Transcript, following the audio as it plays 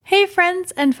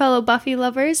friends and fellow Buffy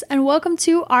lovers, and welcome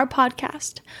to our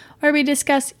podcast, where we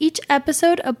discuss each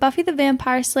episode of Buffy the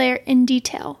Vampire Slayer in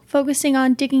detail, focusing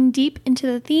on digging deep into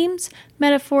the themes,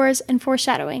 metaphors, and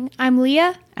foreshadowing. I'm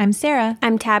Leah. I'm Sarah.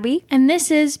 I'm Tabby. And this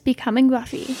is Becoming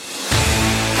Buffy.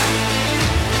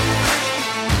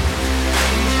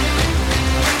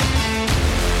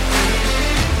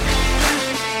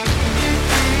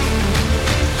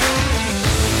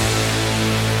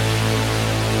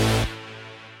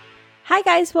 Hi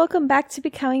guys, welcome back to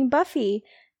Becoming Buffy.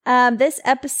 This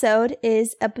episode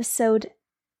is episode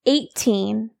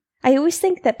 18. I always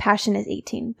think that Passion is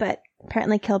 18, but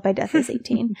apparently Killed by Death is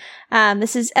 18.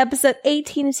 This is episode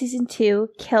 18 of season 2,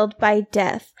 Killed by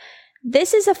Death.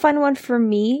 This is a fun one for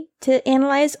me to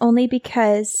analyze only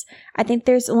because I think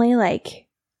there's only like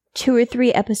 2 or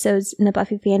 3 episodes in the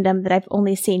Buffy fandom that I've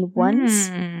only seen once.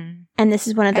 And this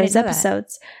is one of those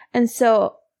episodes. And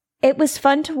so it was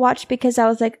fun to watch because I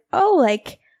was like, oh,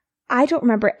 like, I don't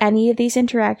remember any of these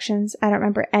interactions. I don't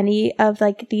remember any of,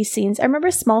 like, these scenes. I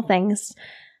remember small things.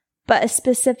 But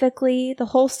specifically, the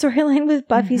whole storyline with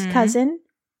Buffy's cousin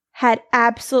had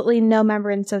absolutely no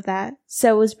remembrance of that.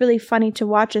 So it was really funny to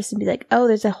watch this and be like, oh,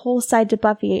 there's a whole side to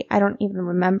Buffy I don't even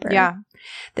remember. Yeah.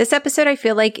 This episode, I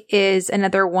feel like, is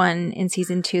another one in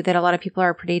season 2 that a lot of people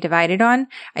are pretty divided on.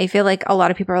 I feel like a lot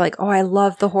of people are like, oh, I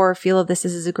love the horror feel of this.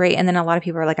 This is great. And then a lot of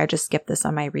people are like, I just skipped this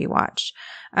on my rewatch.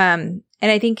 And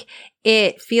I think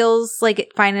it feels like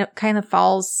it kind of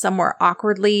falls somewhere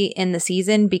awkwardly in the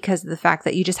season because of the fact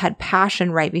that you just had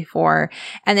Passion right before.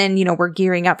 And then, you know, we're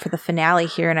gearing up for the finale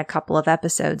here in a couple of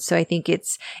episodes. So I think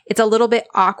it's a little bit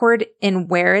awkward in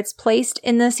where it's placed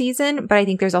in the season, but I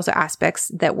think there's also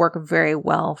aspects that work very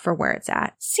well for where it's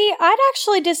at. See, I'd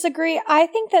actually disagree. I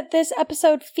think that this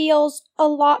episode feels a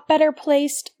lot better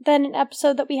placed than an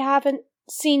episode that we haven't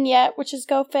seen yet, which is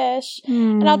Go Fish.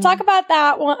 And I'll talk about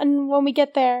that one when we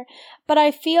get there. But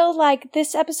I feel like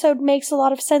this episode makes a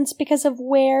lot of sense because of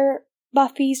where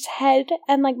Buffy's head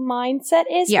and like mindset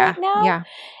is right now. Yeah.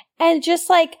 And just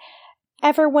like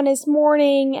everyone is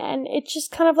mourning and it's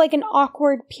just kind of like an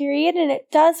awkward period, and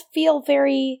it does feel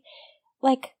very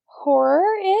like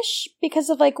horror-ish because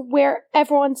of like where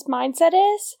everyone's mindset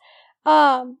is.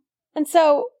 And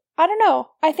so I don't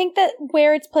know. I think that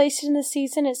where it's placed in the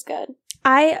season is good.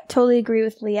 I totally agree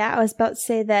with Leah. I was about to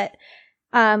say that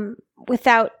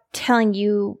without telling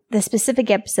you the specific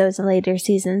episodes in later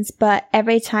seasons, but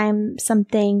every time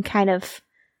something kind of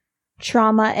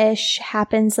trauma-ish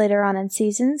happens later on in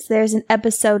seasons, there's an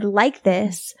episode like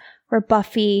this where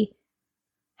Buffy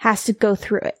has to go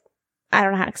through it. I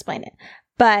don't know how to explain it,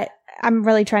 but I'm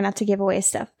really trying not to give away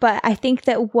stuff. But I think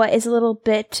that what is a little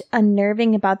bit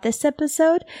unnerving about this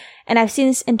episode, and I've seen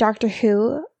this in Doctor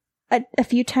Who a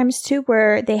few times too,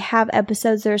 where they have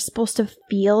episodes that are supposed to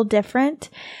feel different.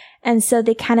 And so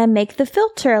they kind of make the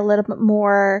filter a little bit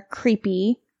more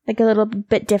creepy, like a little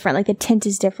bit different, like the tint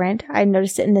is different. I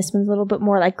noticed it in this one a little bit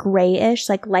more like grayish,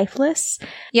 like lifeless.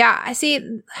 Yeah, I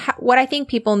see what I think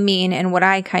people mean, and what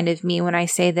I kind of mean when I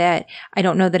say that I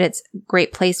don't know that it's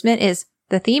great placement is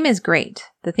the theme is great.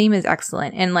 The theme is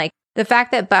excellent. And like the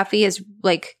fact that Buffy is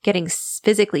like getting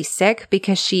physically sick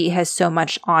because she has so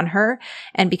much on her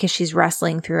and because she's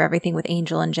wrestling through everything with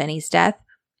Angel and Jenny's death.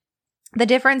 The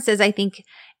difference is I think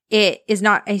it is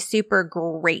not a super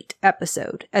great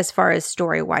episode as far as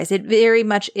story-wise. It very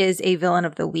much is a villain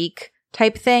of the week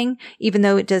type thing, even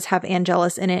though it does have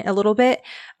Angelus in it a little bit.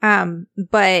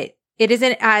 But it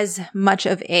isn't as much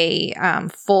of a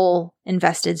full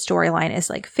invested storyline as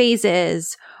like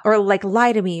Phases or like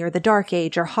Lie to Me or The Dark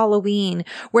Age or Halloween,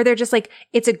 where they're just like,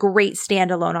 it's a great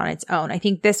standalone on its own. I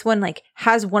think this one like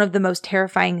has one of the most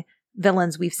terrifying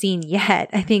villains we've seen yet.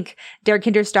 I think Derek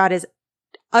Kinderstad is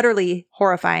utterly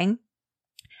horrifying.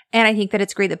 And I think that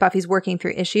it's great that Buffy's working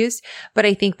through issues, but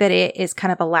I think that it is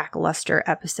kind of a lackluster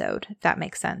episode, if that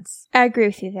makes sense. I agree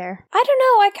with you there. I don't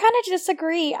know. I kind of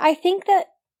disagree. I think that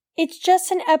it's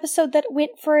just an episode that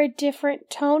went for a different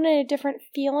tone and a different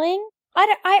feeling.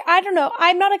 I don't know.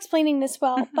 I'm not explaining this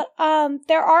well, but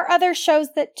there are other shows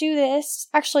that do this.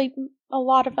 Actually, a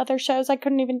lot of other shows. Doctor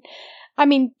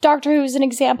Who is an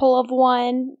example of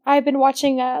one. I've been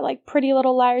watching like Pretty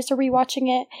Little Liars, or rewatching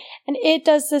it, and it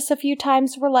does this a few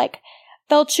times where like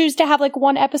they'll choose to have like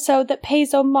one episode that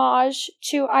pays homage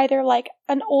to either like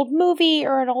an old movie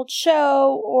or an old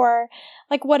show or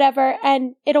like whatever,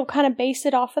 and it'll kind of base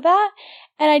it off of that.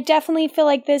 And I definitely feel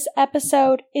like this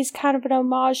episode is kind of an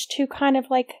homage to kind of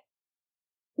like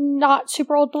not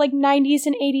super old, but like 90s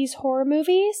and 80s horror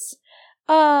movies.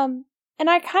 And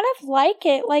I kind of like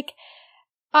it. Like,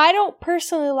 I don't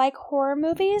personally like horror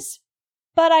movies,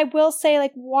 but I will say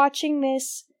like watching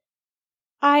this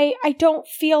I don't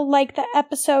feel like the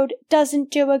episode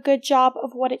doesn't do a good job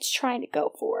of what it's trying to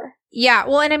go for. Yeah,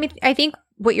 well, and I mean, I think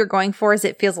what you're going for is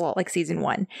it feels a lot like season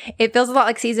 1. It feels a lot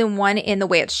like season 1 in the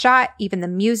way it's shot, even the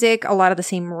music, a lot of the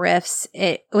same riffs.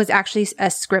 It was actually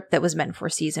a script that was meant for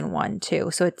season 1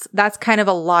 too. So that's kind of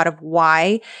a lot of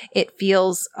why it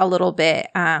feels a little bit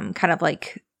kind of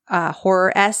like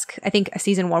horror-esque. I think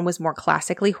season 1 was more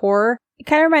classically horror. It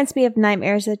kind of reminds me of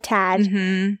Nightmares a tad,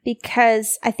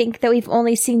 because I think that we've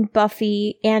only seen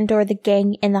Buffy and or the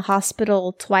gang in the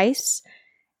hospital twice,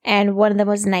 and one of them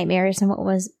was Nightmares, and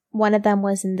one of them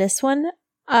was in this one.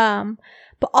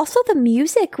 But also the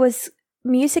music was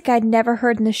music I'd never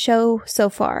heard in the show so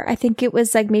far. I think it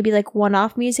was like maybe like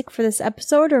one-off music for this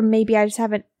episode, or maybe I just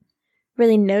haven't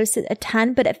really noticed it a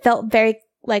ton, but it felt very,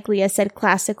 like Leah said,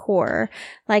 classic horror.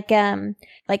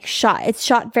 It's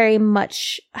shot very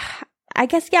much, I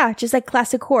guess, yeah, just like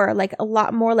classic horror, like a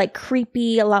lot more like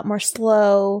creepy, a lot more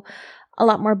slow, a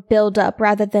lot more build up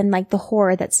rather than like the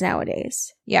horror that's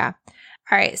nowadays. Yeah.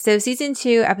 All right, so season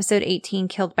 2, episode 18,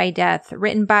 Killed by Death,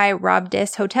 written by Rob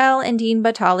Dis Hotel and Dean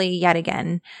Batali yet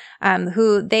again,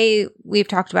 we've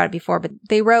talked about it before, but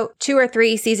they wrote 2 or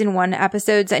 3 season 1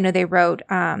 episodes. I know they wrote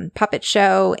Puppet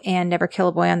Show and Never Kill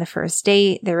a Boy on the First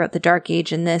Date. They wrote The Dark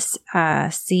Age in this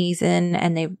season,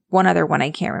 and one other one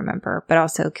I can't remember, but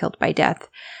also Killed by Death.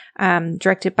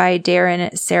 Directed by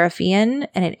Darren Serafian,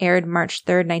 and it aired March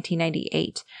 3rd,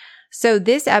 1998. So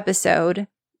this episode...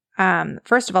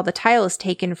 first of all, the title is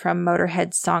taken from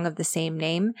Motorhead's song of the same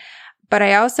name, but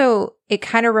it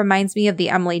kind of reminds me of the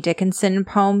Emily Dickinson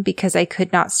poem, Because I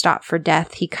Could Not Stop for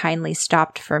Death, He Kindly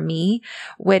Stopped for Me,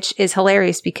 which is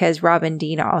hilarious because Rob and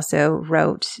Dean also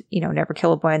wrote, Never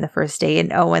Kill a Boy on the First Date,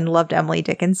 and Owen loved Emily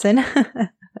Dickinson.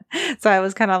 So I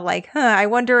was kind of like, I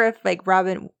wonder if like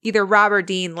either Rob or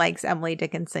Dean likes Emily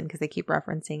Dickinson because they keep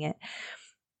referencing it.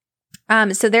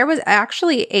 So there was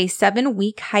actually a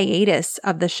 7-week hiatus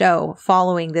of the show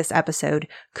following this episode.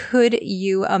 Could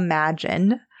you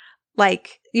imagine?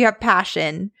 Like, you have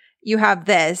Passion, you have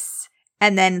this,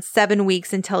 and then 7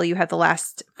 weeks until you have the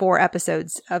last 4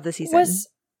 episodes of the season.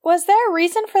 Was there a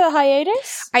reason for the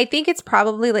hiatus? I think it's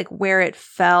probably like where it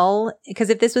fell,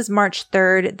 because if this was March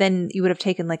 3rd, then you would have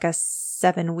taken like a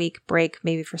 7-week break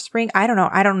maybe for spring. I don't know.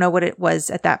 I don't know what it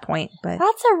was at that point, but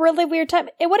that's a really weird time.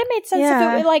 It would have made sense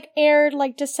if it like aired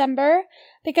like December,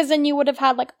 because then you would have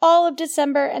had like all of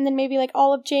December and then maybe like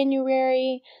all of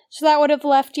January. So that would have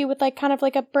left you with like kind of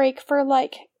like a break for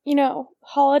like,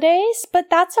 holidays.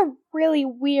 But that's a really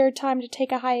weird time to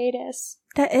take a hiatus.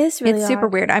 That is really It's super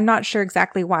weird. I'm not sure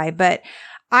exactly why, but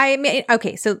I mean,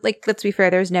 okay, so like, let's be fair.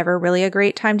 There's never really a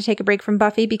great time to take a break from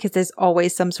Buffy because there's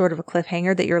always some sort of a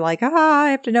cliffhanger that you're like, I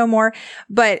have to know more.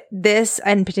 But this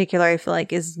in particular, I feel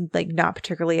like is like not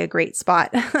particularly a great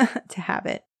spot to have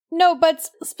it. No, but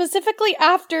specifically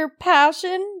after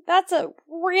Passion, that's a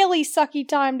really sucky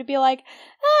time to be like,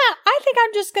 I think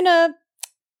I'm just gonna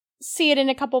see it in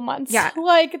a couple months. Yeah.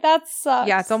 Like, that sucks.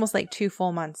 Yeah, it's almost like 2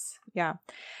 full months. Yeah.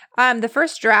 The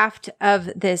first draft of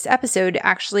this episode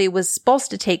actually was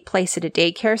supposed to take place at a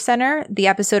daycare center. The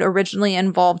episode originally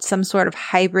involved some sort of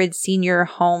hybrid senior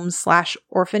home /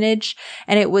 orphanage,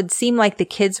 and it would seem like the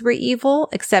kids were evil,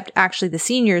 except actually the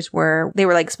seniors they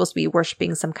were like supposed to be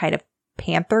worshiping some kind of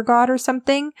panther god or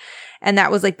something. And that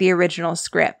was like the original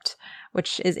script,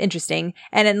 which is interesting.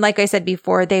 And then, like I said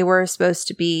before, they were supposed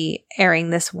to be airing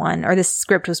this one, or this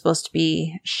script was supposed to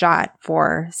be shot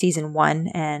for season 1,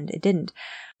 and it didn't.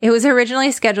 It was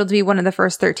originally scheduled to be one of the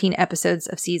first 13 episodes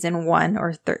of season 1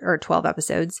 or 12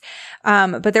 episodes.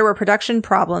 But there were production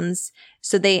problems.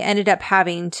 So they ended up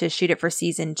having to shoot it for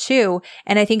season 2.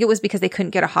 And I think it was because they couldn't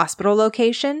get a hospital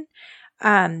location.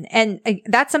 And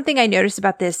that's something I noticed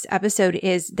about this episode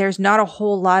is there's not a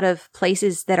whole lot of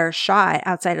places that are shot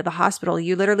outside of the hospital.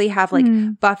 You literally have like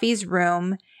Buffy's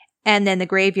room, and then the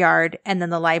graveyard, and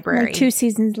then the library. Like 2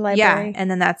 seasons library. Yeah,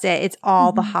 and then that's it. It's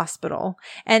all the hospital.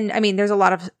 And I mean, there's a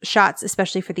lot of shots,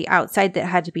 especially for the outside, that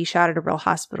had to be shot at a real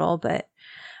hospital. But,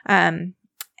 and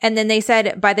then they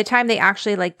said by the time they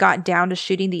actually like got down to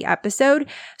shooting the episode,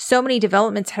 so many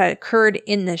developments had occurred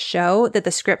in the show that the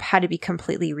script had to be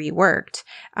completely reworked.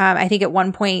 I think at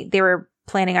one point they were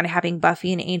planning on having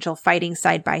Buffy and Angel fighting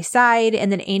side by side,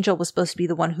 and then Angel was supposed to be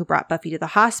the one who brought Buffy to the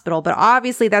hospital, but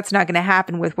obviously that's not going to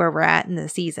happen with where we're at in the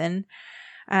season.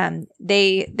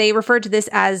 They referred to this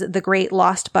as the Great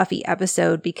Lost Buffy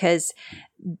episode because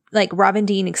like Rob and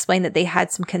Dean explained that they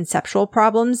had some conceptual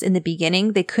problems in the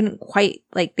beginning. They couldn't quite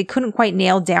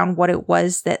nail down what it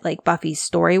was that like Buffy's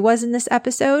story was in this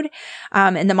episode.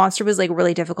 And the monster was like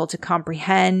really difficult to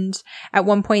comprehend. At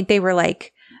one point they were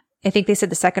like, I think they said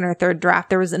the second or third draft,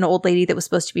 there was an old lady that was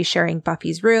supposed to be sharing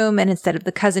Buffy's room. And instead of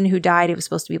the cousin who died, it was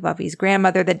supposed to be Buffy's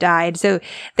grandmother that died. So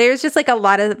there's just like a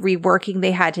lot of reworking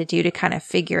they had to do to kind of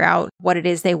figure out what it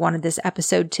is they wanted this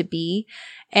episode to be.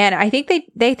 And I think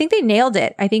they think they nailed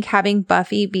it. I think having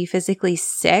Buffy be physically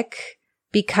sick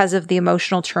because of the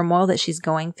emotional turmoil that she's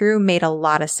going through made a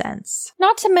lot of sense.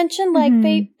 Not to mention, like,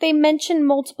 they mentioned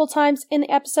multiple times in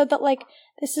the episode that, like,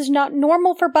 this is not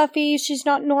normal for Buffy. She's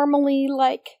not normally,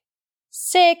 like,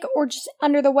 sick or just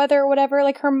under the weather or whatever.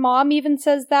 Like, her mom even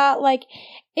says that. Like,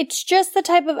 it's just the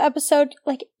type of episode,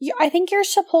 like, I think you're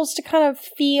supposed to kind of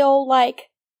feel like,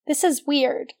 this is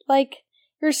weird. Like,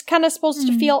 you're kind of supposed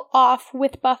to feel off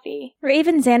with Buffy. Or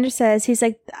even Xander says, he's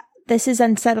like, this is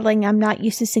unsettling. I'm not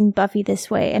used to seeing Buffy this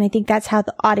way. And I think that's how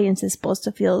the audience is supposed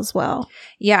to feel as well.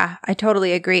 Yeah, I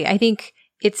totally agree. I think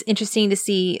it's interesting to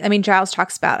see. I mean, Giles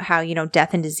talks about how, you know,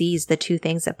 death and disease, the two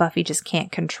things that Buffy just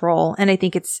can't control. And I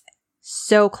think it's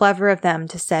so clever of them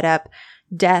to set up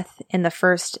death in the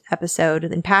first episode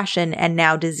in Passion and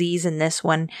now disease in this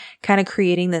one, kind of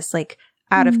creating this like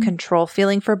out of control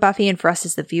feeling for Buffy and for us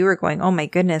as the viewer going, oh my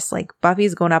goodness, like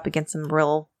Buffy's going up against some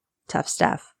real tough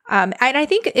stuff. And I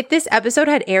think if this episode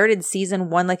had aired in season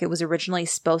 1 like it was originally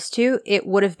supposed to, it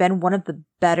would have been one of the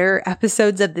better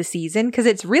episodes of the season because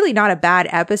it's really not a bad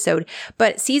episode.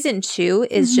 But season 2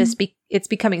 is just it's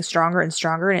becoming stronger and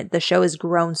stronger, and the show has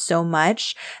grown so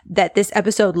much that this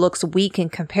episode looks weak in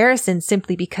comparison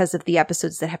simply because of the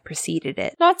episodes that have preceded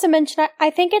it. Not to mention,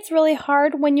 I think it's really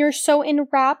hard when you're so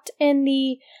enwrapped in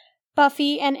the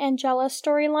Buffy and Angela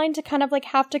storyline to kind of like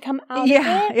have to come out of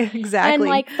it. Exactly. And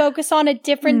like focus on a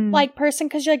different like person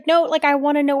because you're like, no, like I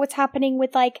want to know what's happening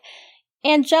with like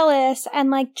Angelus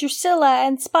and like Drusilla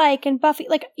and Spike and Buffy.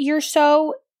 Like you're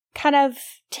so kind of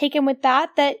taken with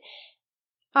that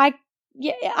I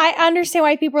understand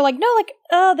why people are like, no, like,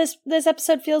 oh, this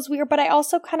episode feels weird, but I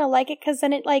also kind of like it because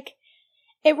then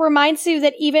it reminds you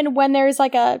that even when there's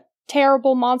like a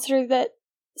terrible monster that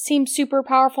seems super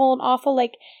powerful and awful,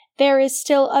 like there is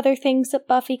still other things that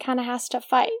Buffy kind of has to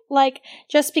fight. Like,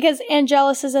 just because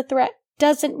Angelus is a threat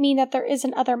doesn't mean that there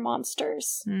isn't other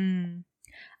monsters.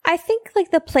 I think,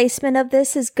 like, the placement of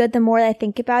this is good the more I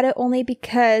think about it, only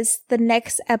because the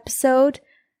next episode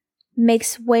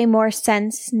makes way more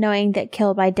sense knowing that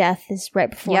Kill by Death is right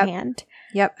beforehand.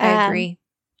 Yep, I agree.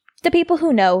 The people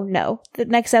who know. The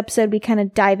next episode, we kind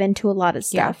of dive into a lot of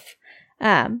stuff.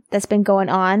 That's been going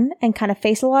on and kind of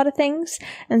face a lot of things.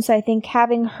 And so I think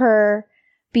having her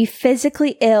be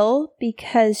physically ill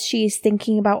because she's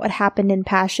thinking about what happened in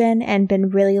Passion and been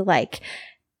really like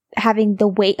having the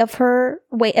weight of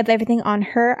everything on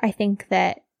her, I think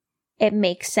that it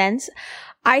makes sense.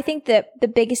 I think that the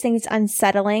biggest thing that's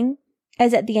unsettling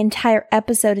is that the entire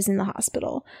episode is in the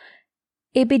hospital.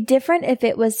 It'd be different if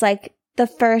it was like the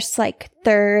first like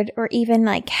third or even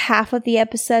like half of the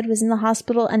episode was in the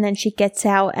hospital and then she gets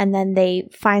out and then they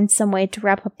find some way to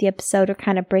wrap up the episode or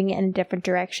kind of bring it in a different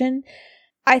direction.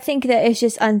 I think that it's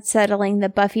just unsettling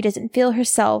that Buffy doesn't feel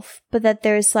herself, but that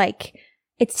there's like,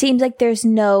 it seems like there's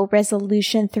no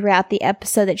resolution throughout the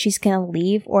episode that she's going to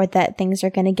leave or that things are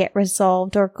going to get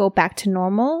resolved or go back to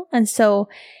normal. And so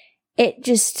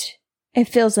it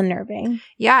feels unnerving.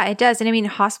 Yeah, it does. And I mean,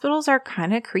 hospitals are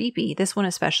kind of creepy, this one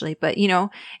especially, but you know,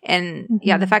 and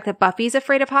yeah, the fact that Buffy's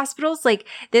afraid of hospitals, like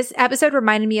this episode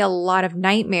reminded me a lot of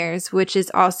Nightmares, which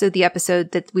is also the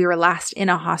episode that we were last in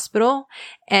a hospital.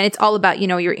 And it's all about, you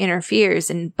know, your inner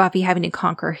fears and Buffy having to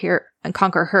conquer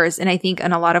hers. And I think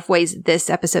in a lot of ways, this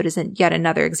episode is yet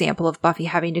another example of Buffy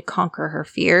having to conquer her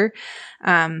fear.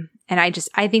 And I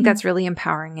think that's really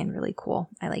empowering and really cool.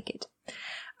 I like it.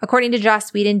 According to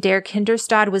Joss Whedon, Der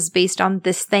Kinderstad was based on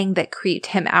this thing that creeped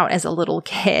him out as a little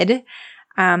kid.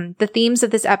 The themes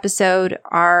of this episode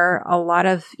are a lot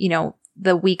of, you know,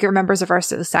 the weaker members of our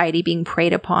society being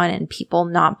preyed upon and people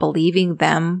not believing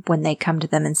them when they come to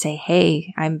them and say,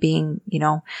 hey, I'm being, you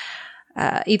know,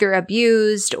 either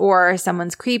abused or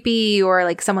someone's creepy or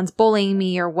like someone's bullying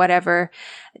me or whatever.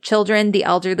 Children, the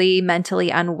elderly,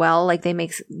 mentally unwell, like they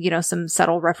make, you know, some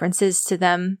subtle references to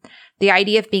them. The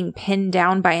idea of being pinned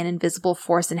down by an invisible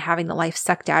force and having the life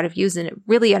sucked out of you is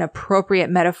really an appropriate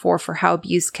metaphor for how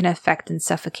abuse can affect and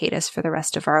suffocate us for the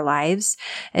rest of our lives.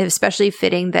 And especially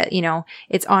fitting that, you know,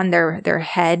 it's on their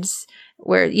heads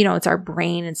where, you know, it's our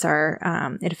brain, it's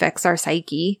our, it affects our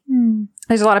psyche.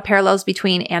 There's a lot of parallels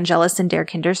between Angelus and Der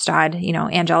Kinderstad. You know,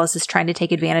 Angelus is trying to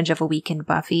take advantage of a weakened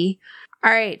Buffy.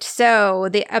 All right. So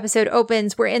the episode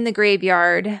opens. We're in the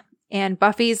graveyard. And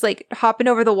Buffy's like hopping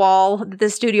over the wall that the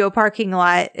studio parking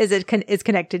lot is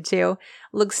connected to.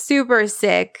 Looks super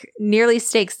sick. Nearly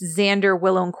stakes Xander,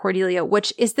 Willow, and Cordelia,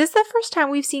 which is this the first time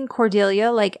we've seen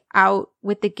Cordelia like out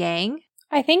with the gang?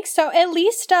 I think so. At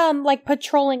least like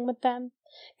patrolling with them.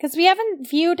 Because we haven't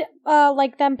viewed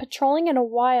like them patrolling in a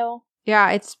while.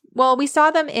 Yeah, we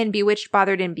saw them in Bewitched,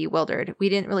 Bothered, and Bewildered. We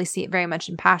didn't really see it very much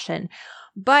in Passion.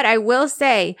 But I will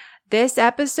say, this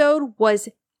episode was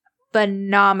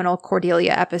phenomenal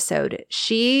Cordelia episode.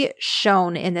 She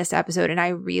shone in this episode, and I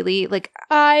really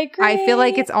I agree. I feel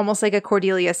like it's almost like a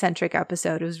Cordelia-centric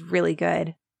episode. It was really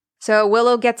good. So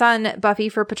Willow gets on Buffy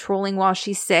for patrolling while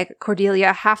she's sick.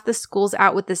 Cordelia, half the school's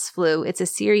out with this flu. It's a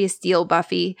serious deal,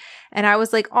 Buffy. And I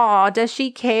was like, aw, does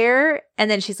she care? And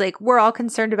then she's like, we're all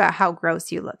concerned about how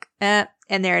gross you look. And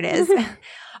there it is.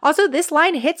 Also, this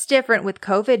line hits different with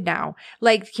COVID now.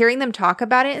 Like, hearing them talk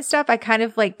about it and stuff, I kind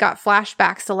of like got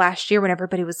flashbacks to last year when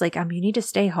everybody was like, you need to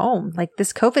stay home. Like,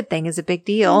 this COVID thing is a big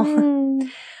deal.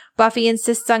 Buffy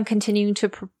insists on continuing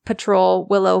to patrol.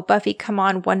 Willow, Buffy, come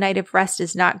on. One night of rest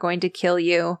is not going to kill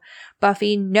you.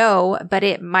 Buffy, no, but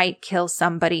it might kill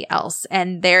somebody else.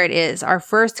 And there it is. Our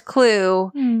first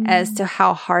clue as to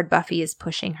how hard Buffy is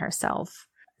pushing herself.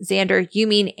 Xander, you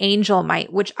mean Angel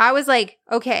might, which I was like,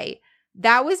 okay,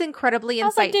 that was incredibly insightful. I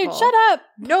was like, dude, shut up.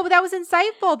 No, but that was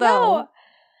insightful though.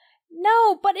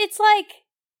 No, but it's like,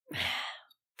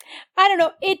 I don't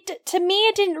know. To me,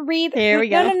 it didn't read. Here we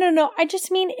go. No. I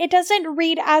just mean it doesn't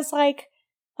read as like,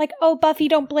 oh, Buffy,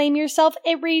 don't blame yourself.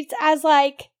 It reads as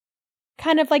like,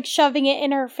 kind of like shoving it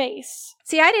in her face.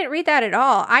 See, I didn't read that at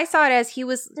all. I saw it as he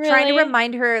was trying to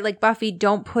remind her, like, Buffy,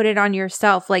 don't put it on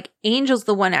yourself. Like, Angel's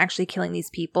the one actually killing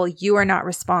these people. You are not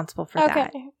responsible for that.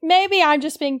 Okay, maybe I'm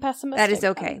just being pessimistic. That is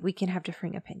okay. We can have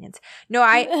differing opinions. No,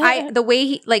 I the way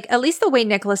he, like, at least the way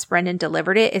Nicholas Brendan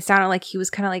delivered it, it sounded like he was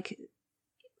kind of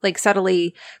like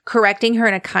subtly correcting her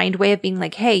in a kind way of being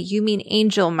like, hey, you mean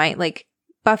Angel might, like,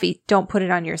 Buffy, don't put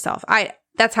it on yourself.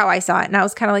 That's how I saw it. And I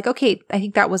was kind of like, okay, I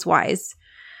think that was wise.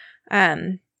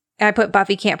 I put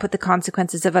Buffy can't put the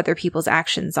consequences of other people's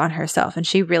actions on herself, and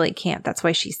she really can't. That's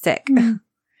why she's sick.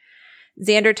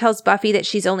 Xander tells Buffy that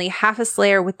she's only half a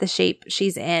Slayer with the shape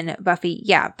she's in. Buffy,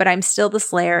 yeah, but I'm still the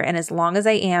Slayer, and as long as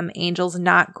I am, Angel's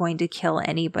not going to kill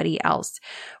anybody else,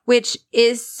 which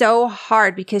is so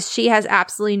hard because she has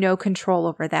absolutely no control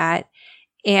over that.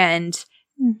 And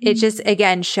it just,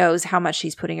 again, shows how much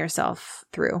she's putting herself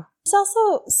through. She's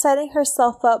also setting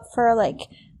herself up for, like,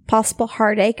 possible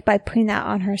heartache by putting that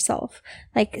on herself.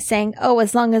 Like, saying, oh,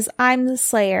 as long as I'm the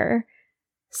Slayer.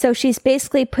 So she's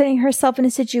basically putting herself in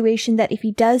a situation that if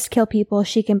he does kill people,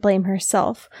 she can blame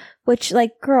herself. Which,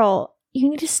 like, girl, you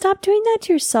need to stop doing that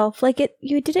to yourself. Like,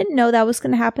 you didn't know that was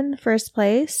going to happen in the first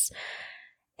place.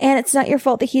 And it's not your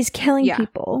fault that he's killing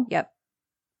people. Yep.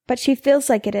 But she feels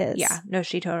like it is. Yeah, no,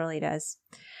 she totally does.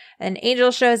 And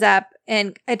Angel shows up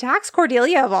and attacks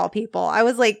Cordelia of all people. I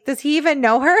was like, does he even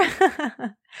know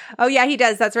her? Oh, yeah, he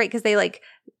does. That's right. Because they like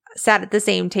sat at the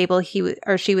same table she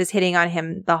was hitting on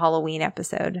him the Halloween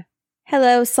episode.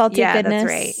 Hello, salty goodness. Yeah, that's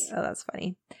right. Oh, that's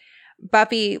funny.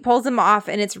 Buffy pulls him off,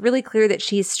 and it's really clear that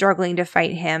she's struggling to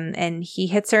fight him. And he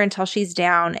hits her until she's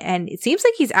down. And it seems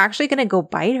like he's actually going to go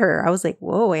bite her. I was like,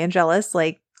 whoa, Angelus,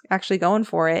 like actually going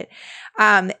for it.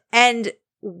 And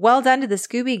well done to the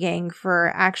Scooby Gang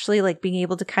for actually like being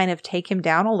able to kind of take him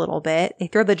down a little bit. They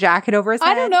throw the jacket over his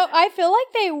head. I don't know. I feel like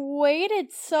they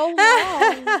waited so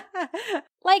long.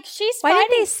 Like she's Why fighting.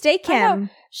 did they stake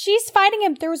him? She's fighting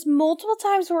him. There was multiple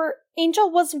times where Angel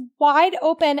was wide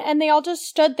open and they all just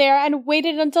stood there and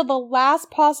waited until the last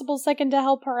possible second to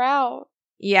help her out.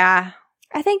 Yeah.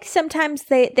 I think sometimes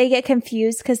they get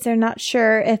confused because they're not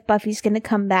sure if Buffy's going to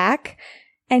come back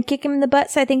and kick him in the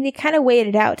butt. So I think they kind of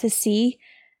waited out to see.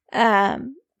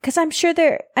 Because I'm sure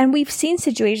and we've seen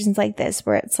situations like this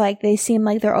where it's like they seem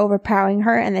like they're overpowering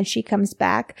her and then she comes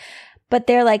back, but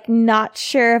they're like not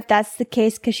sure if that's the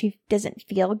case because she doesn't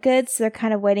feel good. So they're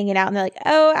kind of waiting it out and they're like,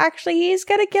 oh, actually he's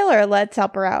gonna kill her. Let's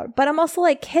help her out. But I'm also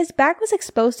like, his back was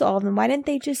exposed to all of them. Why didn't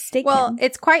they just stake him? Well,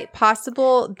 it's quite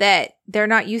possible that they're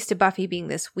not used to Buffy being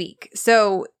this weak.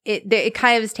 So it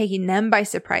kind of is taking them by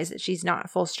surprise that she's not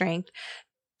full strength.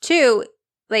 Two,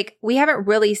 like, we haven't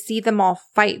really seen them all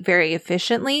fight very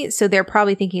efficiently, so they're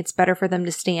probably thinking it's better for them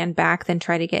to stand back than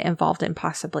try to get involved and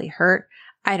possibly hurt.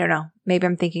 I don't know. Maybe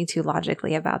I'm thinking too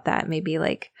logically about that. Maybe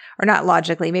or not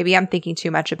logically, maybe I'm thinking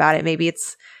too much about it. Maybe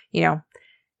it's,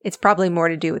 it's probably more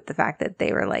to do with the fact that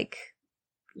they were like,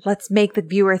 let's make the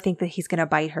viewer think that he's going to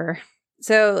bite her.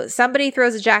 So somebody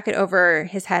throws a jacket over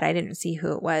his head. I didn't see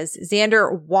who it was.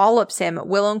 Xander wallops him.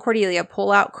 Willow and Cordelia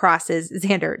pull out crosses.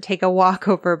 Xander, take a walk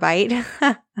over bite.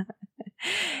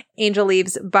 Angel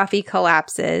leaves, Buffy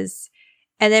collapses.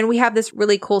 And then we have this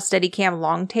really cool Steadicam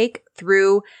long take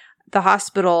through the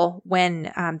hospital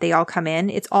when they all come in.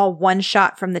 It's all one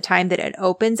shot from the time that it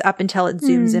opens up until it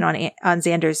zooms in on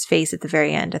Xander's face at the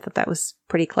very end. I thought that was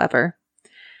pretty clever.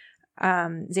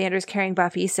 Xander's carrying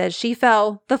Buffy, says she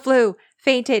fell, the flu,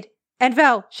 fainted, and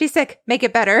fell. She's sick. Make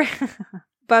it better.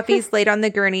 Buffy's laid on the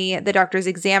gurney. The doctors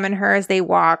examine her as they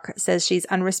walk, says she's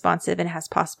unresponsive and has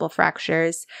possible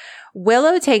fractures.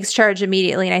 Willow takes charge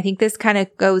immediately, and I think this kind of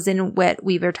goes in what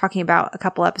we were talking about a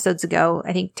couple episodes ago.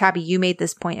 I think, Tabby, you made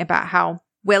this point about how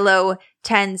Willow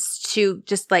tends to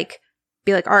just like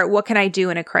be like, all right, what can I do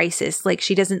in a crisis? Like,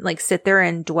 she doesn't like sit there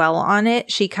and dwell on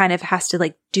it. She kind of has to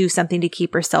like do something to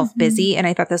keep herself busy, and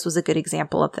I thought this was a good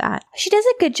example of that. She does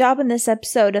a good job in this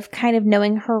episode of kind of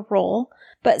knowing her role.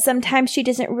 But sometimes she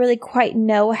doesn't really quite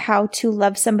know how to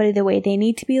love somebody the way they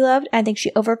need to be loved. I think she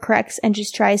overcorrects and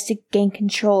just tries to gain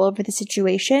control over the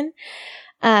situation.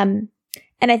 And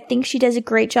I think she does a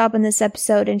great job in this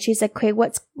episode. And she's like, okay,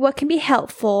 what can be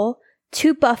helpful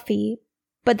to Buffy,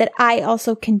 but that I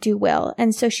also can do well?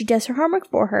 And so she does her homework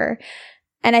for her.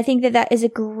 And I think that that is a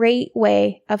great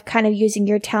way of kind of using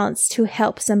your talents to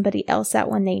help somebody else out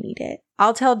when they need it.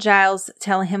 I'll tell Giles,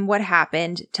 tell him what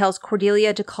happened, tells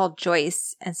Cordelia to call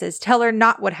Joyce and says, tell her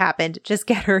not what happened, just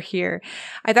get her here.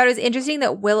 I thought it was interesting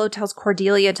that Willow tells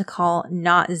Cordelia to call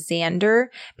not Xander,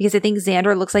 because I think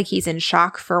Xander looks like he's in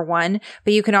shock for one,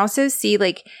 but you can also see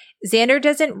like Xander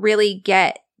doesn't really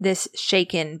get this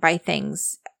shaken by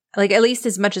things. Like, at least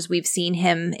as much as we've seen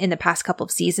him in the past couple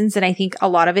of seasons. And I think a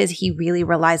lot of it is he really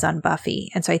relies on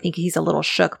Buffy. And so I think he's a little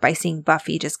shook by seeing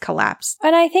Buffy just collapse.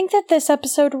 And I think that this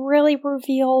episode really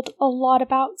revealed a lot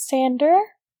about Xander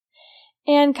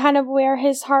and kind of where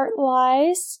his heart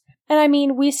lies. And I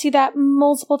mean, we see that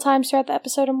multiple times throughout the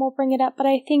episode and we'll bring it up. But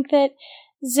I think that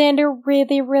Xander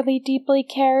really, really deeply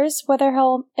cares, whether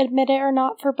he'll admit it or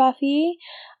not, for Buffy.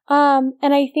 And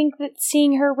I think that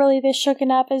seeing her really this shooken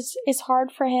up is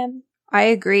hard for him. I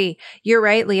agree. You're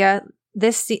right, Leah.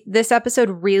 This episode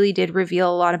really did reveal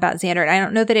a lot about Xander. And I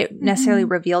don't know that it necessarily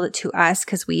revealed it to us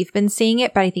because we've been seeing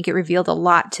it, but I think it revealed a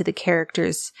lot to the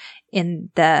characters in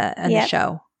the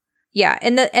show. Yeah.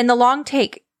 And the long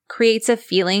take creates a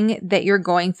feeling that you're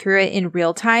going through it in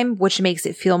real time, which makes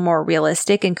it feel more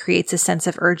realistic and creates a sense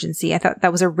of urgency. I thought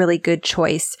that was a really good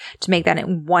choice to make that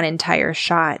in one entire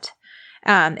shot.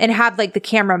 And have like the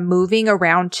camera moving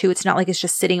around too. It's not like it's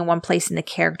just sitting in one place and the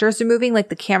characters are moving. Like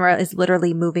the camera is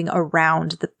literally moving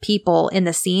around the people in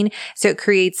the scene. So it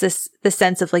creates the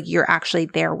sense of like you're actually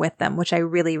there with them, which I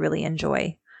really, really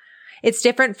enjoy. It's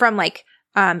different from like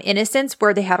Innocence,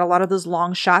 where they had a lot of those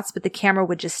long shots, but the camera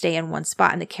would just stay in one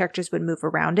spot and the characters would move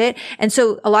around it. And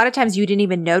so a lot of times you didn't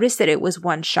even notice that it was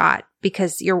one shot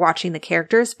because you're watching the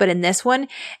characters. But in this one,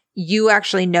 you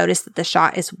actually notice that the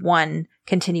shot is one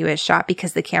continuous shot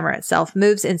because the camera itself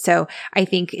moves. And so I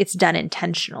think it's done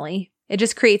intentionally. It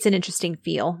just creates an interesting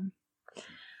feel.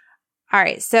 All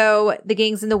right. So the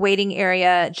gang's in the waiting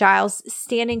area. Giles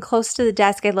standing close to the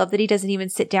desk. I love that he doesn't even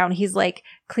sit down. He's like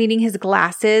cleaning his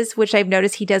glasses, which I've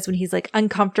noticed he does when he's like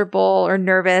uncomfortable or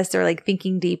nervous or like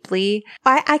thinking deeply.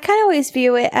 I kind of always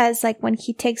view it as like when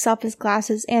he takes off his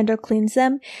glasses and or cleans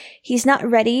them, he's not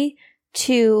ready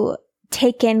to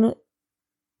take in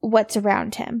what's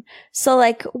around him. So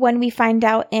like when we find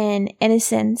out in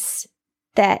Innocence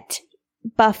that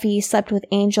Buffy slept with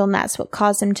Angel and that's what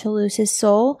caused him to lose his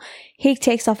soul, he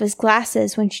takes off his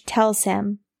glasses when she tells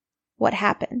him what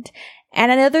happened.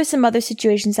 And I know there's some other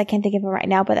situations I can't think of it right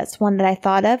now, but that's one that I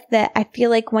thought of, that I feel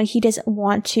like when he doesn't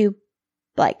want to,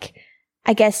 like,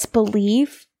 I guess,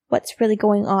 believe what's really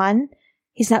going on,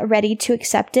 he's not ready to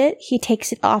accept it, he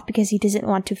takes it off because he doesn't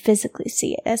want to physically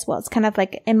see it as well. It's kind of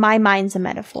like, in my mind's a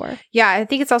metaphor. Yeah, I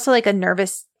think it's also like a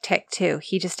nervous tick too.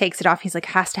 He just takes it off. He's like,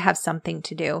 has to have something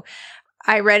to do.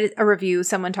 I read a review.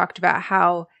 Someone talked about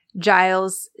how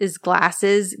Giles'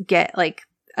 glasses get like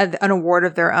an award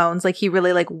of their own. Like he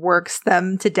really like works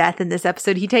them to death in this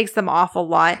episode. He takes them off a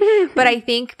lot. But I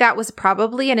think that was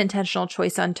probably an intentional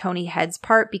choice on Tony Head's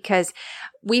part, because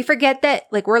we forget that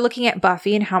like we're looking at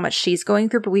Buffy and how much she's going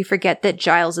through, but we forget that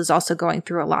Giles is also going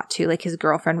through a lot too. Like his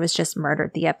girlfriend was just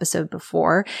murdered the episode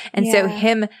before. And so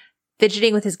him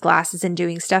fidgeting with his glasses and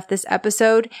doing stuff this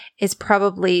episode is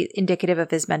probably indicative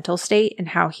of his mental state and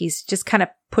how he's just kind of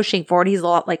pushing forward. He's a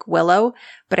lot like Willow,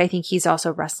 but I think he's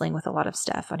also wrestling with a lot of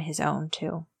stuff on his own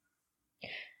too.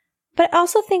 But I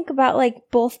also think about like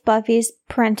both Buffy's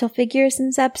parental figures in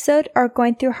this episode are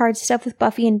going through hard stuff with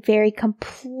Buffy in very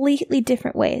completely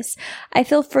different ways. I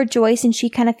feel for Joyce, and she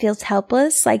kind of feels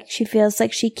helpless. Like she feels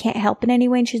like she can't help in any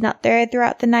way, and she's not there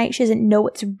throughout the night. She doesn't know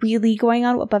what's really going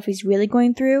on, what Buffy's really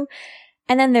going through.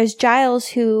 And then there's Giles,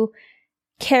 who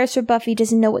cares for Buffy,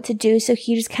 doesn't know what to do, so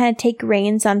he just kind of take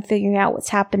reins on figuring out what's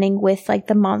happening with like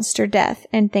the monster death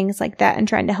and things like that, and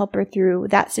trying to help her through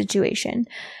that situation.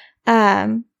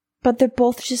 But they're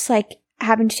both just like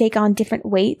having to take on different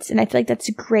weights, and I feel like that's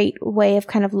a great way of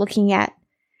kind of looking at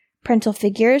parental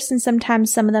figures. And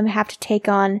sometimes some of them have to take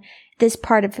on this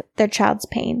part of their child's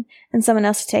pain, and someone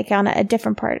else to take on a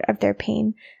different part of their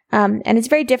pain. And it's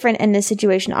very different in this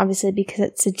situation, obviously,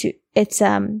 because it's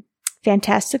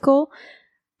fantastical.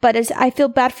 But I feel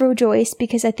bad for Joyce,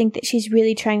 because I think that she's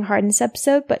really trying hard in this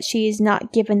episode, but she's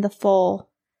not given the full,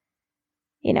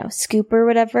 scoop or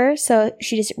whatever. So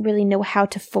she doesn't really know how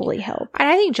to fully help. And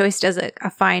I think Joyce does a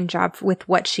fine job with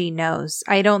what she knows.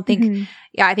 I don't think,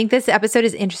 I think this episode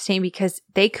is interesting because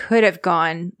they could have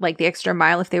gone like the extra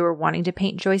mile if they were wanting to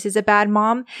paint Joyce as a bad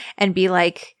mom and be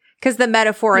like, because the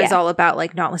metaphor is all about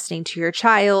like not listening to your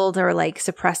child or like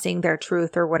suppressing their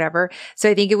truth or whatever. So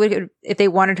I think it would, if they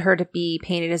wanted her to be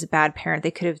painted as a bad parent, they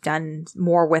could have done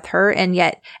more with her. And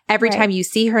yet every time you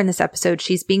see her in this episode,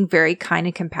 she's being very kind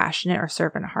and compassionate or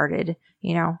servant-hearted,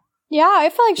 Yeah, I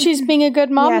feel like she's being a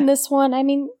good mom in this one. I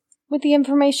mean, with the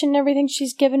information and everything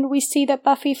she's given, we see that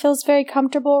Buffy feels very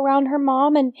comfortable around her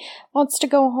mom and wants to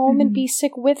go home and be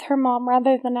sick with her mom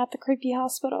rather than at the creepy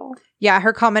hospital. Yeah,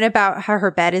 her comment about how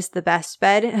her bed is the best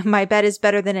bed. My bed is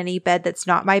better than any bed that's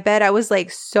not my bed. I was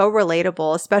like so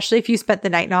relatable, especially if you spent the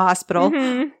night in a hospital.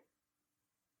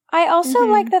 I also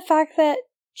like the fact that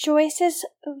Joyce is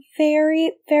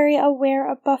very, very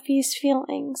aware of Buffy's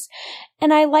feelings.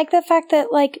 And I like the fact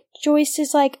that, like, Joyce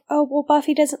is like, oh, well,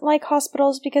 Buffy doesn't like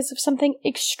hospitals because of something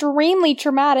extremely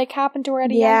traumatic happened to her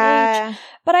at a young age.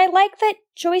 But I like that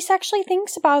Joyce actually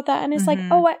thinks about that and is like,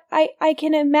 oh, I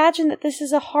can imagine that this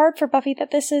is hard for Buffy,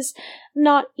 that this is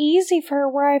not easy for her,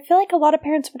 where I feel like a lot of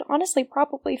parents would honestly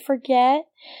probably forget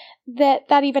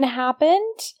that even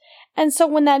happened. And so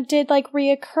when that did, like,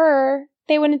 reoccur,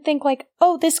 they wouldn't think like,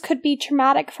 oh, this could be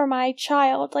traumatic for my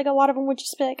child. Like a lot of them would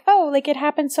just be like, oh, like it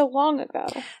happened so long ago.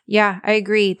 Yeah, I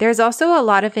agree. There's also a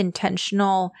lot of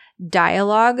intentional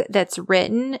dialogue that's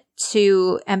written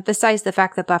to emphasize the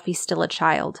fact that Buffy's still a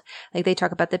child. Like they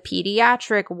talk about the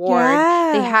pediatric ward.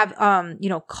 Yeah. They have,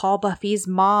 call Buffy's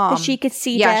mom. That she could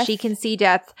see death. Yeah, she can see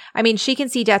death. I mean, she can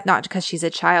see death not because she's a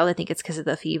child. I think it's because of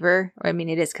the fever. I mean,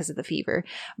 it is because of the fever.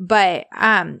 But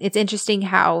it's interesting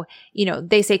how,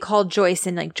 they say call Joyce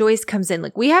and like Joyce comes in.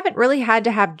 Like we haven't really had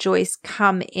to have Joyce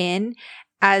come in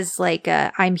as like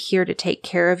a I'm here to take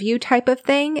care of you type of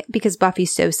thing because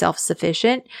Buffy's so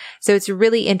self-sufficient. So it's a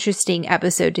really interesting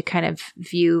episode to kind of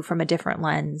view from a different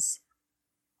lens.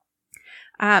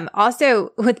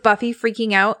 Also, with Buffy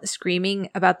freaking out, screaming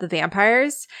about the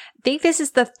vampires, I think this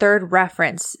is the third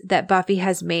reference that Buffy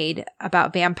has made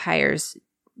about vampires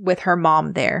with her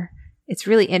mom there. It's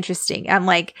really interesting. And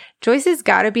like Joyce has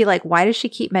got to be like, why does she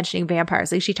keep mentioning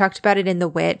vampires? Like she talked about it in The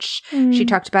Witch. She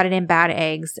talked about it in Bad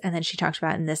Eggs. And then she talked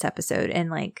about it in this episode. And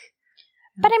like.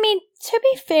 But I mean, to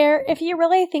be fair, if you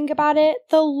really think about it,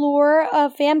 the lure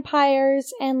of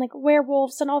vampires and like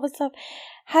werewolves and all this stuff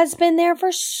has been there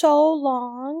for so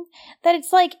long that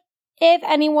it's like, if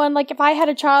anyone, like if I had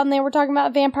a child and they were talking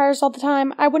about vampires all the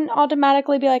time, I wouldn't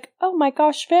automatically be like, oh my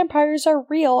gosh, vampires are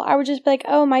real. I would just be like,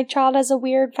 oh, my child has a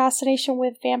weird fascination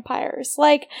with vampires.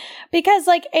 Like, because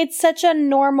like it's such a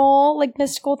normal, like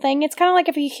mystical thing. It's kind of like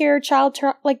if you hear a child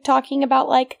like talking about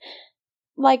like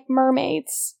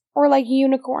mermaids or like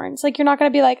unicorns. Like you're not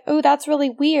going to be like, oh, that's really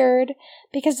weird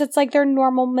because it's like they're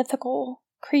normal mythical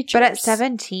creatures. But at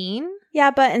 17?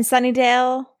 Yeah, but in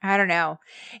Sunnydale. I don't know.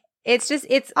 I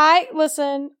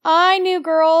knew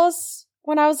girls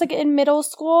when I was like in middle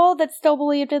school that still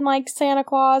believed in like Santa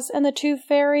Claus and the Tooth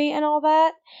Fairy and all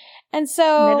that. And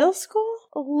so middle school?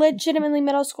 Legitimately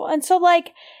middle school. And so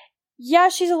like, yeah,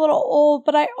 she's a little old,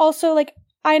 but I also like,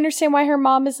 I understand why her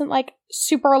mom isn't like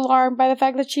super alarmed by the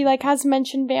fact that she like has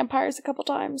mentioned vampires a couple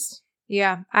times.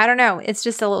 Yeah. I don't know. It's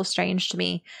just a little strange to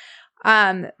me.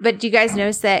 But do you guys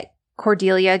notice that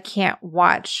Cordelia can't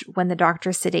watch when the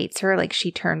doctor sedates her, like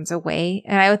she turns away.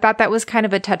 And I thought that was kind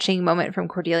of a touching moment from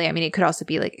Cordelia. I mean, it could also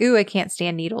be like, ooh, I can't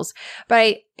stand needles.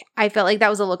 But I felt like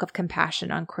that was a look of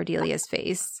compassion on Cordelia's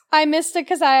face. I missed it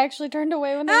because I actually turned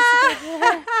away when they sedated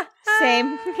her.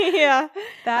 Same. Yeah.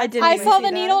 I saw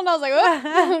the needle and I was like,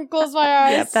 oh, close my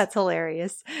eyes. Yep, that's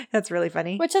hilarious. That's really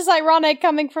funny. Which is ironic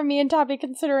coming from me and Tabby,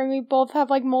 considering we both have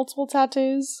like multiple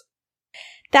tattoos.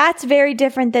 That's very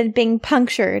different than being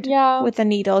punctured Yeah. with a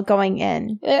needle going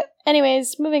in.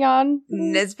 Anyways, moving on.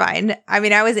 It's fine. I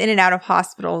mean, I was in and out of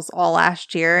hospitals all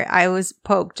last year. I was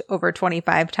poked over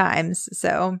 25 times.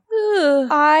 So,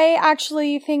 I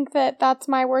actually think that that's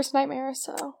my worst nightmare,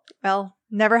 so. well,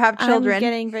 never have children. I'm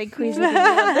getting very queasy thinking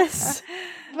about this.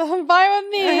 Fine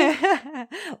with me.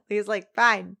 He's like,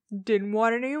 fine. Didn't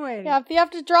want it anyway. Yeah, if you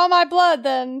have to draw my blood,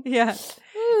 then. Yeah.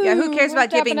 Yeah, who cares Ooh, about I'm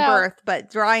giving tapping out. birth?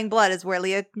 But drawing blood is where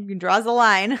Leah draws the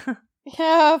line.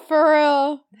 Yeah, for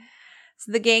real.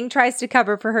 So the gang tries to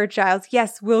cover for her child.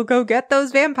 Yes, we'll go get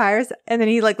those vampires. And then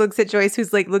he like looks at Joyce,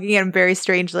 who's like looking at him very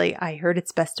strangely. I heard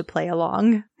it's best to play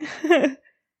along.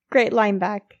 Great line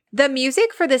back. The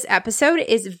music for this episode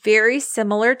is very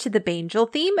similar to the Bangel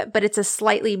theme, but it's a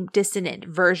slightly dissonant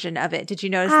version of it. Did you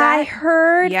notice that? I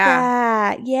heard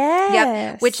that. Yes.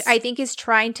 Yep. Which I think is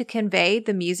trying to convey,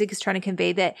 the music is trying to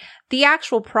convey that the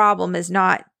actual problem is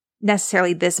not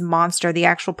necessarily this monster. The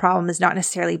actual problem is not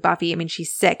necessarily Buffy. I mean,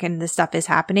 she's sick and this stuff is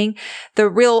happening. The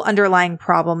real underlying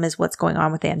problem is what's going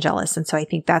on with Angelus. And so I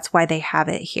think that's why they have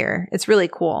it here. It's really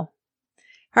cool.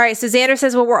 All right, so Xander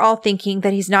says, well, we're all thinking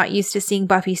that he's not used to seeing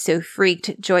Buffy so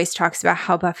freaked. Joyce talks about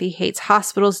how Buffy hates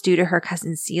hospitals due to her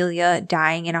cousin Celia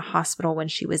dying in a hospital when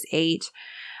she was 8.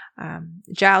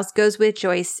 Giles goes with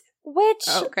Joyce. Which,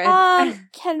 Okay.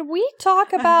 can we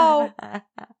talk about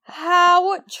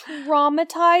how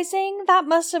traumatizing that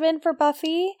must have been for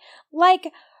Buffy?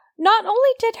 Like, not only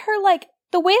did her, like,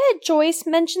 the way that Joyce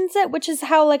mentions it, which is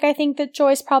how, like, I think that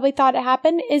Joyce probably thought it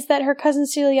happened, is that her cousin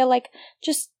Celia, like,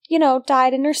 just,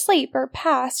 died in her sleep or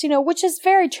passed, which is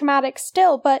very traumatic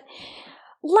still, but,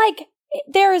 like,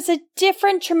 there is a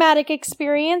different traumatic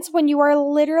experience when you are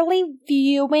literally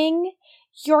viewing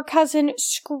your cousin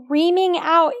screaming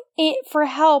out for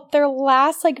help their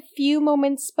last, like, few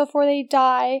moments before they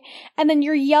die, and then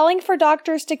you're yelling for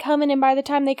doctors to come in, and by the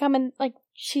time they come in, like,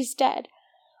 she's dead.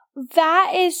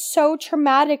 That is so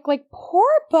traumatic. Like, poor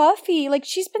Buffy. Like,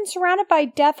 she's been surrounded by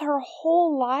death her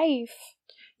whole life.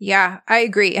 Yeah, I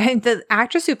agree. The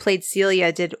actress who played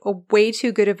Celia did a way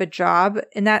too good of a job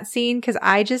in that scene because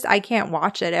I can't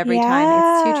watch it every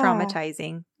time. It's too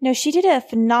traumatizing. No, she did a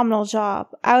phenomenal job.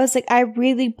 I was like, I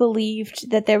really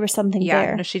believed that there was something there.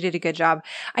 Yeah, no, she did a good job.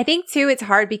 I think, too, it's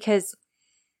hard because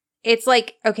it's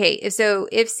like, okay, so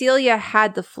if Celia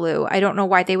had the flu, I don't know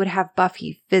why they would have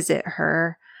Buffy visit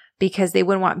her. Because they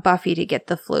wouldn't want Buffy to get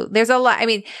the flu. There's a lot. I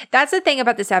mean, that's the thing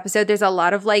about this episode. There's a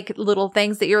lot of like little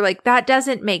things that you're like, that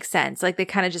doesn't make sense. Like they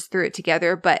kind of just threw it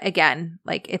together. But again,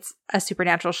 like it's a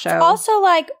supernatural show. Also,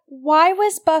 like, why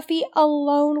was Buffy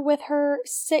alone with her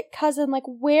sick cousin? Like,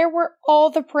 where were all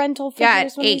the parental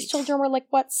figures when these children were like,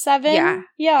 what, 7? Yeah.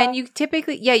 Yeah. And you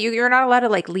typically, you're not allowed to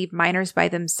like leave minors by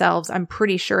themselves. I'm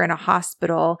pretty sure in a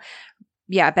hospital.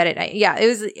 Yeah, bed at night. Yeah, it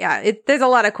was, there's a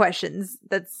lot of questions.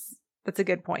 That's a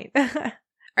good point. All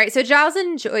right, so Giles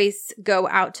and Joyce go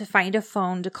out to find a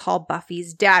phone to call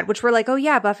Buffy's dad, which we're like, oh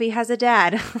yeah, Buffy has a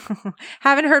dad.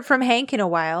 Haven't heard from Hank in a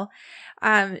while.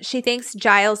 She thanks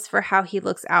Giles for how he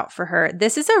looks out for her.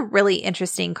 This is a really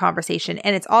interesting conversation,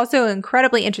 and it's also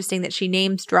incredibly interesting that she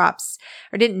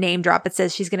didn't name drop, but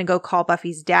says she's going to go call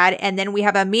Buffy's dad, and then we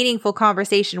have a meaningful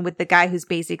conversation with the guy who's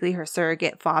basically her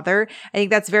surrogate father. I think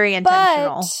that's very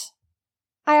intentional.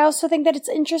 But I also think that it's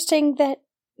interesting that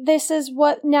this is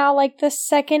what now, like, the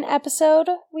second episode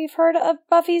we've heard of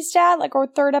Buffy's dad, like, or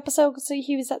third episode, because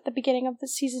he was at the beginning of the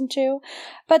season 2.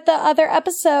 But the other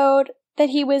episode that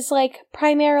he was, like,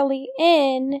 primarily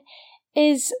in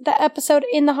is the episode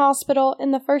in the hospital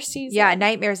in the first season. Yeah,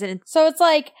 Nightmares. And so it's,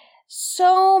 like,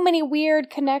 so many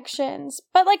weird connections.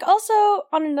 But, like, also,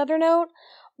 on another note,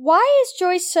 why is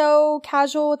Joyce so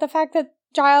casual with the fact that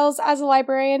Giles, as a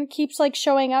librarian, keeps, like,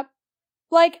 showing up?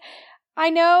 Like, I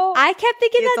know. I kept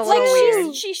thinking It's that's a little like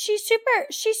weird. she's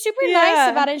super nice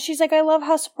about it. And she's like, I love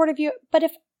how supportive you. But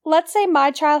if, let's say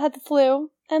my child had the flu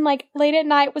and like late at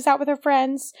night was out with her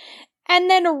friends and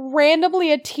then randomly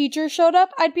a teacher showed up,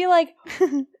 I'd be like,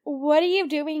 what are you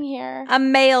doing here? a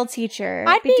male teacher.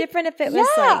 I'd It'd be different if it was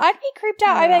like, I'd be creeped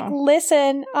out. I I'd be don't like,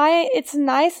 listen, it's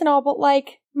nice and all, but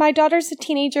like my daughter's a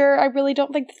teenager. I really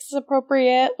don't think this is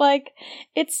appropriate. Like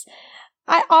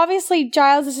obviously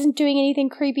Giles isn't doing anything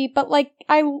creepy, but like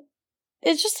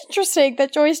it's just interesting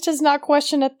that Joyce does not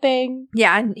question a thing.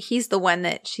 yeah, and he's the one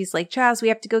that she's like, Giles, we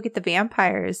have to go get the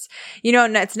vampires.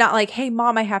 And it's not like, hey,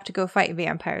 Mom, I have to go fight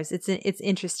vampires. It's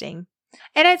interesting.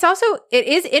 And it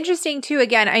is interesting too.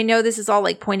 Again, I know this is all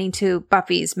like pointing to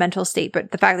Buffy's mental state,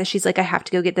 but the fact that she's like, I have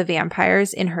to go get the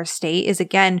vampires in her state is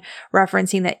again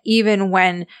referencing that even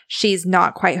when she's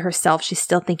not quite herself, she's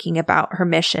still thinking about her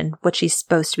mission, what she's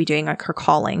supposed to be doing, like her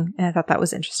calling. And I thought that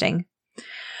was interesting.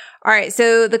 All right,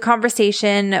 so the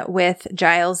conversation with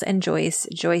Giles and Joyce.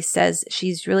 Joyce says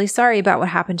she's really sorry about what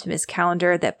happened to Miss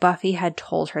Calendar, that Buffy had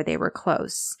told her they were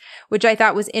close, which I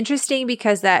thought was interesting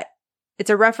because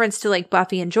it's a reference to like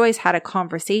Buffy and Joyce had a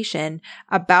conversation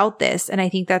about this. And I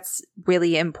think that's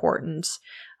really important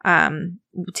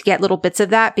to get little bits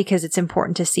of that, because it's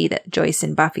important to see that Joyce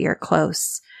and Buffy are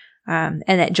close, and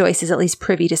that Joyce is at least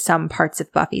privy to some parts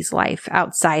of Buffy's life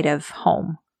outside of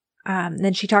home.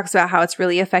 Then she talks about how it's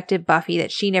really affected Buffy,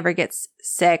 that she never gets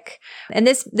sick. And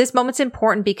this moment's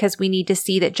important because we need to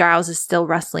see that Giles is still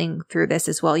wrestling through this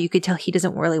as well. You could tell he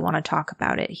doesn't really want to talk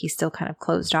about it. He's still kind of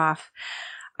closed off.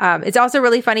 It's also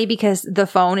really funny because the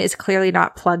phone is clearly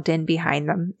not plugged in behind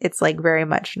them. It's like very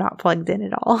much not plugged in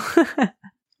at all.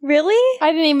 Really?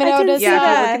 I didn't even notice Yeah, if you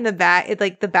that. look in the back, it's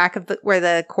like the back of where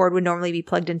the cord would normally be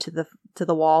plugged into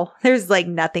the wall. There's like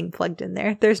nothing plugged in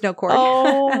there. There's no cord.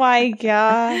 Oh my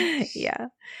gosh. Yeah.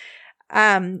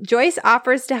 Joyce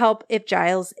offers to help if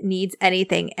Giles needs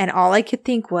anything, and all I could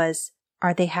think was,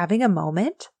 are they having a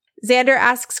moment? Xander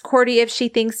asks Cordy if she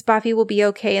thinks Buffy will be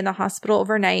okay in the hospital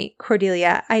overnight.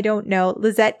 Cordelia, I don't know.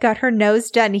 Lizette got her nose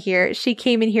done here. She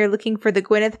came in here looking for the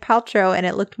Gwyneth Paltrow, and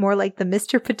it looked more like the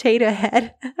Mr. Potato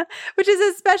Head, which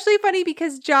is especially funny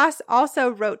because Joss also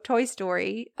wrote Toy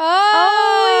Story.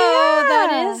 Oh, yeah.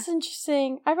 that is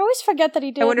interesting. I always forget that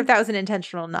he did. I wonder if that was an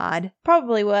intentional nod.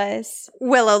 Probably was.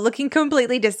 Willow looking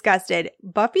completely disgusted.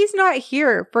 Buffy's not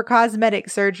here for cosmetic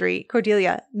surgery.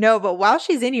 Cordelia, no, but while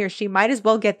she's in here, she might as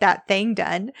well get that thing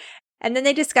done. And then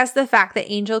they discuss the fact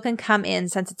that Angel can come in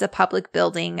since it's a public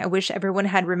building. I wish everyone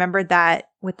had remembered that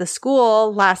with the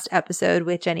school last episode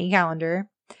with Jenny Calendar.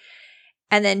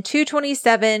 And then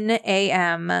 2:27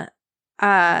 a.m.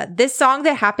 This song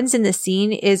that happens in the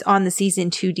scene is on the season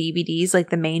 2 DVDs,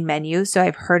 like the main menu. So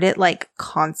I've heard it like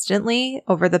constantly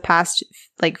over the past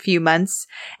like few months,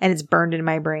 and it's burned in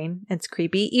my brain. It's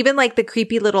creepy. Even like the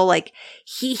creepy little like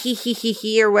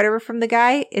he or whatever from the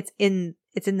guy. It's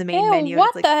in the main menu.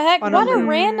 What it's, the like, heck? on What a loop.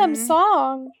 random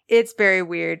song. It's very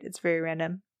weird. It's very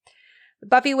random.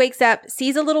 Buffy wakes up,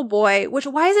 sees a little boy, which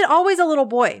why is it always a little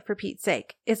boy, for Pete's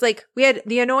sake? It's like we had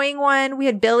the annoying one, we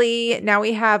had Billy, now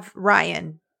we have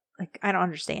Ryan. Like, I don't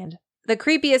understand. The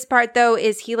creepiest part though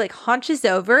is he like hunches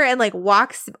over and like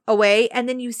walks away, and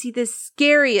then you see this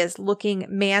scariest looking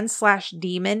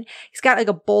man/demon. He's got like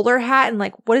a bowler hat and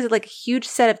like, what is it, like a huge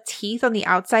set of teeth on the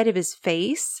outside of his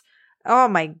face. Oh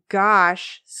my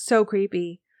gosh, so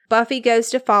creepy. Buffy goes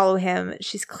to follow him.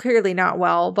 She's clearly not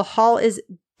well. The hall is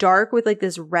dark with like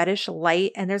this reddish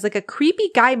light, and there's like a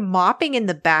creepy guy mopping in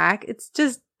the back. It's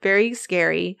just very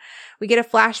scary. We get a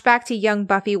flashback to young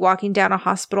Buffy walking down a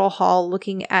hospital hall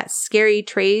looking at scary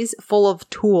trays full of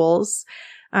tools.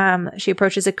 She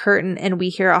approaches a curtain and we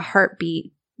hear a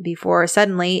heartbeat before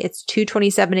suddenly it's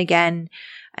 2:27 again,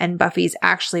 and Buffy's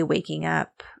actually waking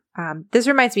up. This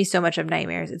reminds me so much of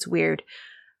Nightmares. It's weird.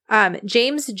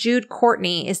 James Jude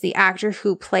Courtney is the actor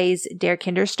who plays Der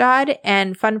Kinderstad.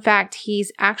 And fun fact,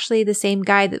 he's actually the same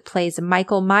guy that plays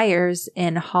Michael Myers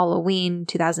in Halloween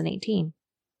 2018.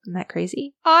 Isn't that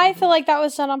crazy? I feel like that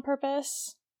was done on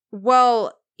purpose.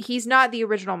 Well, he's not the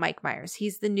original Mike Myers.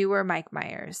 He's the newer Mike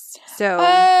Myers. So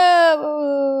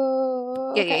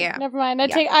Oh, okay. yeah. Never mind.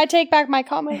 I take back my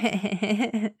comment.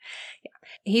 Yeah.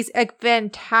 He's a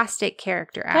fantastic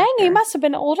character actor. Dang, he must have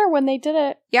been older when they did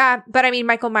it. Yeah, but I mean,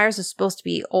 Michael Myers is supposed to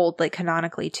be old, like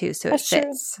canonically too, so That's it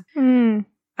fits. Mm.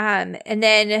 And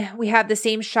then we have the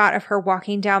same shot of her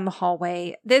walking down the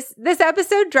hallway. This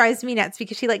episode drives me nuts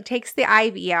because she like takes the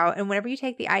IV out, and whenever you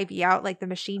take the IV out, like the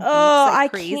machine beeps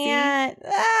like crazy. Can't.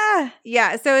 Ah.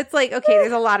 Yeah, so it's like, okay,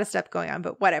 there's a lot of stuff going on,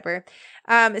 but whatever.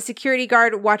 A security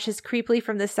guard watches creepily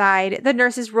from the side. The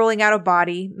nurse is rolling out a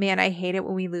body. Man, I hate it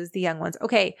when we lose the young ones.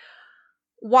 Okay,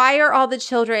 why are all the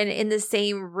children in the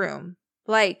same room?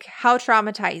 Like, how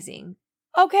traumatizing.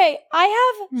 Okay,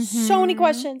 I have so many Mhm.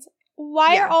 questions.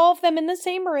 Why Yeah. are all of them in the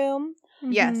same room?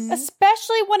 Yes. Mhm.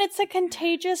 Especially when it's a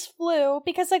contagious flu.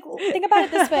 Because, like, think about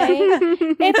it this way.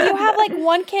 If you have, like,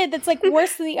 one kid that's, like,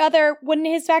 worse than the other, wouldn't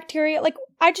his bacteria, like,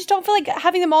 I just don't feel like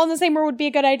having them all in the same room would be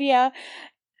a good idea.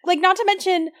 Like, not to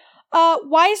mention,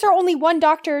 why is there only one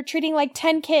doctor treating, like,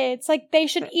 10 kids? Like, they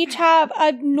should each have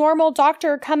a normal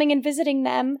doctor coming and visiting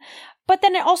them. But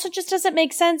then it also just doesn't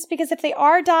make sense because if they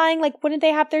are dying, like, wouldn't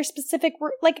they have their specific,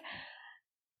 like,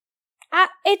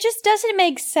 it just doesn't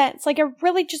make sense. Like, it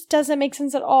really just doesn't make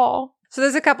sense at all. So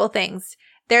there's a couple things.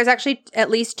 There's actually at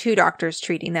least 2 doctors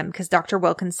treating them because Dr.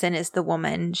 Wilkinson is the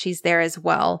woman. She's there as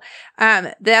well.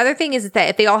 The other thing is that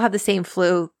if they all have the same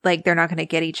flu, like they're not going to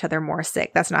get each other more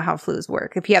sick. That's not how flus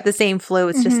work. If you have the same flu,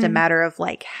 it's just a matter of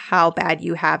like how bad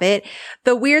you have it.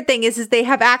 The weird thing is they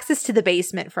have access to the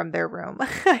basement from their room.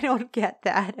 I don't get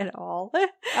that at all.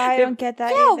 I don't get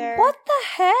that either. What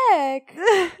the heck?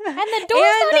 And the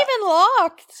door's not even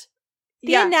locked.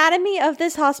 The anatomy of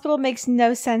this hospital makes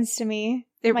no sense to me.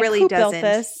 It really who doesn't. Built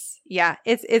this? Yeah,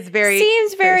 it's very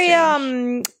seems very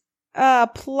strange.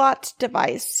 Plot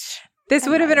device. This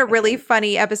would have been a really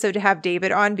funny episode to have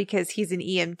David on because he's an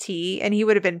EMT and he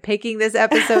would have been picking this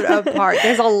episode apart.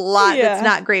 There's a lot that's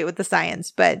not great with the science,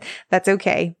 but that's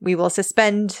okay. We will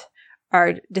suspend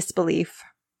our disbelief.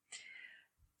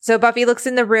 So Buffy looks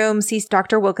in the room, sees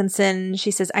Dr. Wilkinson. She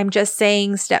says, I'm just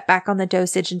saying, step back on the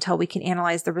dosage until we can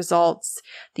analyze the results.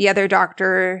 The other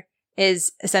doctor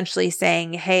is essentially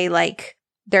saying, hey, like,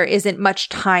 there isn't much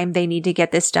time. They need to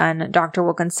get this done. Dr.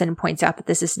 Wilkinson points out that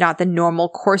this is not the normal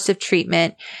course of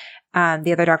treatment.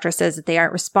 The other doctor says that they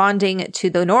aren't responding to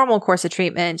the normal course of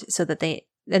treatment so that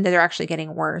they're actually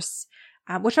getting worse.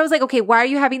 Which I was like, okay, why are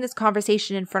you having this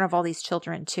conversation in front of all these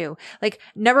children too? Like,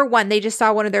 number one, they just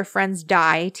saw one of their friends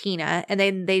die, Tina, and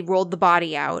then they rolled the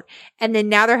body out. And then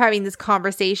now they're having this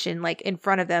conversation like in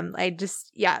front of them. There's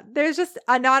just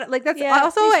that's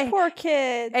also a poor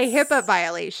kids. A HIPAA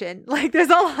violation. Like there's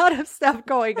a lot of stuff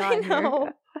going on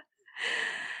here.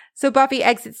 So Buffy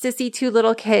exits to see 2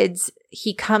 little kids.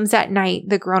 He comes at night.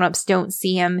 The grown-ups don't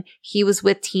see him. He was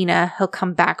with Tina. He'll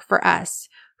come back for us.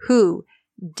 Who?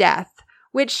 Death.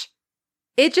 Which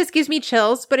it just gives me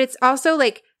chills, but it's also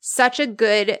like such a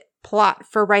good plot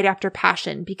for right after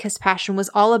Passion because Passion was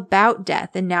all about death.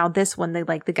 And now this one,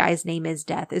 the guy's name is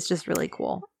Death. It's just really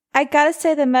cool. I gotta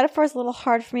say, the metaphor is a little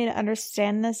hard for me to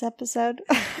understand in this episode.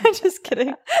 I'm just kidding.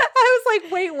 I was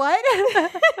like, wait, what?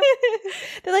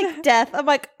 They're like, death. I'm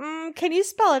like, can you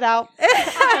spell it out?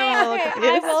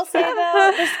 I will say,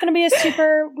 though, this is going to be a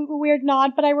super weird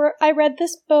nod, but I read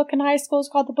this book in high school. It's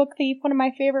called The Book Thief, one of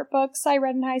my favorite books I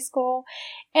read in high school.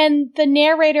 And the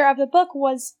narrator of the book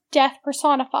was death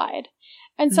personified.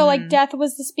 And so, like, death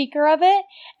was the speaker of it.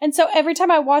 And so every time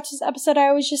I watch this episode, I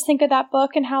always just think of that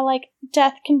book and how, like,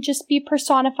 death can just be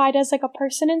personified as, like, a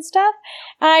person and stuff.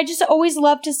 And I just always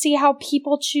love to see how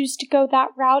people choose to go that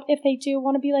route if they do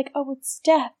want to be like, oh, it's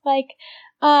death. Like,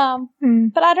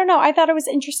 but I don't know. I thought it was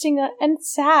interesting and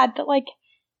sad that, like,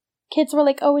 kids were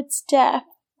like, oh, it's death.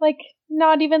 Like,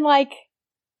 not even, like,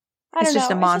 I don't know. It's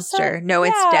just a monster.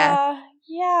 It's death.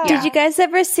 Yeah. Did you guys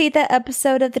ever see that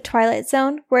episode of The Twilight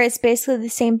Zone where it's basically the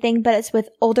same thing, but it's with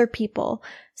older people?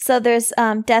 So there's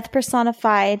death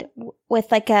personified with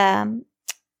like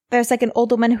there's like an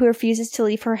old woman who refuses to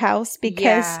leave her house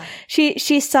because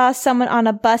she saw someone on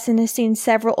a bus and has seen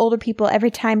several older people.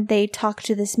 Every time they talk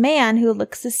to this man who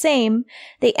looks the same,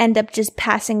 they end up just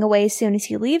passing away as soon as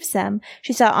he leaves them.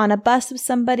 She saw it on a bus with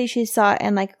somebody. She saw it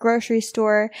in like a grocery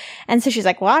store. And so she's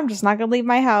like, well, I'm just not going to leave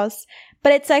my house.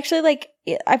 But it's actually like,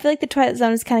 I feel like The Twilight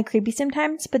Zone is kind of creepy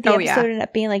sometimes, but the episode ended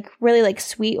up being like really like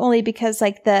sweet only because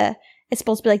like it's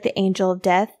supposed to be like the angel of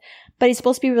death, but he's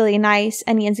supposed to be really nice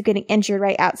and he ends up getting injured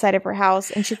right outside of her house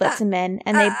and she lets him in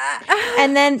and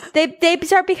then they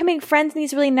start becoming friends and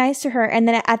he's really nice to her. And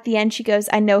then at the end she goes,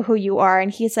 I know who you are.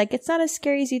 And he's like, it's not as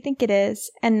scary as you think it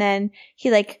is. And then he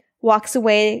like walks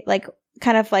away, like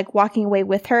kind of like walking away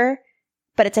with her,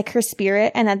 but it's like her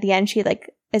spirit. And at the end she like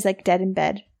is like dead in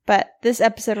bed. But this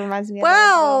episode reminds me of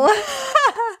well,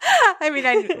 I mean,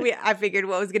 I figured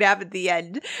what was going to happen at the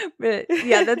end. But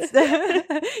yeah, that's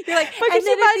you're like, and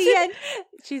then at the end,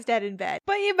 she's dead in bed.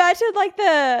 But you imagine like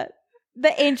the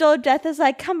angel of death is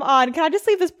like, come on, can I just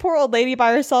leave this poor old lady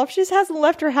by herself? She just hasn't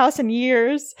left her house in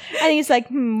years. And he's like,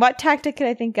 what tactic could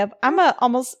I think of? I'm going to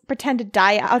almost pretend to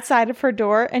die outside of her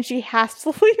door and she has to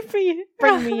leave me,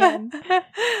 bring me in.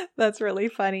 That's really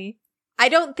funny. I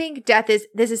don't think this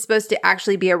is supposed to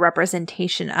actually be a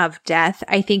representation of death.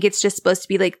 I think it's just supposed to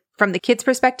be like, from the kid's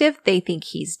perspective, they think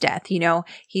he's death,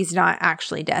 he's not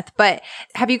actually death. But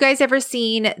have you guys ever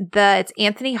seen it's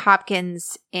Anthony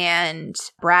Hopkins and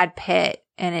Brad Pitt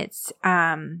and it's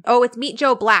Meet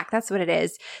Joe Black. That's what it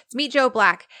is. It's Meet Joe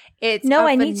Black.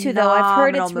 I need to though. I've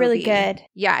heard it's really good.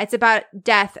 Yeah. It's about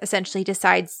death essentially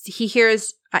he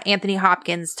hears Anthony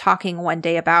Hopkins talking one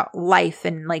day about life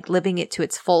and like living it to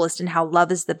its fullest and how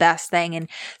love is the best thing. And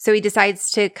so he decides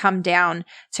to come down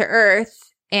to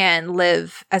Earth and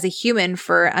live as a human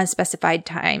for an unspecified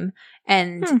time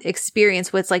and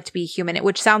experience what it's like to be human,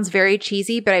 which sounds very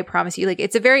cheesy, but I promise you, like,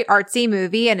 it's a very artsy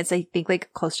movie and it's, I think,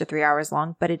 like close to 3 hours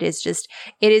long, but it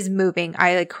is moving.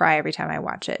 I like cry every time I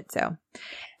watch it. So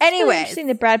Anyways, interesting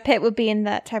that Brad Pitt would be in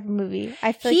that type of movie.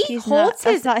 I feel like he he's holds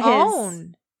not, his that's not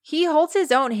own. He holds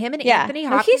his own. Him and Anthony No,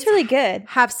 Hopkins he's really good.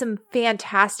 have some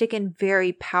fantastic and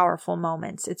very powerful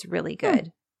moments. It's really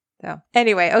good. So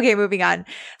anyway, okay, moving on.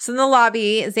 So in the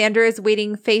lobby, Xander is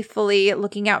waiting faithfully,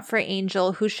 looking out for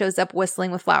Angel, who shows up whistling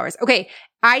with flowers. Okay,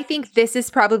 I think this is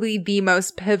probably the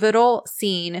most pivotal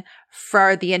scene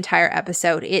for the entire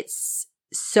episode. It's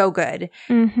so good.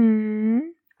 Mm-hmm.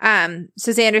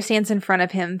 So Xander stands in front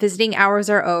of him. Visiting hours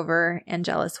are over. And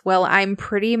jealous. Well, I'm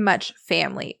pretty much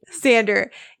family. Xander,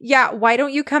 yeah, why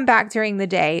don't you come back during the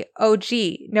day? Oh,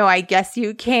 gee, no, I guess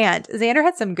you can't. Xander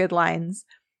had some good lines.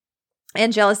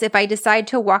 And jealous, if I decide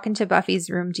to walk into Buffy's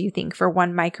room, do you think for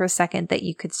 1 microsecond that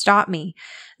you could stop me?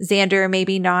 Xander,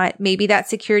 maybe not. Maybe that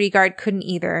security guard couldn't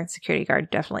either. Security guard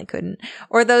definitely couldn't.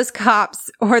 Or those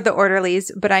cops or the orderlies.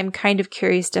 But I'm kind of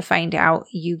curious to find out.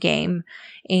 You game.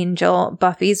 Angel,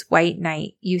 Buffy's white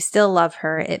knight. You still love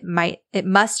her. It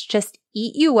must just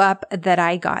eat you up that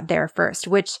I got there first,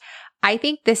 which I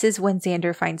think this is when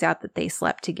Xander finds out that they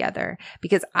slept together,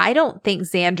 because I don't think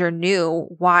Xander knew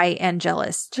why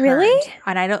Angelus turned. Really?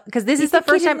 And I don't, because this is the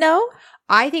first time. No,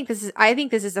 I think this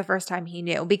is the first time he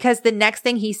knew, because the next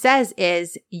thing he says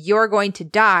is, you're going to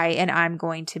die and I'm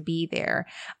going to be there.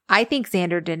 I think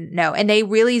Xander didn't know. And they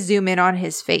really zoom in on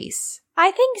his face.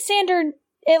 I think Xander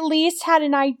at least had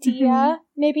an idea. Mm-hmm.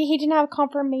 Maybe he didn't have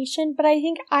confirmation, but I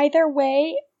think either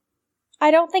way, I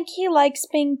don't think he likes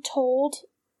being told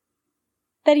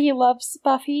that he loves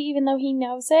Buffy, even though he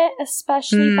knows it,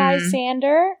 especially by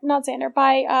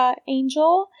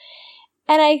Angel.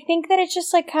 And I think that it's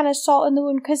just like kind of salt in the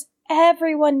wound, because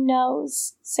everyone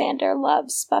knows Xander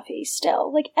loves Buffy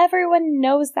still. Like, everyone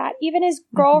knows that. Even his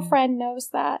girlfriend knows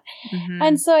that. Mm-hmm.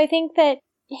 And so I think that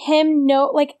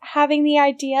having the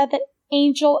idea that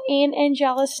Angel and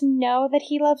Angelus know that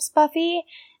he loves Buffy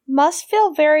must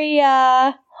feel very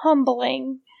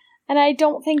humbling. And I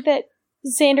don't think that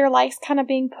Xander likes kind of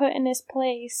being put in his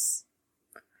place.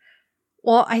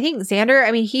 Well, I think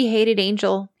Xander, he hated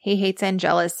Angel. He hates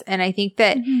Angelus. And I think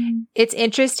that it's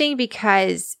interesting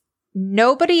because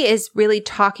nobody is really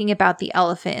talking about the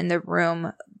elephant in the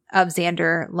room of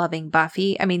Xander loving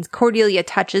Buffy. Cordelia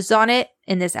touches on it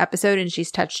in this episode, and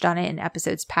she's touched on it in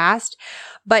episodes past,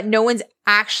 but no one's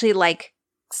actually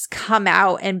come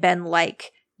out and been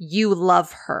like, you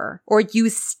love her, or you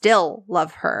still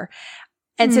love her.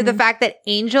 And so the fact that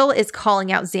Angel is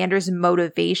calling out Xander's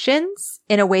motivations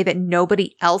in a way that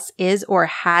nobody else is or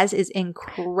has is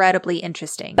incredibly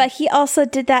interesting. But he also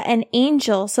did that in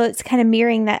Angel, so it's kind of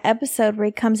mirroring that episode where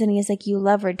he comes in and he's like, you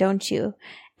love her, don't you?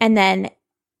 And then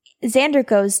Xander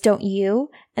goes, don't you?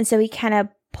 And so he kind of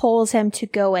pulls him to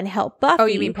go and help Buffy. Oh,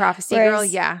 you mean Prophecy Girl?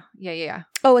 Yeah.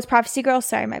 Oh, it's Prophecy Girl?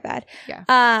 Sorry, my bad. Yeah.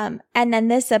 And then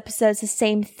this episode's the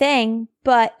same thing,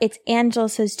 but it's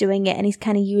Angelus who's doing it, and he's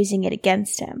kind of using it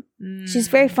against him. Which is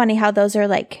very funny how those are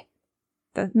mirrored.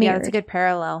 Yeah, that's a good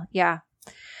parallel. Yeah.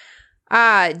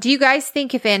 Do you guys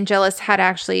think if Angelus had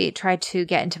actually tried to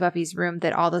get into Buffy's room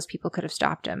that all those people could have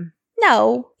stopped him?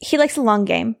 No. He likes the long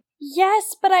game.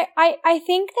 Yes, but I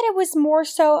think that it was more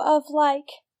so of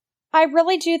I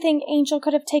really do think Angel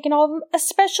could have taken all of them,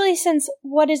 especially since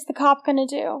what is the cop gonna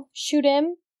do? Shoot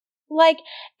him?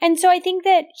 And so I think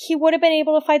that he would have been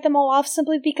able to fight them all off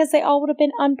simply because they all would have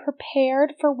been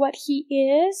unprepared for what he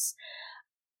is.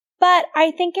 But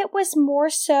I think it was more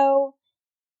so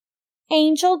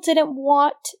Angel didn't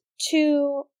want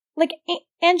to,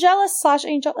 Angelus /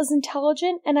 Angel is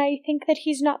intelligent, and I think that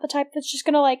he's not the type that's just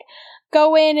gonna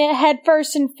go in head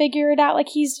first and figure it out.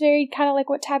 He's very kind of like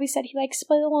what Tabby said. He likes to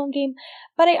play the long game.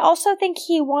 But I also think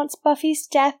he wants Buffy's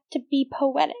death to be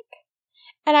poetic.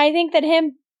 And I think that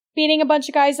him beating a bunch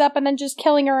of guys up and then just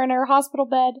killing her in her hospital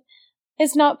bed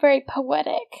is not very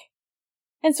poetic.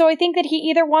 And so I think that he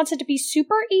either wants it to be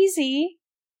super easy,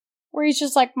 where he's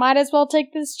just might as well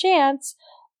take this chance,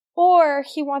 or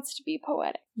he wants it to be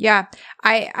poetic. Yeah,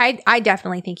 I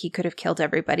definitely think he could have killed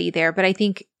everybody there, but I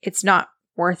think it's not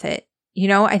worth it.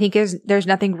 I think there's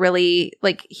nothing really,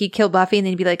 he'd kill Buffy and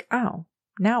then he'd be like, oh,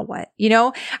 now what?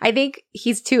 I think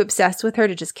he's too obsessed with her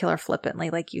to just kill her flippantly,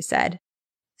 like you said.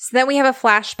 So then we have a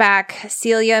flashback.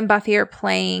 Celia and Buffy are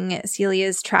playing.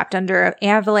 Celia's trapped under an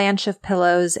avalanche of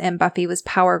pillows, and Buffy was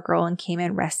Power Girl and came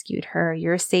and rescued her.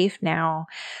 You're safe now.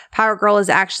 Power Girl is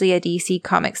actually a DC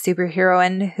Comics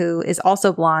superheroine who is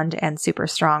also blonde and super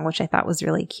strong, which I thought was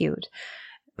really cute.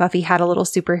 Buffy had a little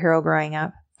superhero growing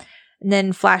up. And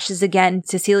then flashes again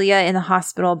to Celia in the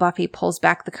hospital. Buffy pulls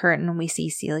back the curtain and we see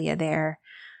Celia there.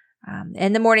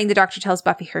 In the morning, the doctor tells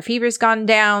Buffy her fever's gone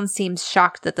down, seems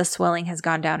shocked that the swelling has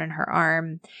gone down in her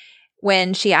arm.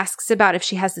 when she asks about if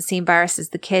she has the same virus as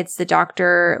the kids, the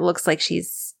doctor looks like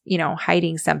she's,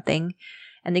 hiding something.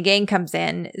 And the gang comes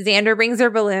in. Xander brings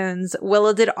her balloons.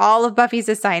 Willow did all of Buffy's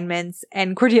assignments.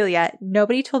 And Cordelia,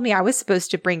 nobody told me I was supposed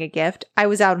to bring a gift. I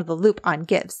was out of the loop on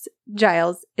gifts.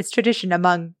 Giles, it's tradition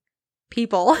among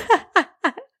people.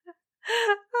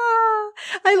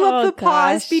 I love the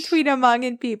pause between among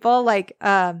and people, like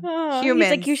humans. He's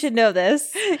like, you should know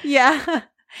this. Yeah.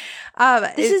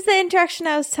 This is the interaction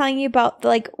I was telling you about.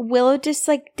 Like, Willow just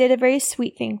did a very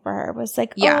sweet thing for her. It was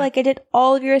like, I did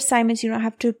all of your assignments. You don't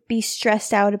have to be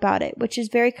stressed out about it, which is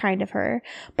very kind of her.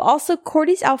 But also,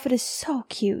 Cordy's outfit is so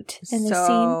cute in the scene.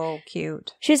 So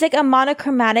cute. She has a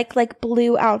monochromatic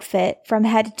blue outfit from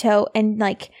head to toe, and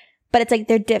but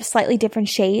it's they're slightly different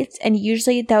shades. And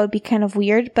usually that would be kind of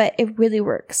weird, but it really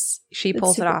works. She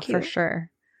pulls it off for sure.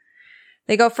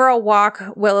 They go for a walk.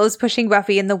 Willow's pushing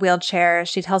Buffy in the wheelchair.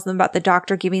 She tells them about the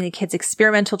doctor giving the kids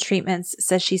experimental treatments,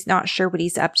 says she's not sure what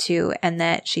he's up to, and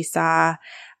that she saw,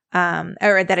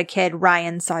 or that a kid,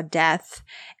 Ryan, saw death.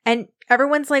 And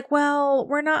everyone's like, well,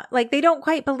 we're not, they don't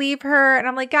quite believe her. And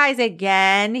I'm like, guys,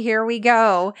 again, here we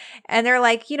go. And they're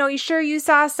like, you sure you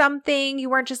saw something? You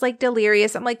weren't just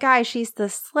delirious. I'm like, guys, she's the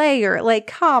Slayer.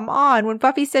 Come on. When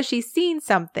Buffy says she's seen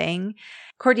something.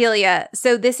 Cordelia,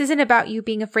 so this isn't about you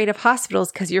being afraid of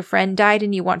hospitals because your friend died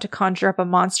and you want to conjure up a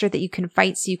monster that you can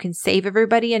fight so you can save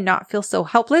everybody and not feel so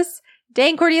helpless?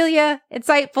 Dang, Cordelia,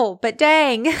 insightful, but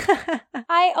dang.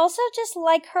 I also just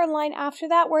like her line after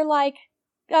that where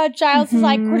Giles is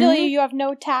like, Cordelia, you have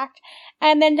no tact.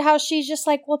 And then how she's just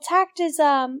like, well, tact is,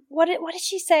 what did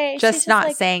she say? Just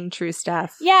not saying true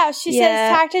stuff. Yeah, she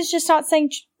says tact is just not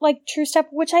saying true stuff,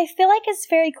 which I feel like is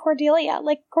very Cordelia.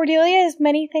 Cordelia is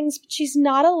many things, but she's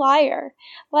not a liar.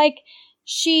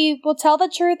 She will tell the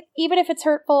truth, even if it's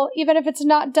hurtful, even if it's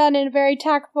not done in a very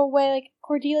tactful way.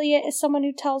 Cordelia is someone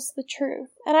who tells the truth.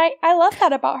 And I love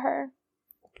that about her.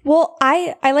 Well,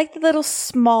 I like the little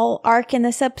small arc in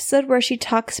this episode where she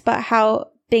talks about how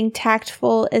being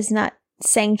tactful is not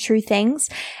saying true things.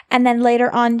 And then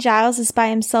later on, Giles is by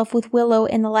himself with Willow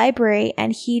in the library,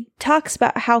 and he talks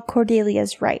about how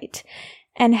Cordelia's right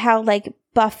and how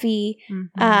Buffy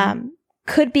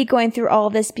could be going through all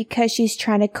of this because she's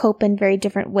trying to cope in very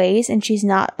different ways and she's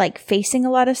not facing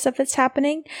a lot of stuff that's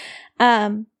happening.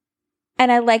 And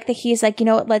I like that he's like,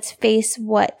 let's face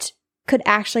what could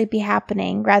actually be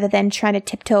happening rather than trying to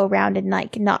tiptoe around and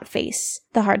not face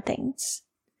the hard things.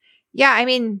 Yeah, I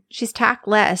mean, she's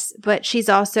tactless, but she's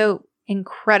also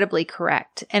incredibly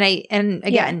correct. And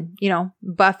again,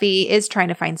 Buffy is trying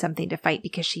to find something to fight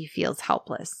because she feels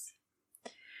helpless.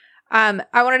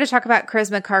 I wanted to talk about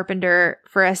Charisma Carpenter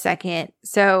for a second.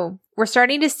 So we're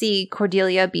starting to see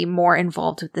Cordelia be more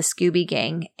involved with the Scooby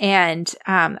Gang. And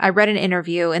I read an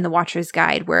interview in the Watcher's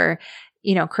Guide where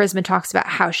Charisma talks about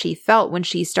how she felt when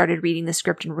she started reading the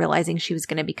script and realizing she was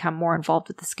going to become more involved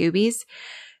with the Scoobies.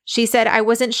 She said, I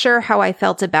wasn't sure how I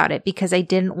felt about it because I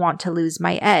didn't want to lose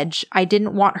my edge. I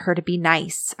didn't want her to be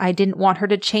nice. I didn't want her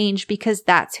to change because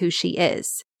that's who she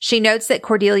is. She notes that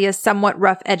Cordelia's somewhat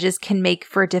rough edges can make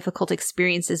for difficult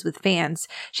experiences with fans.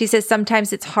 She says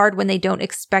sometimes it's hard when they don't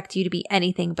expect you to be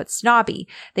anything but snobby.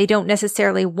 They don't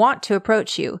necessarily want to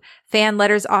approach you. Fan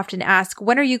letters often ask,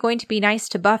 when are you going to be nice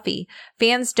to Buffy?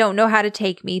 Fans don't know how to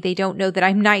take me. They don't know that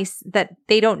I'm nice, that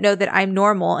they don't know that I'm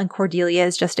normal and Cordelia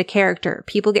is just a character.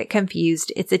 People get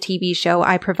confused. It's a TV show.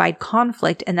 I provide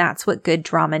conflict and that's what good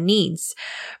drama needs.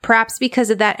 Perhaps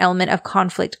because of that element of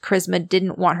conflict, Charisma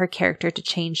didn't want her character to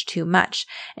change too much.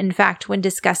 In fact, when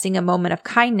discussing a moment of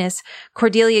kindness,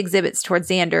 Cordelia exhibits towards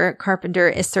Xander. Carpenter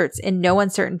asserts in no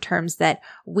uncertain terms that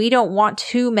we don't want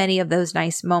too many of those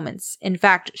nice moments. In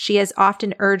fact, she has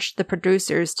often urged the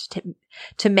producers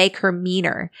to make her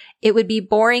meaner. It would be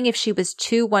boring if she was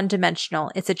too one-dimensional.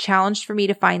 It's a challenge for me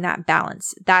to find that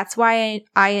balance. That's why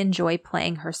I enjoy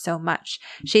playing her so much.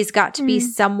 She's got to be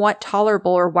somewhat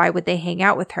tolerable or why would they hang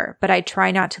out with her? But I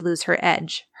try not to lose her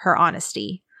edge, her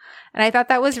honesty. And I thought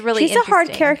that was really interesting. She's a hard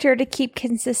character to keep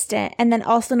consistent and then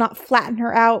also not flatten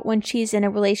her out when she's in a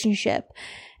relationship.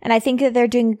 And I think that they're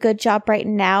doing a good job right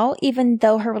now, even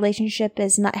though her relationship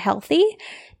is not healthy.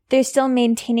 They're still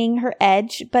maintaining her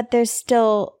edge, but they're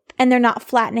not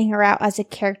flattening her out as a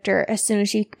character as soon as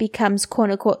she becomes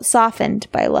quote unquote softened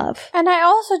by love. And I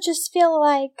also just feel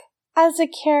like as a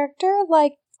character,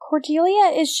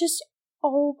 Cordelia is just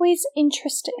always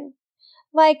interesting.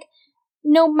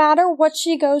 No matter what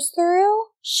she goes through,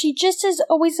 she just is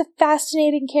always a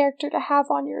fascinating character to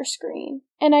have on your screen.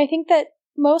 And I think that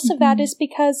most of that is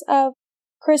because of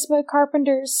Charisma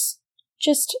Carpenter's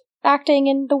just acting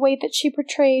in the way that she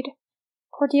portrayed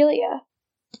Cordelia.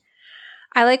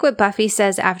 I like what Buffy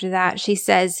says after that. She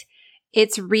says,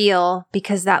 it's real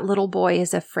because that little boy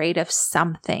is afraid of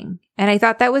something. And I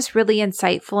thought that was really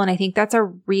insightful. And I think that's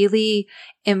a really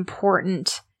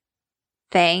important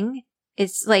thing.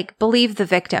 It's like, believe the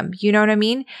victim. You know what I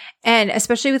mean? And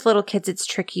especially with little kids, it's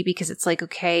tricky because it's like,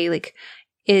 okay, like,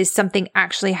 is something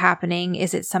actually happening?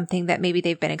 Is it something that maybe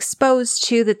they've been exposed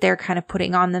to that they're kind of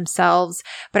putting on themselves?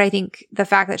 But I think the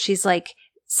fact that she's like,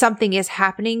 something is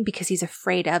happening because he's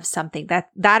afraid of something,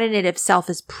 that in it itself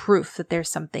is proof that there's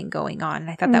something going on.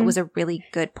 And I thought that was a really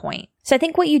good point. So I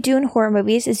think what you do in horror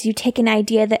movies is you take an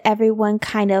idea that everyone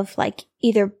kind of like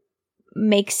either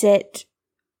makes it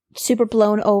super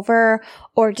blown over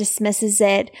or dismisses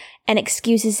it and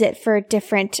excuses it for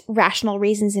different rational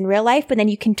reasons in real life, but then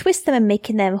you can twist them and make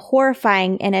them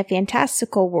horrifying in a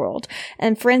fantastical world.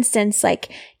 And for instance, like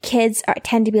kids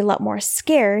tend to be a lot more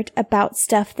scared about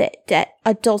stuff that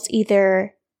adults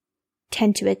either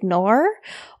tend to ignore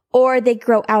or they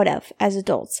grow out of as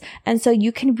adults. And so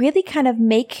you can really kind of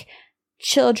make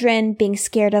children being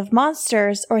scared of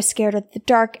monsters or scared of the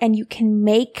dark, and you can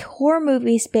make horror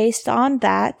movies based on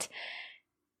that,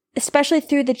 especially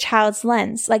through the child's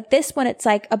lens. Like this one, it's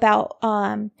like about,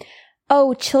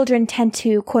 children tend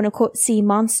to quote unquote see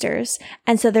monsters,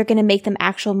 and so they're going to make them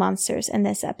actual monsters in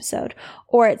this episode.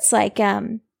 Or it's like,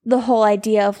 the whole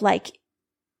idea of like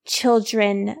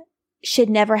children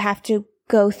should never have to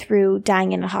go through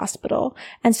dying in a hospital.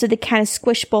 And so they kind of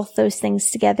squished both those things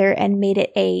together and made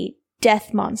it a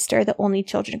death monster that only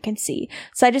children can see.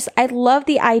 So I love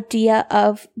the idea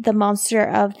of the monster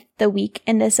of the week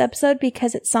in this episode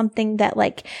because it's something that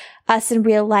like us in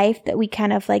real life that we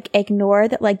kind of like ignore,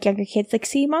 that like younger kids like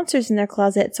see monsters in their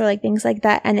closets or like things like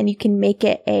that. And then you can make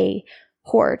it a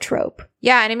horror trope.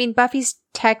 Yeah. And I mean, Buffy's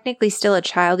technically still a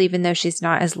child, even though she's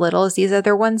not as little as these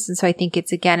other ones. And so I think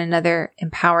it's again another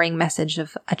empowering message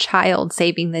of a child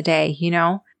saving the day, you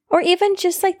know? Or even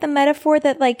just like the metaphor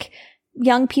that like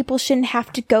young people shouldn't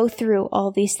have to go through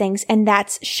all these things. And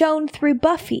that's shown through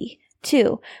Buffy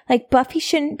too. Like Buffy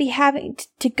shouldn't be having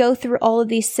to go through all of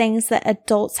these things that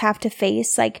adults have to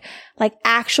face, like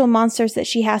actual monsters that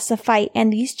she has to fight.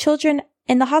 And these children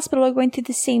in the hospital are going through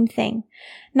the same thing.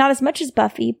 Not as much as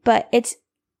Buffy, but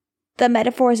the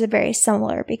metaphors are very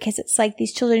similar because it's like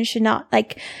these children should not,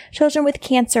 like children with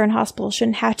cancer in hospitals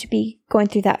shouldn't have to be going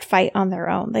through that fight on their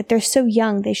own. Like they're so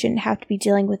young, they shouldn't have to be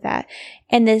dealing with that.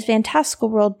 In this fantastical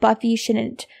world, Buffy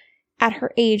at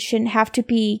her age, shouldn't have to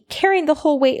be carrying the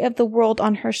whole weight of the world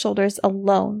on her shoulders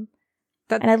alone.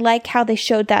 And I like how they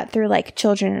showed that through like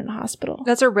children in a hospital.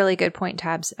 That's a really good point,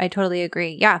 Tabs. I totally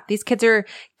agree. Yeah. These kids are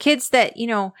kids that, you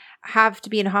know, have to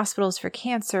be in hospitals for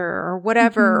cancer or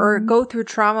whatever, or go through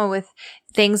trauma with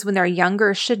things when they're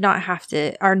younger,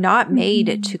 are not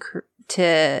made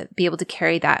to be able to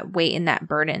carry that weight and that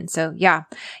burden. So yeah,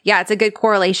 it's a good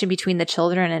correlation between the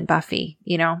children and Buffy,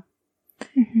 you know?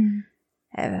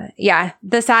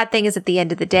 The sad thing is at the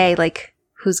end of the day, like,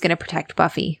 who's going to protect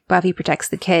Buffy? Buffy protects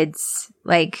the kids.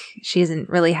 Like, she doesn't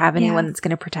really have anyone that's going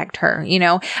to protect her, you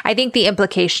know? I think the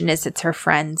implication is it's her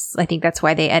friends. I think that's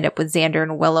why they end up with Xander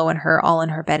and Willow and her all in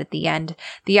her bed at the end.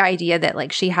 The idea that,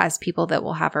 like, she has people that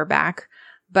will have her back.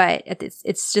 But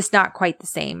it's just not quite the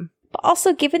same. But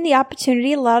also, given the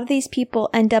opportunity, a lot of these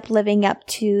people end up living up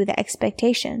to the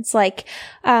expectations. Like,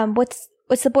 what's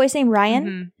the boy's name?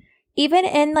 Ryan? Even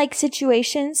in like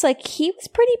situations, like he was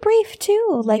pretty brave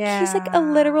too. Like he's like a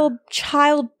literal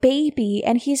child baby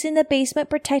and he's in the basement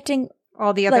protecting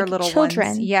all the other like, little children.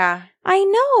 Ones. Yeah. I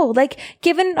know. Like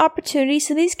given an opportunity,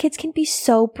 so these kids can be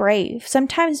so brave,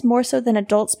 sometimes more so than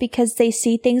adults because they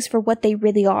see things for what they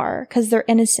really are because they're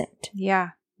innocent.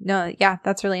 Yeah. No, yeah,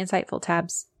 that's really insightful,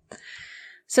 Tabs.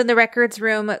 So in the records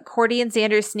room, Cordy and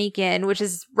Xander sneak in, which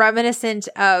is reminiscent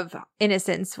of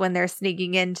Innocence when they're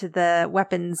sneaking into the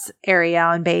weapons area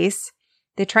on base.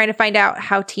 They're trying to find out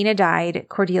how Tina died.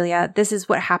 Cordelia, this is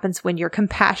what happens when you're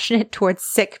compassionate towards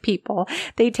sick people.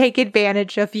 They take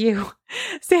advantage of you.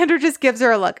 Xander just gives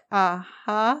her a look.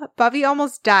 Buffy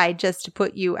almost died just to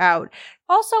put you out.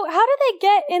 Also, how did they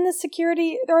get in the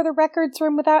security or the records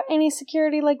room without any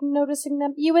security, like, noticing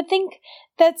them? You would think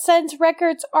that since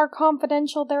records are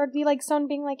confidential, there would be, like, someone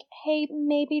being like, hey,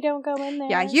 maybe don't go in there.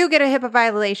 Yeah, you get a HIPAA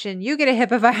violation. You get a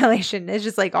HIPAA violation. It's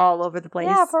just, like, all over the place.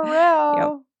 Yeah, for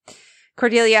real. Yep.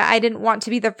 Cordelia, I didn't want to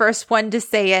be the first one to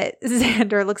say it.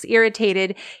 Xander looks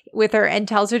irritated with her and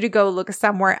tells her to go look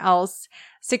somewhere else.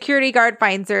 Security guard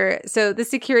finds her. So the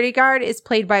security guard is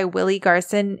played by Willie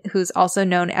Garson, who's also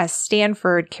known as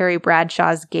Stanford, Carrie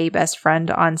Bradshaw's gay best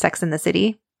friend on Sex and the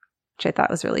City, which I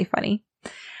thought was really funny.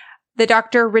 The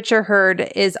Dr. Richard Hurd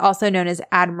is also known as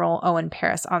Admiral Owen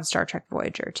Paris on Star Trek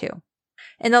Voyager, too.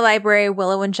 In the library,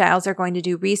 Willow and Giles are going to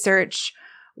do research.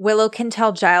 Willow can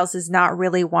tell Giles is not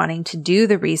really wanting to do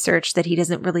the research, that he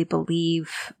doesn't really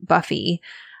believe Buffy.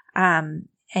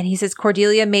 And he says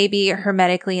Cordelia may be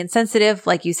hermetically insensitive,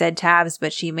 like you said, Tabs,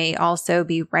 but she may also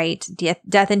be right.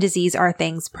 Death and disease are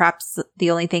things, perhaps the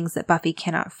only things that Buffy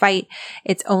cannot fight.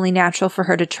 It's only natural for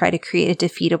her to try to create a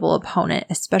defeatable opponent,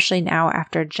 especially now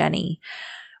after Jenny.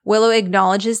 Willow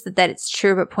acknowledges that it's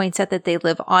true, but points out that they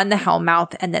live on the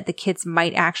Hellmouth and that the kids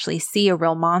might actually see a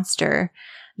real monster.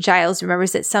 Giles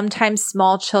remembers that sometimes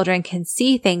small children can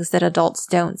see things that adults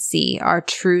don't see, our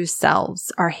true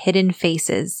selves, our hidden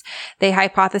faces. They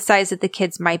hypothesize that the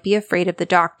kids might be afraid of the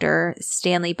doctor,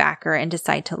 Stanley Backer, and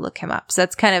decide to look him up. So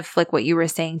that's kind of like what you were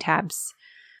saying, Tabs.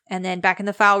 And then back in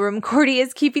the file room, Cordy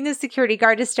is keeping the security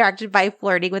guard distracted by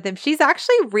flirting with him. She's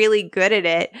actually really good at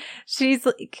it. She's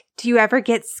like, do you ever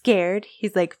get scared?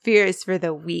 He's like, fear is for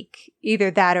the weak. Either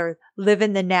that or live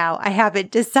in the now. I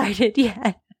haven't decided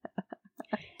yet.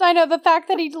 I know, the fact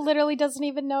that he literally doesn't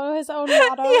even know his own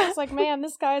motto. Yeah. It's like, man,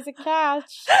 this guy's a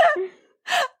catch.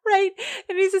 Right.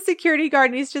 And he's a security guard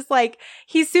and he's just like,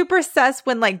 he's super sus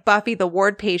when like Buffy, the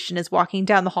ward patient, is walking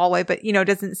down the hallway, but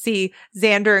doesn't see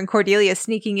Xander and Cordelia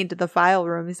sneaking into the file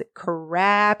room. He's a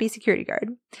crappy security guard.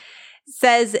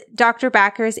 Says Dr.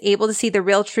 Backer is able to see the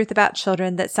real truth about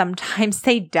children, that sometimes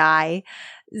they die.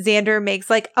 Xander makes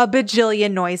like a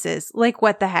bajillion noises. Like,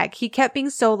 what the heck? He kept being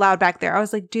so loud back there. I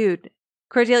was like, dude,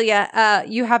 Cordelia,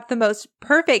 you have the most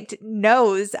perfect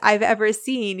nose I've ever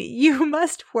seen. You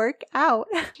must work out.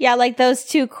 Yeah, like those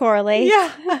two correlate.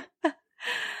 Yeah.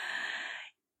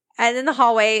 And in the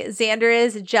hallway, Xander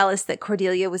is jealous that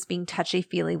Cordelia was being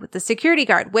touchy-feely with the security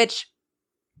guard, which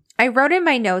I wrote in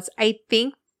my notes. I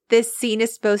think this scene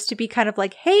is supposed to be kind of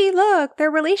like, hey, look, their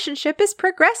relationship is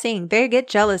progressing. They get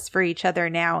jealous for each other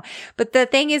now. But the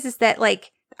thing is that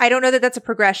like, I don't know that that's a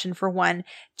progression, for one.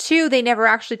 Two, they never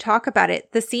actually talk about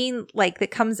it. The scene like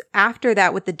that comes after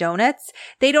that with the donuts,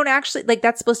 they don't actually like,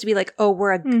 that's supposed to be like, oh,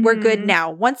 we're good now.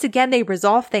 Once again, they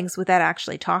resolve things without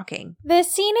actually talking.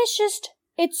 This scene is just,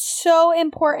 it's so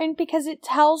important because it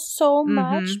tells so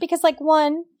much. Because like,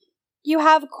 one, you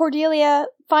have Cordelia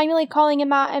finally calling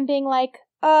him out and being like,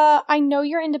 I know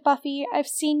you're into Buffy. I've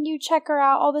seen you check her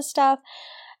out, all this stuff.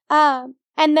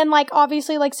 And then, like,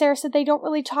 obviously, like Sarah said, they don't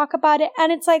really talk about it.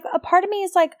 And it's like, a part of me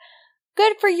is like,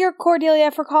 good for your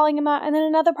Cordelia for calling him out. And then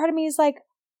another part of me is like,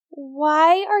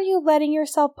 why are you letting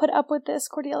yourself put up with this,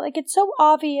 Cordelia? Like, it's so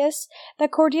obvious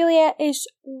that Cordelia is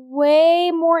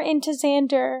way more into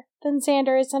Xander than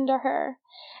Xander is into her.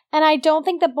 And I don't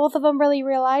think that both of them really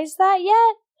realize that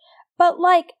yet. But,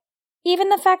 like, even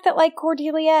the fact that, like,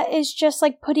 Cordelia is just,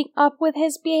 like, putting up with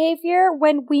his behavior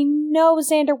when we know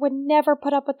Xander would never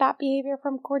put up with that behavior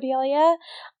from Cordelia.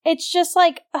 It's just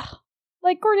like, ugh,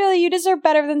 like, Cordelia, you deserve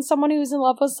better than someone who's in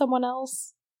love with someone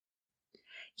else.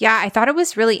 Yeah, I thought it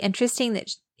was really interesting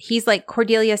that he's like,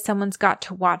 Cordelia, someone's got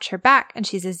to watch her back. And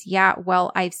she says, yeah,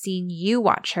 well, I've seen you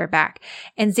watch her back.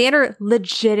 And Xander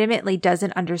legitimately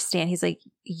doesn't understand. He's like,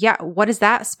 yeah, what is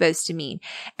that supposed to mean?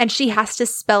 And she has to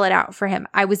spell it out for him.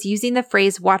 I was using the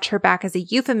phrase watch her back as a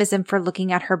euphemism for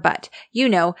looking at her butt.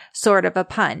 Sort of a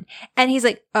pun. And he's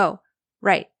like, oh,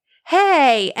 right.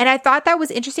 Hey, and I thought that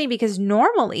was interesting because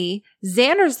normally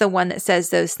Xander's the one that says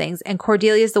those things and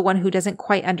Cordelia's the one who doesn't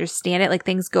quite understand it. Like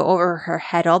things go over her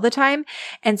head all the time.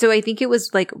 And so I think it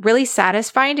was like really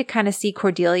satisfying to kind of see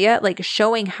Cordelia like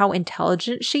showing how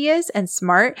intelligent she is and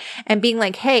smart and being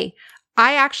like, hey,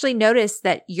 I actually noticed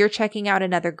that you're checking out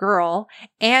another girl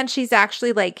and she's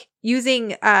actually like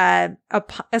using a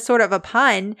sort of a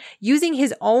pun, using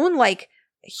his own like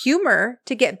humor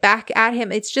to get back at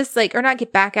him. It's just like, or not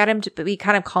get back at him, but we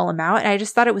kind of call him out. And I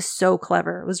just thought it was so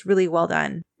clever. It was really well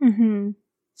done.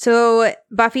 So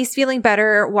Buffy's feeling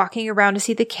better, walking around to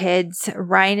see the kids.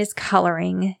 Ryan is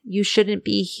coloring. You shouldn't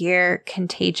be here.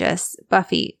 Contagious.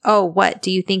 Buffy, oh, what? Do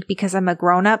you think because I'm a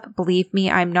grown up? Believe me,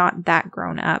 I'm not that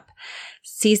grown up.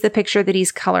 Sees the picture that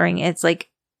he's coloring. It's like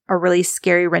a really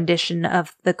scary rendition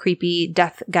of the creepy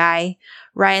death guy.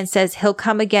 Ryan says he'll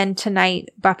come again tonight.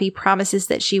 Buffy promises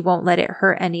that she won't let it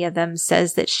hurt any of them,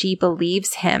 says that she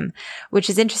believes him, which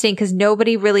is interesting because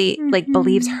nobody really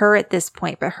believes her at this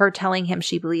point, but her telling him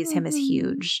she believes him is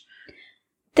huge.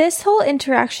 This whole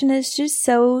interaction is just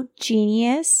so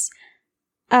genius.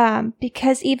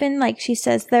 Because even like she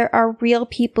says, there are real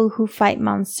people who fight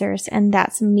monsters and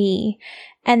that's me.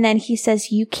 And then he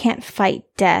says, you can't fight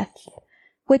death.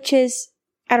 Which is,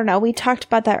 I don't know, we talked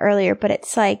about that earlier, but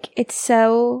it's like, it's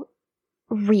so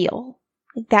real.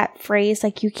 Like that phrase,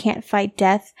 like, you can't fight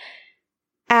death,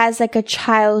 as like a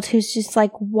child who's just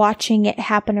like watching it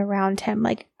happen around him.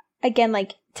 Like, again,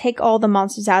 like take all the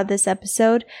monsters out of this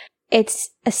episode, it's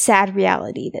a sad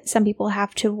reality that some people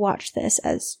have to watch this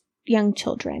as young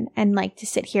children and like to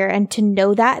sit here and to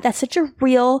know that that's such a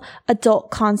real adult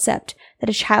concept that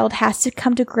a child has to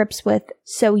come to grips with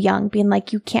so young, being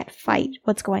like, you can't fight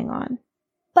what's going on.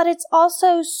 But it's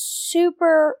also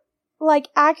super like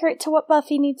accurate to what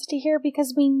Buffy needs to hear,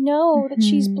 because we know that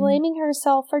she's blaming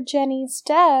herself for Jenny's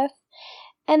death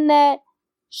and that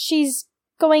she's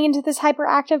going into this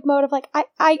hyperactive mode of like,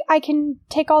 I can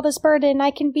take all this burden.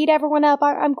 I can beat everyone up.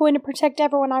 I'm going to protect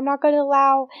everyone. I'm not going to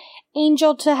allow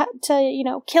Angel to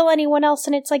kill anyone else.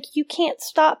 And it's like, you can't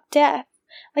stop death.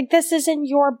 Like, this isn't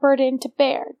your burden to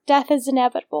bear. Death is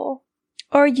inevitable.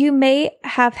 Or you may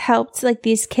have helped like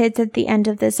these kids at the end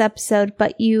of this episode,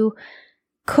 but you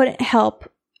couldn't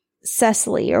help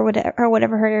Cecily or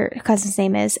whatever her cousin's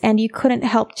name is, and you couldn't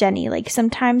help Jenny. Like,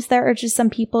 sometimes there are just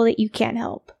some people that you can't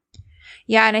help.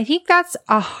 Yeah, and I think that's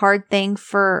a hard thing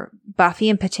for Buffy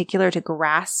in particular to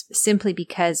grasp, simply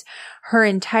because her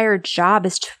entire job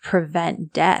is to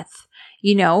prevent death,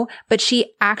 but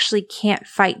she actually can't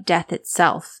fight death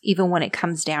itself, even when it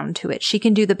comes down to it. She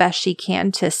can do the best she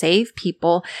can to save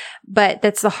people, but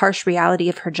that's the harsh reality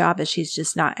of her job, is she's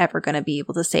just not ever going to be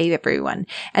able to save everyone.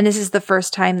 And this is the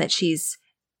first time that she's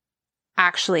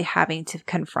actually having to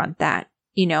confront that.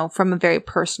 From a very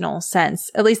personal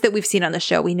sense, at least that we've seen on the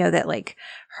show. We know that like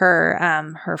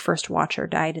her first watcher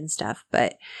died and stuff,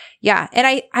 but yeah.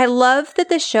 And I love that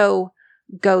the show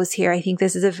goes here. I think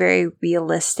this is a very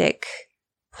realistic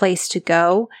place to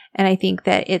go. And I think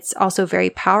that it's also very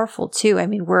powerful too. I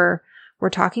mean, we're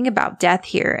talking about death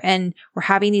here and we're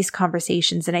having these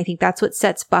conversations. And I think that's what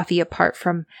sets Buffy apart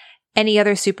from any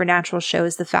other supernatural show,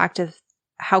 is the fact of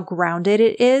how grounded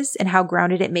it is and how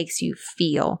grounded it makes you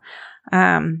feel.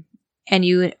 And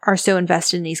you are so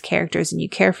invested in these characters and you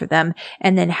care for them,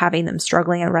 and then having them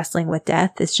struggling and wrestling with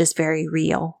death is just very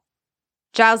real.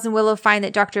 Giles and Willow find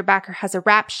that Dr. Backer has a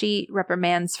rap sheet,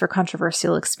 reprimands for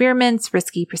controversial experiments,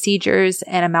 risky procedures,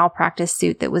 and a malpractice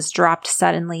suit that was dropped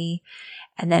suddenly.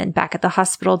 And then back at the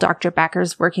hospital, Dr.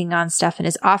 Backer's working on stuff in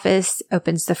his office,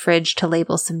 opens the fridge to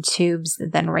label some tubes,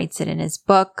 and then writes it in his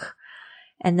book.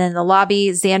 And then in the lobby,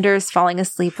 Xander's falling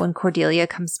asleep when Cordelia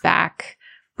comes back,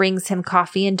 brings him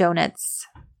coffee and donuts.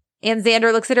 And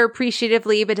Xander looks at her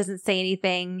appreciatively, but doesn't say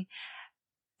anything.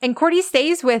 And Cordy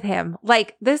stays with him.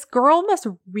 Like, this girl must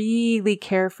really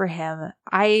care for him.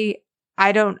 I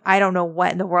don't know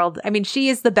what in the world. I mean, she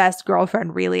is the best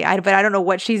girlfriend, really. But I don't know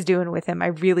what she's doing with him. I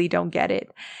really don't get it.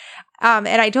 And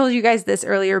I told you guys this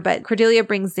earlier, but Cordelia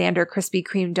brings Xander Krispy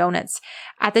Kreme donuts.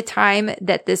 At the time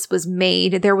that this was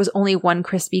made, there was only one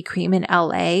Krispy Kreme in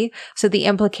LA. So the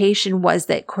implication was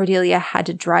that Cordelia had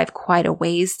to drive quite a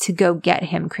ways to go get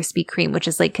him Krispy Kreme, which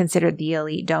is like considered the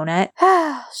elite donut.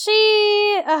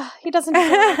 He doesn't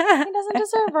deserve her. He doesn't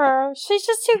deserve her. She's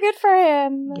just too good for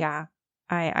him. Yeah.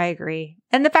 I agree.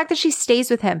 And the fact that she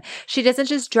stays with him, she doesn't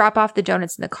just drop off the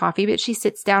donuts and the coffee, but she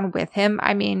sits down with him.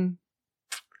 I mean,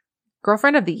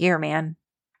 girlfriend of the year, man.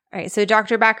 All right, so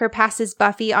Dr. Backer passes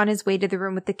Buffy on his way to the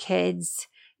room with the kids.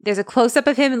 There's a close-up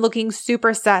of him looking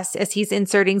super sus as he's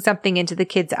inserting something into the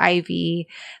kid's IV.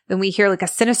 Then we hear like a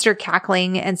sinister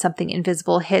cackling and something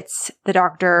invisible hits the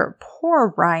doctor.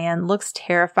 Poor Ryan looks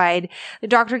terrified. The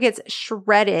doctor gets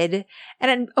shredded.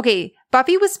 And okay,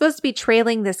 Buffy was supposed to be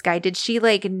trailing this guy. Did she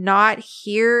like not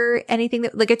hear anything?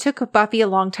 Like, it took Buffy a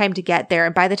long time to get there.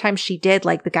 And by the time she did,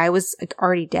 like, the guy was like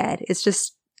already dead. It's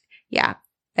just, yeah,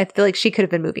 I feel like she could have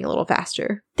been moving a little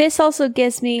faster. This also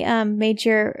gives me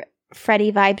major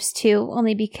Freddy vibes too,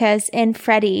 only because in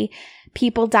Freddy,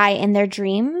 people die in their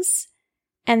dreams.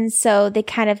 And so they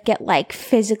kind of get like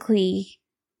physically,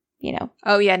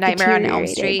 Oh yeah, Nightmare on Elm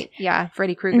Street. Yeah,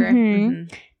 Freddy Krueger. Mm-hmm.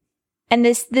 Mm-hmm. And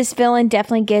this villain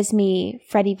definitely gives me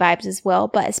Freddy vibes as well,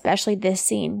 but especially this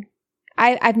scene.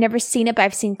 I've never seen it, but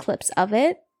I've seen clips of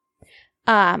it.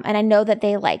 And I know that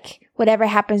they like whatever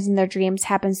happens in their dreams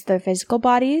happens to their physical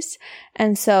bodies.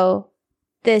 And so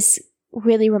this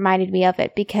really reminded me of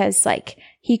it because like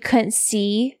he couldn't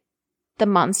see the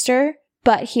monster,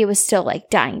 but he was still like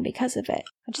dying because of it.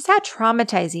 Just how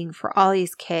traumatizing for all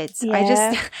these kids.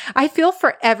 Yeah. I feel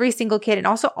for every single kid. And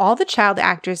also all the child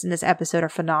actors in this episode are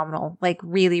phenomenal. Like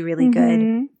really, really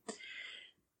good.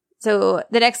 So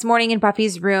the next morning in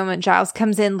Buffy's room, Giles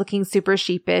comes in looking super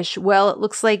sheepish. Well, it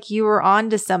looks like you were on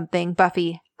to something,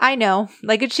 Buffy. I know.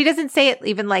 Like, she doesn't say it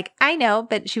even like, I know,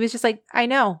 but she was just like, I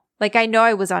know. Like, I know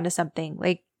I was onto something.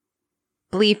 Like,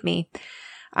 believe me.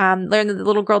 Learned that the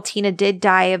little girl Tina did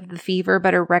die of the fever,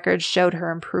 but her records showed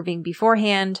her improving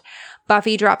beforehand.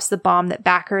 Buffy drops the bomb that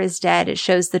Backer is dead. It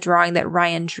shows the drawing that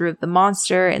Ryan drew of the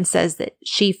monster and says that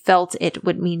she felt it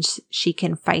would mean she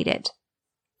can fight it.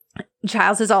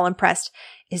 Giles is all impressed.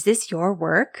 Is this your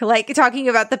work? Like, talking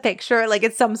about the picture, like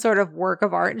it's some sort of work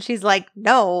of art. And she's like,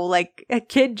 no, like a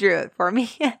kid drew it for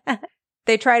me.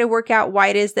 They try to work out why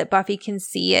it is that Buffy can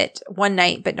see it one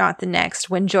night, but not the next.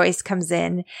 When Joyce comes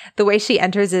in, the way she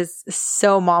enters is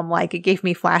so mom-like. It gave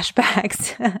me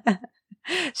flashbacks.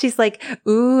 She's like,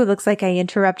 ooh, looks like I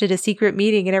interrupted a secret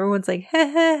meeting. And everyone's like,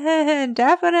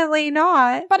 definitely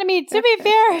not. But I mean, to be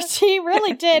fair, she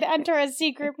really did enter a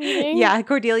secret meeting. Yeah,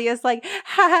 Cordelia's like,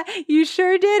 ha, you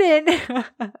sure didn't.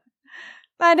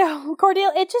 I know,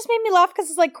 Cordelia, it just made me laugh because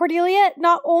it's like, Cordelia,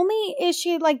 not only is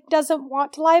she like, doesn't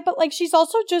want to lie, but like, she's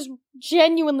also just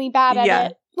genuinely bad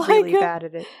at it. Like, really bad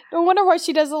at it. No wonder why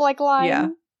she doesn't like lying. Yeah.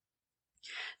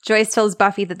 Joyce tells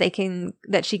Buffy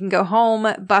that she can go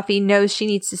home. Buffy knows she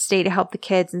needs to stay to help the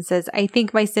kids and says, I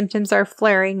think my symptoms are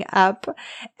flaring up.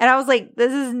 And I was like,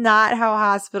 this is not how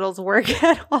hospitals work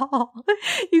at all.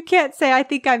 You can't say, I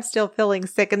think I'm still feeling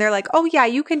sick. And they're like, oh yeah,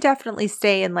 you can definitely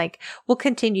stay and like, we'll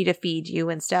continue to feed you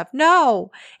and stuff.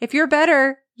 No, if you're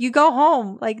better, you go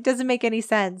home. Like, it doesn't make any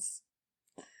sense.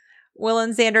 Will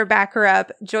and Xander back her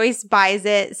up. Joyce buys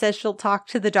it, says she'll talk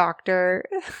to the doctor.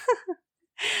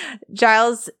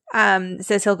 Giles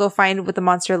says he'll go find what the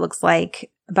monster looks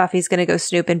like. Buffy's going to go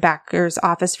snoop in Backer's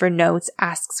office for notes,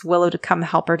 asks Willow to come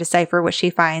help her decipher what she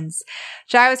finds.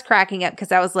 I was cracking up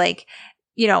because I was like,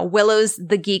 you know, Willow's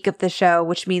the geek of the show,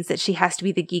 which means that she has to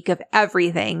be the geek of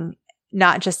everything,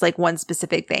 not just like one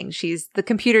specific thing. She's the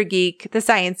computer geek, the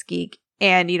science geek,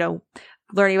 and, you know,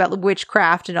 learning about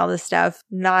witchcraft and all this stuff,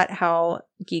 not how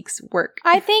geeks work.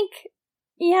 I think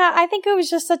it was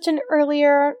just such an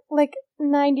earlier, like,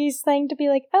 90s thing to be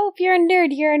like, oh, if you're a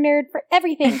nerd for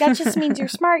everything. That just means you're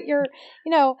smart. You're,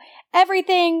 you know,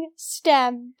 everything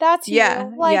STEM. That's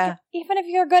you. Like, even if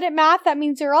you're good at math, that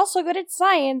means you're also good at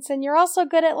science and you're also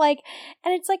good at like,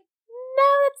 and it's like, no,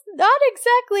 that's not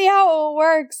exactly how it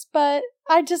works. But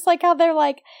I just like how they're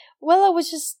like, Willow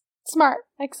was just smart.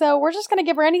 Like, so we're just going to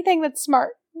give her anything that's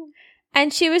smart.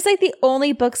 And she was like the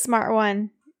only book smart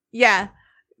one. Yeah.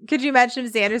 Could you imagine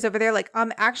if Xander's over there like,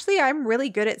 actually, I'm really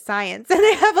good at science. And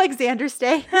they have like Xander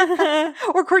stay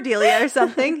or Cordelia or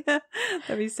something.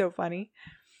 That'd be so funny.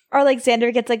 Or like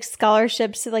Xander gets like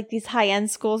scholarships to like these high-end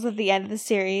schools at the end of the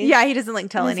series. Yeah, he doesn't like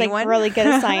tell anyone. Like really good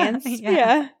at science.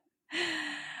 Yeah.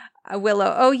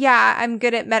 Willow, oh yeah, I'm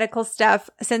good at medical stuff.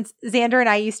 Since Xander and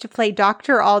I used to play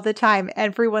doctor all the time,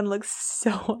 everyone looks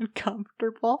so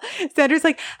uncomfortable. Xander's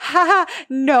like, haha,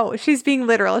 no, she's being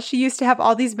literal. She used to have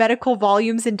all these medical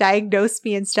volumes and diagnose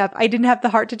me and stuff. I didn't have the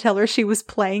heart to tell her she was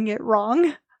playing it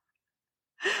wrong.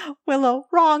 Willow,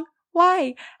 wrong.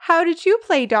 Why? How did you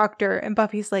play doctor? And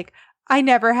Buffy's like, I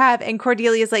never have. And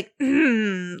Cordelia's like,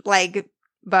 like,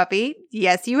 Buffy,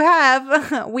 yes, you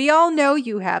have. We all know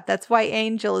you have. That's why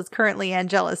Angel is currently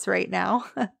Angelus right now.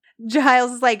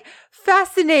 Giles is like,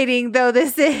 fascinating though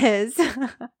this is.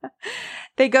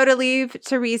 They go to leave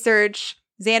to research.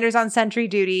 Xander's on sentry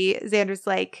duty. Xander's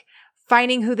like,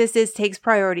 finding who this is takes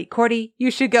priority. Cordy,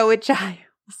 you should go with Giles.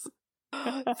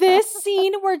 This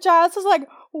scene where Giles is like,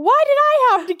 why did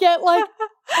I have to get like,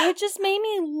 it just made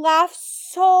me laugh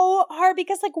so hard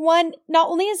because like one, not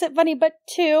only is it funny, but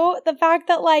two, the fact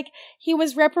that like he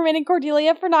was reprimanding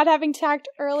Cordelia for not having tact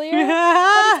earlier,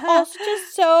 but it's also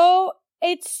just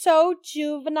it's so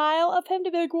juvenile of him to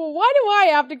be like, well, why do I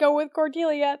have to go with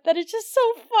Cordelia? That it's just so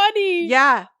funny.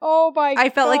 Yeah. Oh my god. I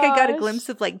felt like I got a glimpse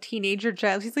of like teenager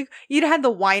Giles. He's like, you had the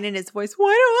whine in his voice.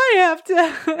 Why do I have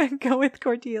to go with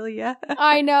Cordelia?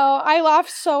 I know. I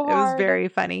laughed so hard. It was very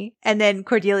funny. And then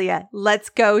Cordelia, let's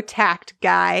go tact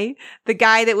guy. The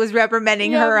guy that was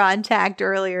reprimanding her on tact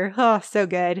earlier. Oh, so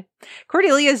good.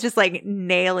 Cordelia is just like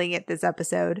nailing it this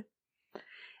episode.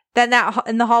 Then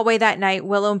in the hallway that night,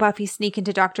 Willow and Buffy sneak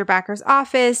into Dr. Backer's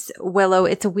office. Willow,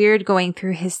 it's weird going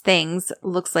through his things.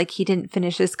 Looks like he didn't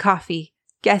finish his coffee.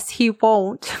 Guess he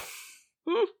won't.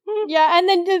 Yeah, and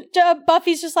then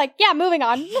Buffy's just like, yeah, moving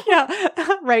on. Yeah,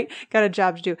 right. Got a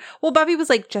job to do. Well, Buffy was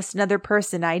like, just another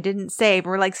person I didn't save.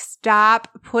 We're like, stop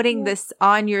putting this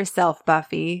on yourself,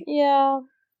 Buffy. Yeah.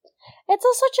 It's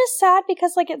also just sad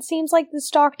because, like, it seems like this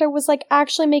doctor was, like,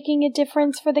 actually making a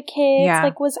difference for the kids. Yeah.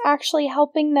 Like, was actually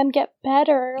helping them get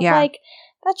better. Yeah. Like,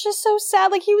 that's just so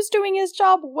sad. Like, he was doing his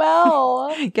job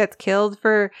well. Gets killed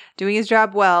for doing his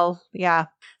job well. Yeah.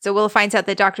 So Willow finds out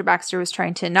that Dr. Baxter was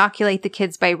trying to inoculate the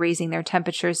kids by raising their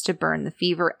temperatures to burn the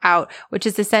fever out, which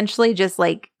is essentially just,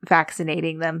 like,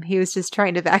 vaccinating them. He was just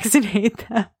trying to vaccinate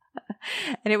them.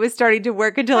 And it was starting to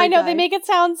work until I know, died. they make it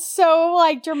sound so,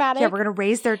 like, dramatic. Yeah, we're going to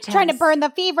raise their temps. Trying to burn the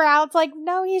fever out. It's like,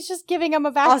 no, he's just giving him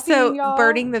a vaccine, Also, y'all.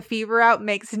 burning the fever out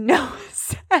makes no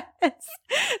sense.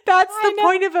 That's the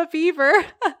point of a fever.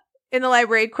 In the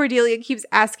library, Cordelia keeps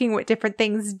asking what different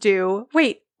things do.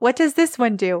 Wait, what does this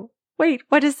one do? Wait,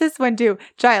 what does this one do?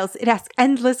 Giles, it asks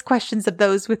endless questions of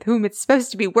those with whom it's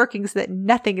supposed to be working so that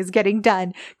nothing is getting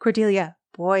done. Cordelia,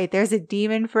 boy, there's a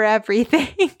demon for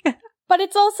everything. But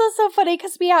it's also so funny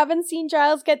because we haven't seen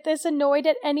Giles get this annoyed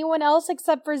at anyone else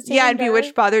except for Xander. Yeah, and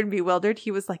bewitched, bothered, and bewildered.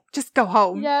 He was like, just go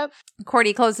home. Yep.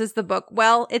 Cordy closes the book.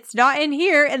 Well, it's not in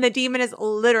here, and the demon is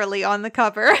literally on the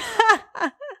cover.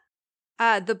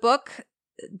 The book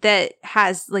that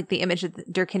has like the image of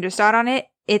Der Kinderstadt on it,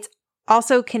 it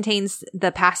also contains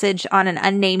the passage on an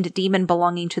unnamed demon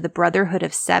belonging to the Brotherhood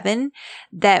of Seven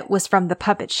that was from the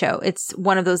puppet show. It's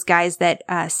one of those guys that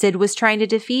Sid was trying to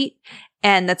defeat.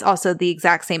 And that's also the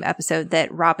exact same episode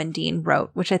that Robin Dean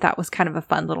wrote, which I thought was kind of a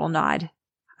fun little nod.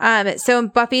 So in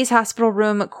Buffy's hospital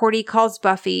room, Cordy calls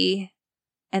Buffy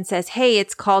and says, hey,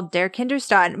 it's called Der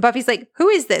Kinderstadt. And Buffy's like, who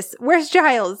is this? Where's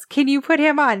Giles? Can you put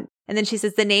him on? And then she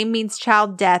says, the name means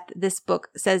child death. This book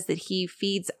says that he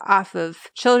feeds off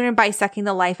of children by sucking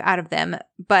the life out of them.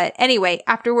 But anyway,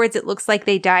 afterwards, it looks like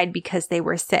they died because they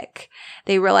were sick.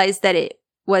 They realized that it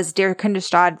was Der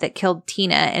Kinderstadt that killed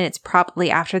Tina, and it's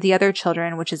probably after the other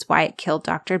children, which is why it killed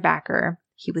Dr. Backer.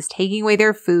 He was taking away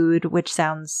their food, which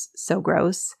sounds so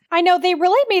gross. I know, they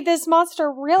really made this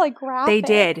monster really graphic. They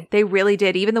did. They really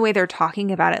did. Even the way they're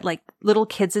talking about it, like little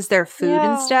kids as their food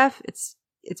and stuff. It's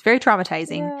very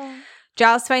traumatizing. Yeah.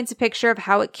 Giles finds a picture of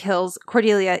how it kills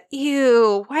Cordelia.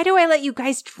 Ew, why do I let you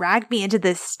guys drag me into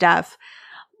this stuff?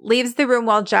 Leaves the room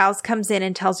while Giles comes in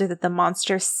and tells her that the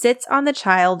monster sits on the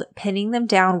child, pinning them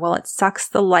down while it sucks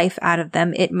the life out of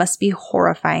them. It must be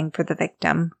horrifying for the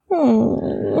victim.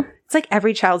 It's like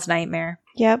every child's nightmare.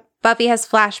 Yep. Buffy has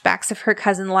flashbacks of her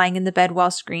cousin lying in the bed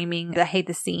while screaming. I hate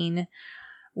the scene.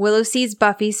 Willow sees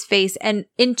Buffy's face and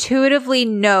intuitively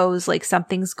knows like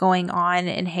something's going on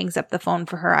and hangs up the phone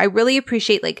for her. I really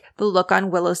appreciate like the look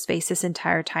on Willow's face this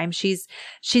entire time. She's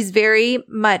very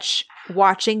much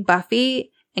watching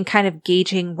Buffy and kind of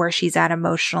gauging where she's at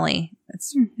emotionally.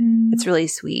 It's really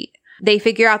sweet. They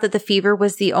figure out that the fever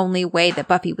was the only way that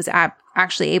Buffy was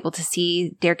actually able to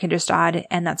see Der Kinderstadt,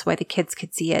 and that's why the kids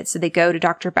could see it. So they go to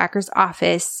Dr. Backer's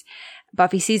office.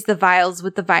 Buffy sees the vials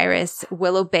with the virus.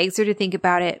 Willow begs her to think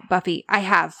about it. Buffy, I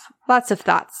have lots of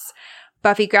thoughts.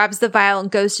 Buffy grabs the vial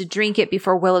and goes to drink it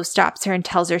before Willow stops her and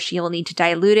tells her she will need to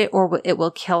dilute it or it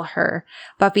will kill her.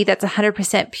 Buffy, that's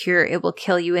 100% pure. It will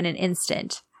kill you in an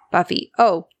instant. Buffy,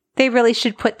 oh, they really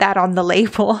should put that on the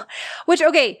label. Which,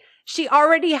 okay, she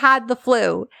already had the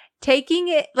flu. Taking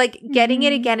it, like getting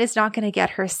it again is not going to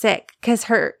get her sick because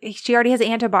she already has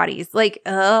antibodies. Like,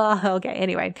 okay.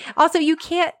 Anyway, also you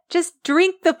can't just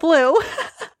drink the flu.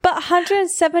 But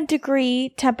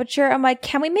 107-degree temperature, I'm like,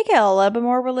 can we make it a little bit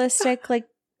more realistic? Like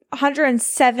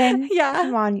 107? Yeah.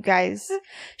 Come on, you guys.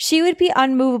 She would be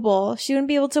unmovable. She wouldn't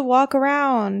be able to walk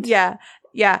around. Yeah.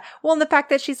 Yeah. Well, and the fact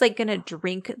that she's like going to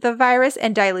drink the virus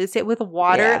and dilutes it with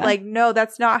water, like, no,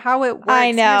 that's not how it works.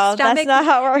 I know. That's not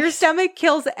how it works. Your stomach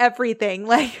kills everything.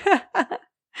 Like,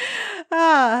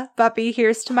 Buffy,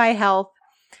 here's to my health.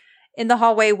 In the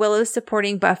hallway, Willow's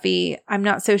supporting Buffy. I'm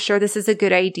not so sure this is a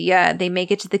good idea. They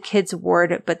make it to the kids'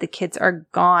 ward, but the kids are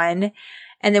gone.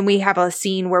 And then we have a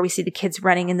scene where we see the kids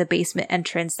running in the basement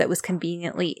entrance that was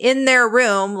conveniently in their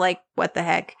room. Like, what the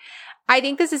heck? I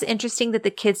think this is interesting that the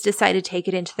kids decide to take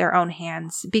it into their own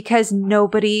hands because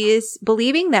nobody is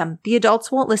believing them. The adults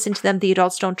won't listen to them. The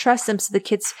adults don't trust them. So the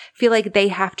kids feel like they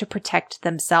have to protect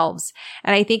themselves.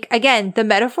 And I think, again, the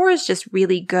metaphor is just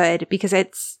really good because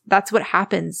that's what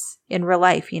happens in real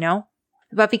life, you know?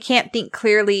 Buffy can't think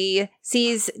clearly,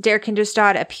 sees Der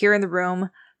Kinderstadt appear in the room.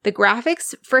 The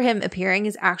graphics for him appearing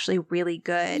is actually really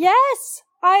good. Yes.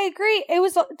 I agree.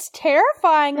 It's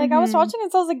terrifying. Like, I was watching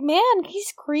it, so I was like, man,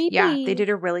 he's creepy. Yeah, they did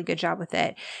a really good job with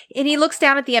it. And he looks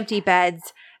down at the empty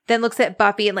beds, then looks at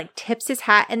Buffy and, like, tips his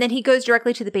hat, and then he goes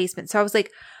directly to the basement. So I was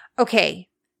like, okay,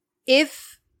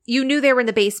 if you knew they were in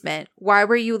the basement, why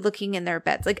were you looking in their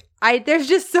beds? Like, there's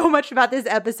just so much about this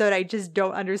episode I just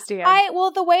don't understand. Well,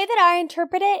 the way that I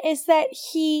interpret it is that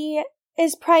he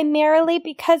is primarily,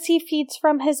 because he feeds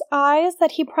from his eyes,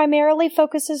 that he primarily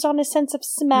focuses on a sense of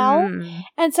smell.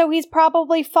 And so he's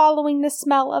probably following the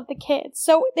smell of the kids.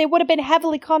 So they would have been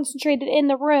heavily concentrated in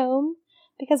the room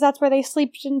because that's where they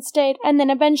slept and stayed. And then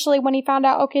eventually when he found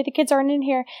out, okay, the kids aren't in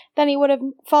here, then he would have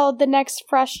followed the next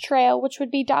fresh trail, which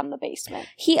would be down the basement.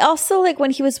 He also, like,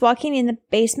 when he was walking in the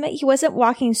basement, he wasn't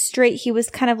walking straight. He was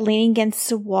kind of leaning against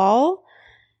the wall.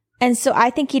 And so I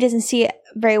think he doesn't see it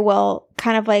very well,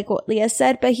 kind of like what Leah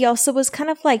said, but he also was kind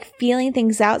of like feeling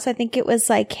things out. So I think it was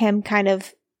like him kind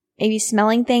of maybe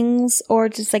smelling things, or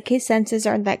just like his senses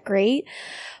aren't that great.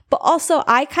 But also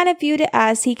I kind of viewed it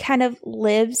as he kind of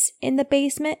lives in the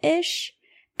basement-ish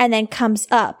and then comes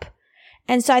up.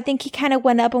 And so I think he kind of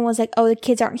went up and was like, oh, the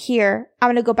kids aren't here. I'm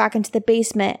going to go back into the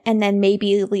basement. And then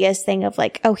maybe Leah's thing of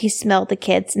like, oh, he smelled the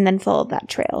kids and then followed that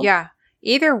trail. Yeah.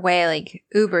 Either way, like,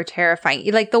 uber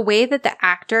terrifying. Like, the way that the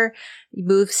actor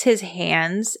moves his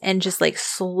hands and just, like,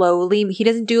 slowly, he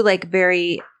doesn't do, like,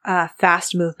 very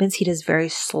fast movements. He does very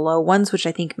slow ones, which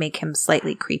I think make him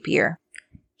slightly creepier.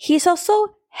 He's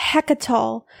also hecka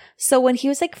tall. So when he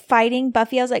was, like, fighting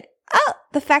Buffy, I was like, oh,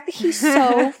 the fact that he's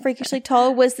so freakishly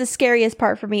tall was the scariest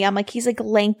part for me. I'm like, he's, like,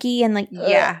 lanky and, like,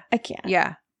 yeah, I can't.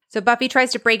 Yeah. So Buffy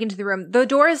tries to break into the room. The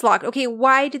door is locked. Okay,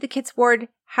 why did the kids' ward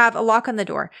have a lock on the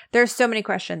door? There are so many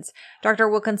questions. Dr.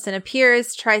 Wilkinson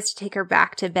appears, tries to take her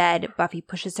back to bed. Buffy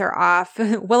pushes her off.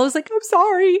 Willow's like, I'm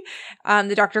sorry.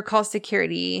 The doctor calls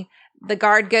security. The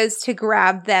guard goes to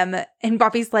grab them, and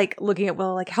Buffy's like looking at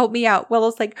Willow like, help me out.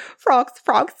 Willow's like, frogs,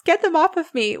 get them off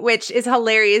of me, which is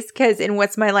hilarious because in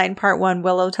What's My Line Part 1,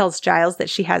 Willow tells Giles that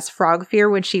she has frog fear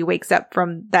when she wakes up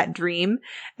from that dream.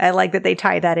 I like that they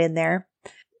tie that in there.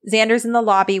 Xander's in the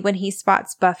lobby when he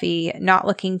spots Buffy, not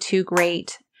looking too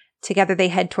great. Together they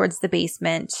head towards the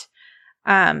basement.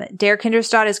 Der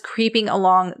Kinderstadt is creeping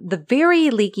along the very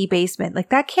leaky basement.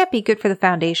 Like, that can't be good for the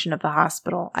foundation of the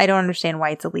hospital. I don't understand why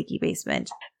it's a leaky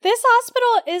basement. This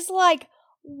hospital is like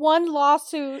one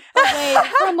lawsuit away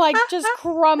from like just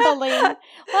crumbling.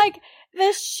 Like,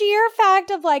 the sheer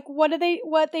fact of like what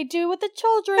they do with the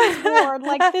children's ward,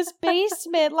 like this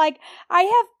basement, like I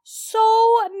have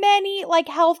so many like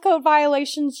health code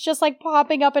violations just like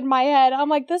popping up in my head. I'm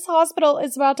like, this hospital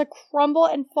is about to crumble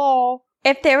and fall.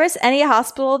 If there was any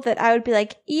hospital that I would be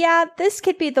like, yeah, this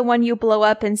could be the one you blow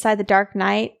up inside the Dark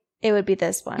Knight, it would be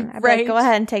this one. I'd be like, go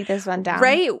ahead and take this one down.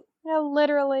 Right. Yeah,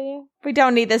 literally. We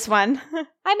don't need this one.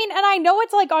 I mean, and I know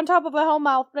it's like on top of a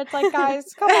Hellmouth, but it's like,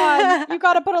 guys, come on. You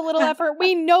gotta put a little effort.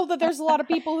 We know that there's a lot of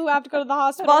people who have to go to the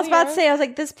hospital. Well, I was about to say, I was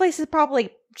like, this place is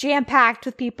probably jam-packed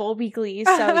with people weekly,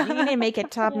 so you need to make it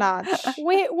top-notch.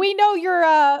 We know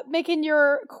you're making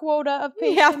your quota of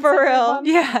patients. Yeah, for real.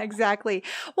 Yeah, exactly.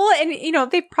 Well, and, you know,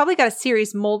 they've probably got a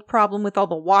serious mold problem with all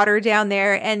the water down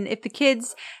there, and if the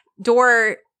kids'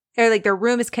 door or like their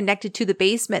room is connected to the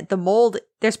basement, the mold,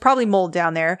 there's probably mold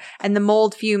down there, and the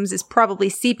mold fumes is probably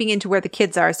seeping into where the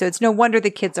kids are. So it's no wonder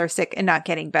the kids are sick and not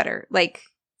getting better. Like,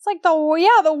 it's like the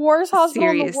worst hospital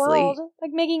in the world.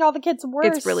 Like, making all the kids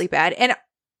worse. It's really bad. And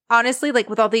honestly, like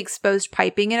with all the exposed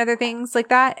piping and other things like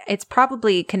that, it's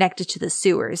probably connected to the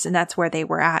sewers, and that's where they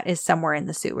were at, is somewhere in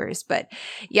the sewers. But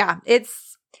yeah,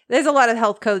 there's a lot of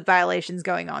health code violations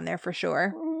going on there for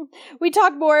sure. We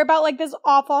talk more about like this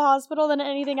awful hospital than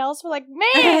anything else. We're like,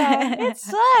 man, it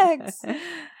sucks.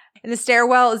 In the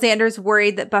stairwell, Xander's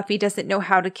worried that Buffy doesn't know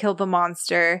how to kill the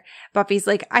monster. Buffy's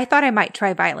like, I thought I might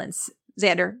try violence.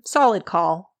 Xander, solid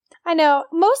call. I know.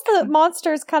 Most of the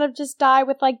monsters kind of just die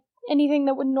with like anything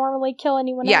that would normally kill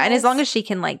anyone else. Yeah, and as long as she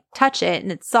can like touch it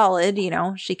and it's solid, you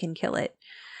know, she can kill it.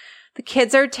 The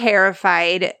kids are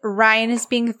terrified. Ryan is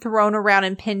being thrown around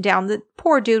and pinned down. The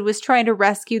poor dude was trying to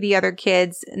rescue the other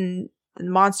kids, and the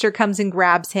monster comes and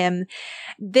grabs him.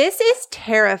 This is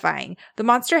terrifying. The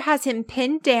monster has him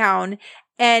pinned down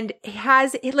and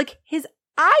has like his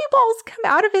eyeballs come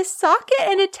out of his socket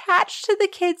and attached to the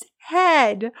kid's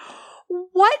head.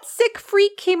 What sick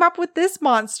freak came up with this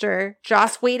monster?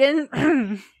 Joss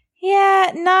Whedon?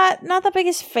 Yeah, not the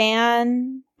biggest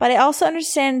fan, but I also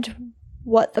understand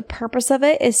what the purpose of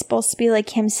it is supposed to be,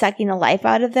 like him sucking the life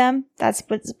out of them. That's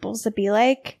what it's supposed to be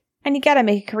like. And you gotta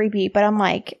make it creepy, but I'm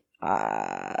like,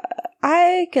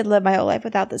 I could live my whole life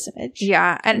without this image.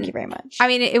 Yeah. And thank you very much. I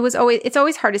mean, it's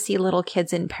always hard to see little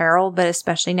kids in peril, but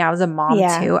especially now as a mom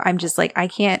too. I'm just like, I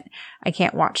can't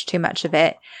watch too much of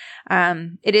it.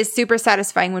 It is super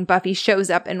satisfying when Buffy shows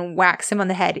up and whacks him on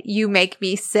the head. You make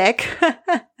me sick.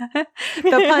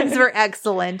 The puns were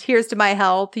excellent. Here's to my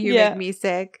health. You make me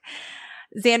sick.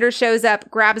 Xander shows up,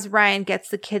 grabs Ryan, gets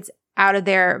the kids out of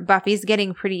there. Buffy's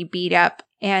getting pretty beat up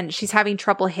and she's having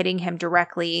trouble hitting him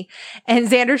directly. And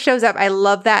Xander shows up. I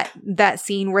love that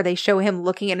scene where they show him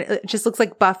looking, and it just looks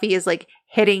like Buffy is like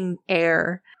hitting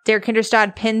air. Der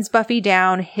Kinderstadt pins Buffy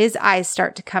down. His eyes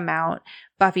start to come out.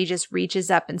 Buffy just reaches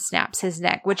up and snaps his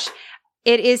neck, which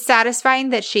it is satisfying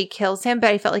that she kills him,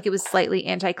 but I felt like it was slightly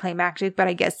anticlimactic. But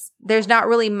I guess there's not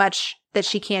really much that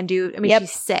she can do. I mean,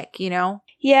 she's sick, you know?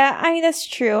 Yeah, I mean, that's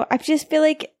true. I just feel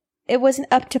like it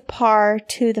wasn't up to par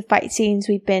to the fight scenes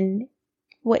we've been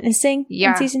witnessing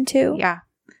in season 2. Yeah.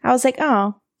 I was like,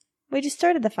 oh, we just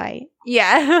started the fight.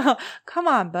 Yeah. Come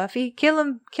on, Buffy. Kill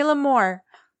him more.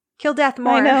 Kill Death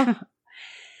more. I know.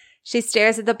 She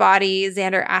stares at the body.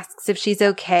 Xander asks if she's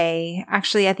okay.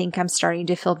 Actually, I think I'm starting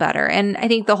to feel better. And I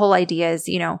think the whole idea is,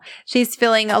 she's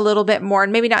feeling a little bit more,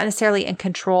 and maybe not necessarily in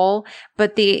control,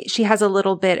 but she has a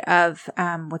little bit of,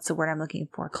 what's the word I'm looking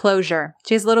for? Closure.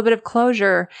 She has a little bit of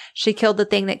closure. She killed the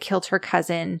thing that killed her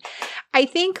cousin. I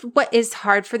think what is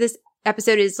hard for this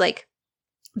episode is like,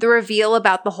 the reveal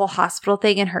about the whole hospital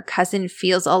thing and her cousin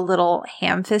feels a little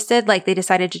ham-fisted. Like they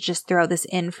decided to just throw this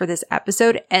in for this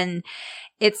episode. And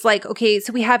it's like, okay,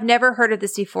 so we have never heard of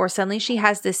this before. Suddenly she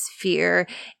has this fear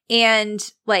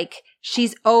and like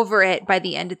she's over it by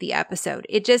the end of the episode.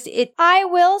 I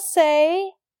will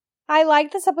say I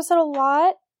like this episode a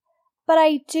lot, but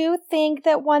I do think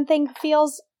that one thing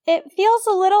feels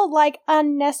a little like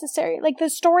unnecessary. Like the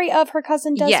story of her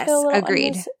cousin does feel a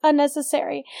little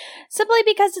unnecessary. Simply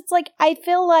because it's like, I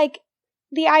feel like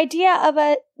the idea of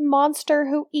a monster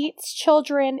who eats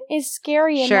children is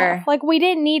scary enough. Like we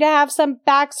didn't need to have some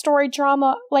backstory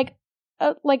drama like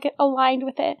aligned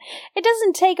with it. It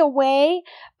doesn't take away,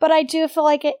 but I do feel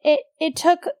like it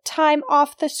took time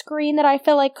off the screen that I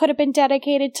feel like could have been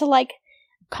dedicated to like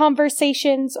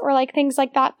conversations or like things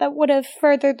like that would have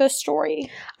furthered the story.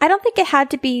 I don't think it had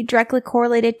to be directly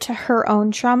correlated to her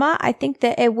own trauma. I think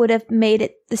that it would have made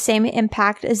it the same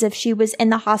impact as if she was in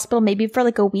the hospital maybe for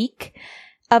like a week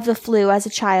of the flu as a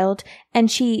child, and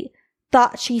she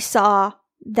thought she saw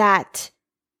that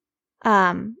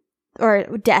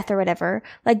or death or whatever,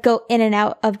 like go in and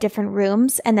out of different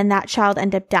rooms, and then that child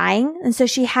ended up dying. And so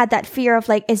she had that fear of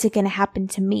like, is it going to happen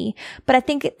to me? But I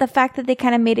think the fact that they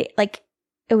kind of made it like,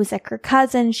 it was like her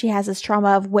cousin, she has this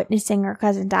trauma of witnessing her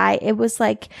cousin die. It was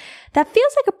like, that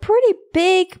feels like a pretty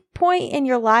big point in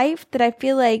your life that I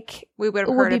feel like we would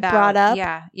have heard about. Brought up.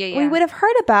 Yeah. We would have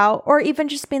heard about, or even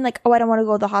just being like, oh, I don't want to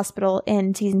go to the hospital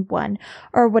in season 1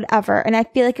 or whatever. And I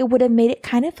feel like it would have made it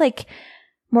kind of like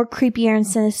more creepier and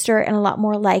sinister and a lot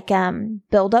more like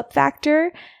build-up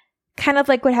factor. Kind of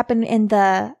like what happened in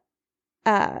the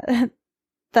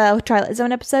Twilight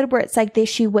Zone episode, where it's like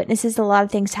she witnesses a lot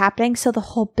of things happening, so the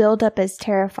whole build-up is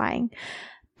terrifying.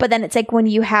 But then it's like when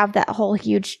you have that whole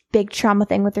huge big trauma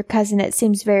thing with her cousin, it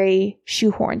seems very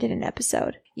shoehorned in an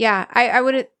episode. Yeah, I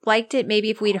would have liked it maybe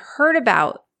if we'd heard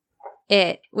about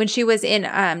it when she was in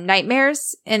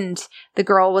Nightmares, and the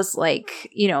girl was like,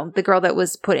 the girl that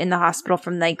was put in the hospital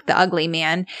from like the ugly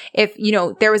man. If,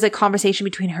 there was a conversation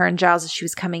between her and Giles as she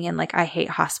was coming in, like, I hate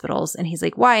hospitals. And he's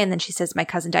like, why? And then she says, my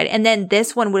cousin died. And then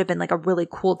this one would have been like a really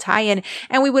cool tie-in.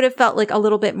 And we would have felt like a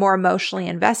little bit more emotionally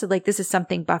invested. Like this is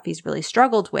something Buffy's really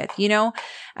struggled with, Yeah,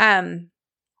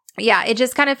 it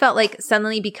just kind of felt like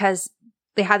suddenly, because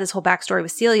they had this whole backstory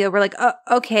with Celia, we're like, oh,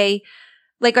 okay.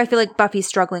 Like, I feel like Buffy's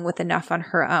struggling with enough on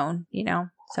her own,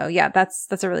 So yeah,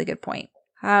 that's a really good point.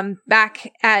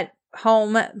 Back at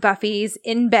home, Buffy's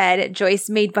in bed. Joyce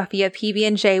made Buffy a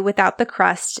PB&J without the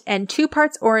crust and 2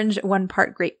 parts orange, 1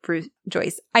 part grapefruit.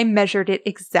 Joyce, I measured it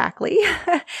exactly.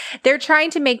 They're trying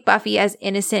to make Buffy as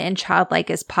innocent and childlike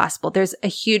as possible. There's a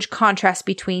huge contrast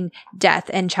between death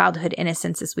and childhood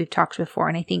innocence, as we've talked before.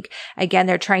 And I think, again,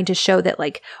 they're trying to show that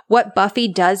like what Buffy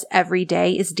does every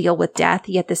day is deal with death,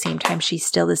 yet at the same time, she's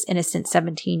still this innocent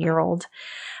 17-year-old.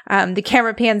 The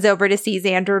camera pans over to see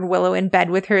Xander and Willow in bed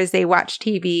with her as they watch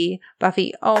TV.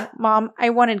 Buffy, oh, Mom,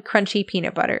 I wanted crunchy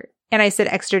peanut butter. And I said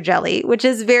extra jelly, which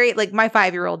is very, like, my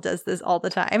 5-year-old does this all the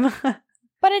time.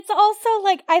 But it's also,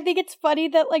 like, I think it's funny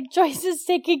that, like, Joyce is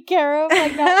taking care of,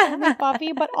 like, not only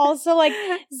Buffy, but also, like,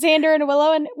 Xander and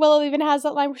Willow. And Willow even has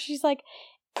that line where she's like,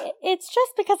 it's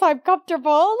just because I'm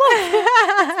comfortable.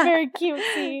 It's a very cute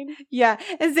scene. Yeah.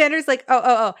 And Xander's like,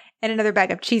 oh. And another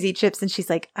bag of cheesy chips. And she's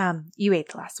like, you ate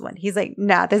the last one. He's like,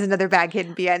 nah, there's another bag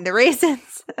hidden behind the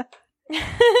raisins.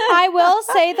 I will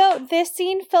say, though, this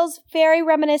scene feels very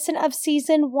reminiscent of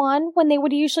season 1 when they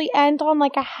would usually end on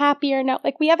like a happier note.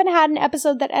 Like we haven't had an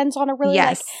episode that ends on a really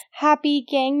like happy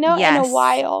gang note in a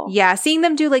while. Yeah, seeing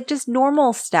them do like just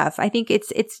normal stuff. I think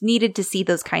it's needed to see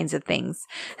those kinds of things.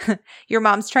 Your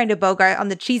mom's trying to bogart on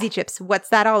the cheesy chips. What's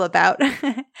that all about?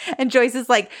 And Joyce is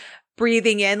like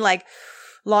breathing in like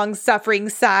long-suffering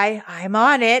sigh. I'm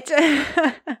on it.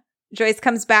 Joyce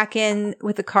comes back in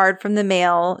with a card from the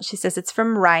mail. She says it's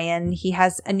from Ryan. He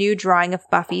has a new drawing of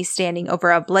Buffy standing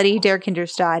over a bloody Der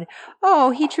Kinderstad. Oh,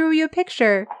 he drew you a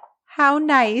picture. How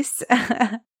nice.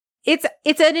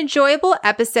 It's an enjoyable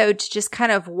episode to just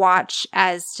kind of watch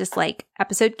as just like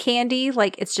episode candy.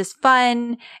 Like, it's just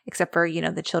fun, except for,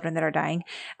 the children that are dying.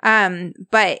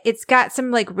 But it's got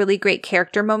some like really great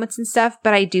character moments and stuff.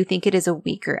 But I do think it is a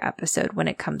weaker episode when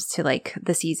it comes to like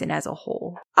the season as a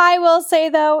whole. I will say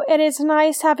though, it is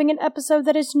nice having an episode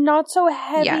that is not so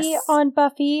heavy on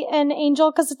Buffy and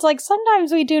Angel, because it's like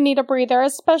sometimes we do need a breather,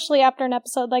 especially after an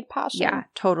episode like Passion. Yeah,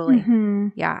 totally.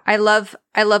 Yeah, I love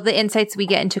the insights we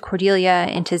get into Cordelia,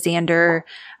 into Xander,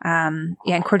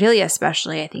 and Cordelia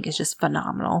especially, I think is just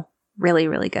phenomenal. Really,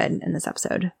 really good in this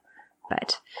episode.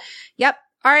 But, yep.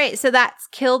 All right, so that's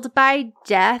Killed by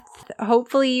Death.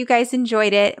 Hopefully you guys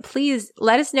enjoyed it. Please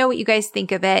let us know what you guys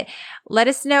think of it. Let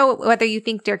us know whether you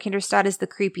think Der Kinderstadt is the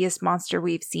creepiest monster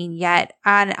we've seen yet.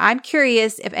 And I'm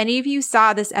curious if any of you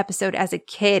saw this episode as a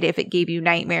kid, if it gave you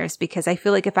nightmares, because I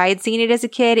feel like if I had seen it as a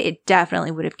kid, it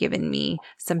definitely would have given me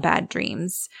some bad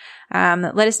dreams.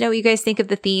 Let us know what you guys think of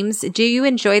the themes. Do you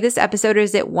enjoy this episode, or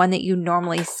is it one that you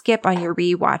normally skip on your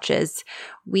rewatches?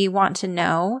 We want to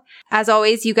know. As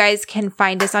always, you guys can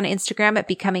find us on Instagram at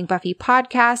Becoming Buffy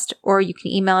Podcast, or you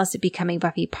can email us at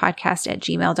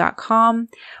becomingbuffypodcast@gmail.com.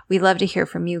 We love to hear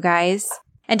from you guys.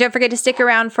 And don't forget to stick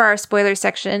around for our spoiler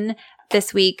section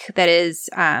this week that is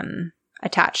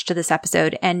attached to this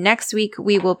episode. And next week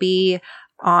we will be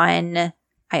on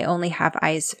I Only Have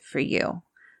Eyes for You.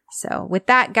 So with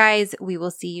that, guys, we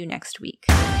will see you next week.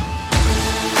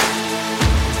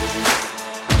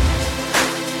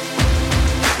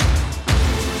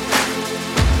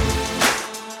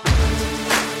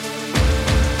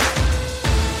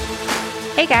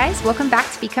 Hey guys, welcome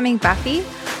back to Becoming Buffy,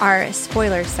 our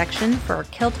spoiler section for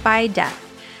Killed by Death.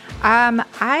 I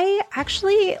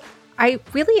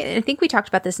think we talked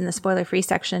about this in the spoiler-free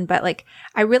section, but like,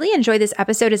 I really enjoy this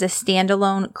episode as a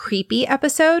standalone creepy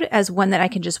episode, as one that I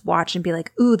can just watch and be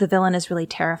like, ooh, the villain is really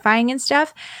terrifying and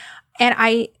stuff. And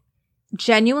I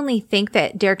genuinely think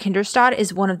that Der Kinderstadt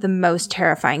is one of the most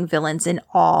terrifying villains in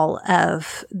all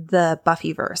of the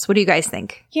Buffyverse. What do you guys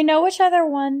think? You know which other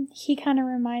one he kind of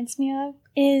reminds me of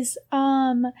is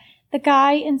the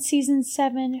guy in season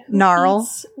 7 who Gnarl.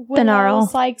 eats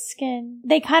Willow's like skin.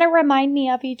 They kind of remind me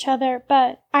of each other,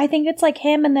 but I think it's like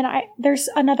him, and then there's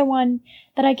another one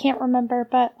that I can't remember,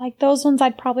 but like those ones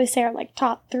I'd probably say are like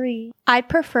top 3. I'd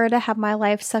prefer to have my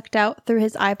life sucked out through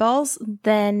his eyeballs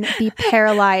than be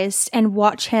paralyzed and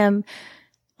watch him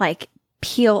like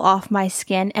peel off my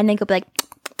skin and then go be like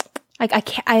I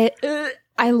can't,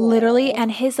 I literally,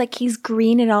 and his like, he's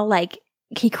green and all like,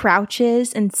 he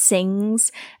crouches and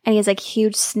sings, and he has like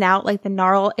huge snout. Like the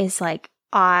Gnarl is like,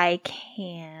 I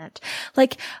can't.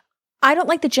 Like, I don't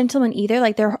like the Gentleman either.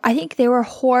 Like I think they were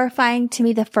horrifying to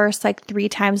me the first like 3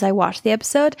 times I watched the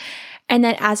episode. And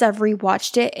then as I've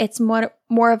rewatched it, it's more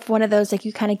of one of those, like,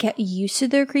 you kind of get used to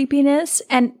their creepiness.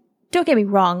 And don't get me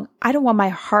wrong, I don't want my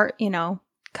heart,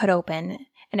 cut open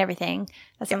and everything.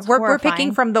 That sounds we're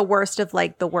picking from the worst of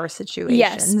like the worst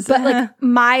situations. Yes, but like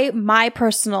my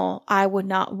personal, I would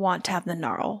not want to have the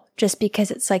Gnarl, just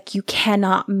because it's like you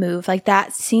cannot move. Like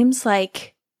that seems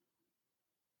like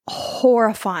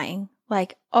horrifying.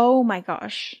 Like, oh my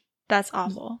gosh, that's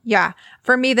awful. Yeah,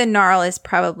 for me, the Gnarl is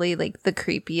probably like the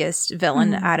creepiest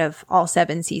villain out of all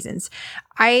 7 seasons.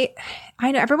 I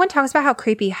know everyone talks about how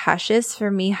creepy Hush is. For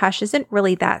me, Hush isn't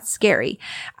really that scary.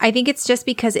 I think it's just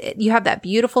because you have that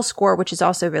beautiful score, which is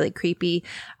also really creepy.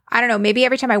 I don't know, maybe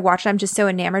every time I watch it, I'm just so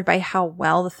enamored by how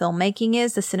well the filmmaking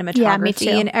is, the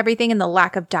cinematography and everything, and the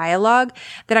lack of dialogue,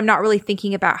 that I'm not really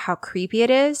thinking about how creepy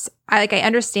it is. I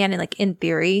understand in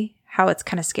theory how it's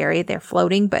kind of scary. They're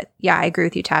floating, but yeah, I agree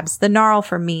with you, Tabs. The Gnarl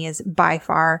for me is by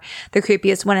far the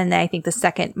creepiest one, and then I think the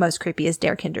second most creepy is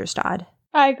Der Kinderstadt.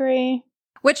 I agree.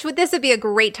 This would be a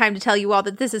great time to tell you all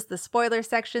that this is the spoiler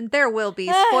section. There will be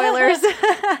spoilers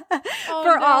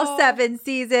for all 7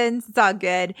 seasons. It's all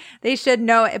good. They should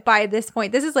know it by this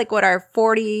point. This is like our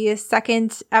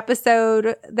 42nd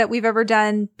episode that we've ever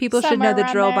done. People should know the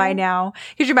drill by now.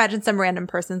 Could you imagine some random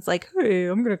person's like, hey,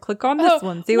 I'm going to click on this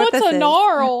one, see what this is. What's a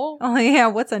Gnarl? Oh yeah,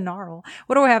 what's a Gnarl?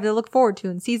 What do I have to look forward to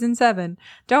in season 7?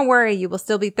 Don't worry, you will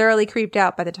still be thoroughly creeped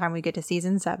out by the time we get to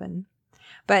season 7.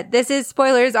 But this is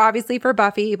spoilers, obviously, for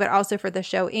Buffy, but also for the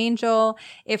show Angel.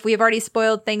 If we have already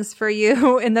spoiled things for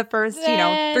you in the first, 3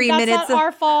 minutes. That's not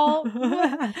our fault.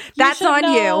 That's on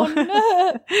you.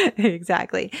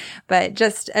 Exactly. But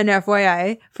just an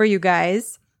FYI for you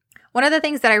guys. One of the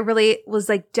things that I really was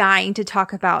dying to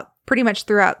talk about pretty much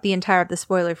throughout the entire of the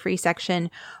spoiler-free section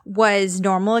was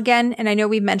Normal again. And I know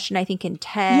we mentioned, I think, in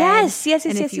Ted. Yes.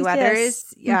 And a few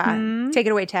others. Yeah. Mm-hmm. Take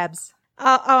it away, Tabs.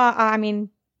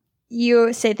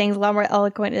 you say things a lot more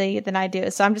eloquently than I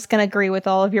do. So I'm just going to agree with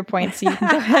all of your points. So you can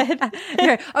go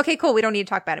ahead. Okay, cool. We don't need to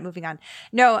talk about it. Moving on.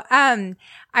 No,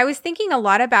 I was thinking a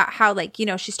lot about how, like, you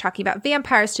know, she's talking about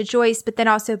vampires to Joyce, but then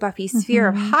also Buffy's fear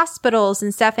of hospitals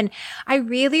and stuff. And I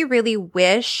really, really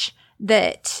wish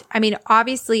that, I mean,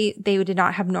 obviously they did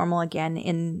not have Normal Again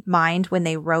in mind when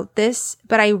they wrote this,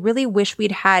 but I really wish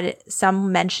we'd had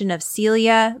some mention of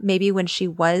Celia, maybe when she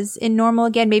was in Normal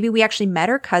Again. Maybe we actually met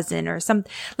her cousin or some,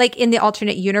 like in the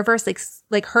alternate universe,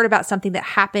 like heard about something that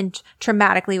happened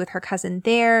traumatically with her cousin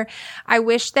there. I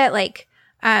wish that like,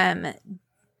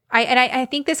 I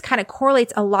think this kind of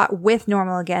correlates a lot with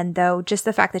Normal Again, though, just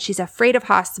the fact that she's afraid of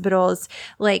hospitals,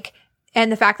 like,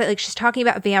 and the fact that like she's talking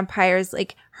about vampires,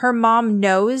 like her mom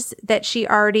knows that she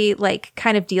already like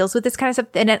kind of deals with this kind of stuff.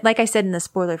 And like I said in the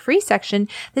spoiler free section,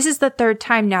 this is the third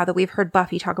time now that we've heard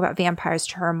Buffy talk about vampires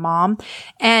to her mom.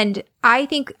 And I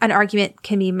think an argument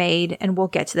can be made, and we'll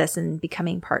get to this in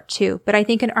Becoming Part 2, but I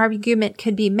think an argument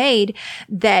could be made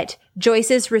that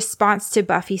Joyce's response to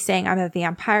Buffy saying, I'm a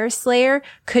vampire slayer,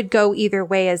 could go either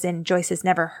way, as in Joyce has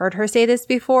never heard her say this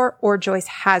before, or Joyce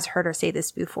has heard her say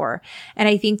this before. And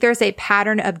I think there's a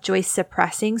pattern of Joyce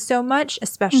suppressing so much,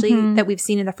 especially that we've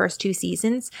seen in the first 2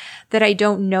 seasons, that I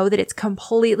don't know that it's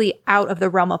completely out of the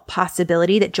realm of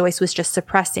possibility that Joyce was just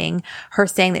suppressing her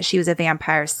saying that she was a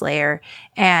vampire slayer,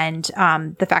 and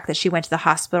the fact that she went to the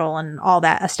hospital and all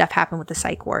that stuff happened with the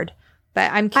psych ward.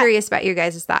 But I'm curious about your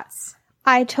guys' thoughts.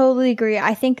 I totally agree.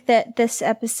 I think that this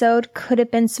episode could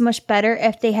have been so much better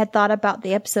if they had thought about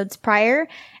the episodes prior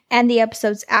and the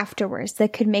episodes afterwards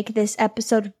that could make this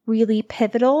episode really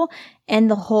pivotal in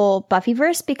the whole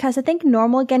Buffyverse, because I think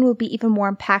Normal Again would be even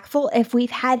more impactful if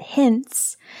we've had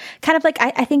hints. Kind of like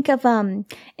I think of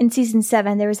in season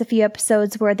 7, there was a few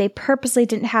episodes where they purposely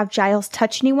didn't have Giles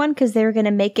touch anyone because they were going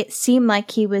to make it seem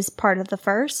like he was part of the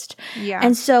first. Yeah.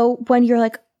 And so when you're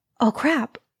like, oh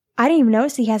crap, I didn't even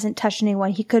notice he hasn't touched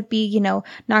anyone. He could be, you know,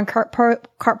 non-corporeal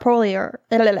or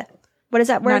what is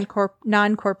that word?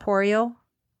 Non-corporeal.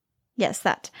 Yes,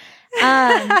 that.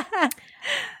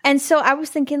 And so I was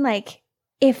thinking, like,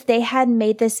 if they had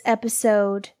made this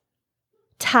episode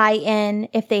tie in,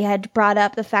 if they had brought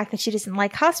up the fact that she doesn't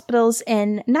like hospitals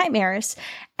in Nightmares,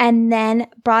 and then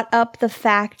brought up the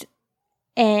fact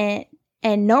in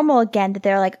Normal Again that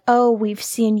they're like, oh, we've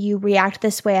seen you react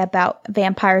this way about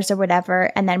vampires or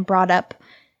whatever, and then brought up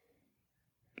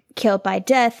Killed by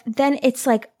Death, then it's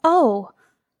like, oh,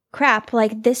 crap,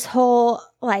 like this whole,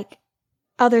 like,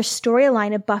 other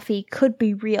storyline of Buffy could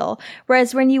be real.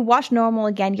 Whereas when you watch Normal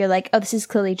Again, you're like, oh, this is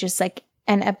clearly just like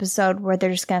an episode where they're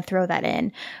just going to throw that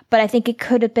in. But I think it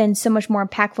could have been so much more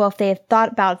impactful if they had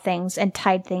thought about things and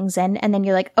tied things in. And then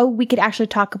you're like, oh, we could actually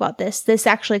talk about this. This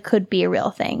actually could be a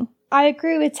real thing. I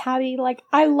agree with Tabby. Like,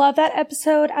 I love that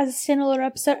episode as a standalone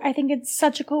episode. I think it's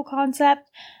such a cool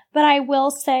concept. But I will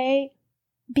say,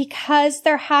 because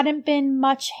there hadn't been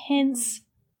much hints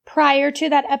prior to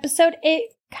that episode,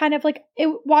 it kind of like,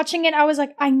 watching it, I was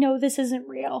like, I know this isn't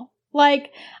real.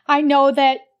 Like, I know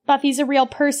that Buffy's a real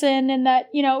person and that,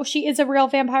 you know, she is a real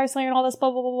vampire slayer and all this,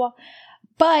 blah, blah, blah, blah.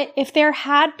 But if there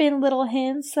had been little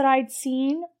hints that I'd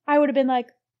seen, I would have been like,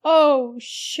 oh,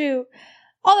 shoot.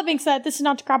 All that being said, this is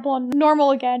not to grapple on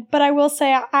Normal Again, but I will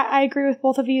say I agree with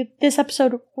both of you. This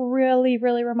episode really,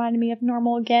 really reminded me of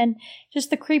Normal Again.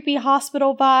 Just the creepy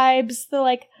hospital vibes, the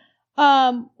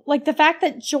like the fact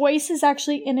that Joyce is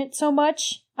actually in it so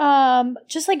much.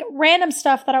 Just like random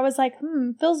stuff that I was like,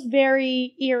 feels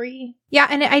very eerie. Yeah,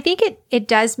 and I think it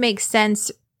does make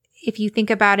sense if you think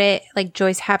about it, like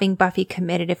Joyce having Buffy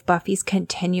committed, if Buffy's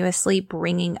continuously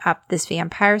bringing up this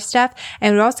vampire stuff.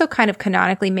 And it would also kind of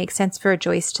canonically make sense for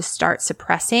Joyce to start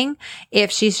suppressing if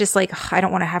she's just like, I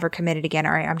don't want to have her committed again.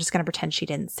 All right, I'm just going to pretend she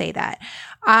didn't say that.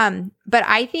 But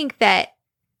I think that,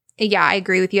 yeah, I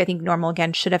agree with you. I think Normal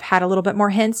Again should have had a little bit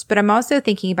more hints, but I'm also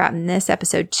thinking about in this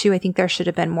episode too, I think there should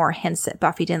have been more hints that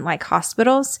Buffy didn't like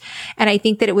hospitals. And I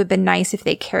think that it would have been nice if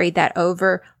they carried that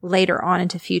over later on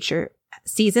into future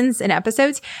seasons and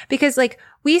episodes, because like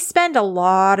we spend a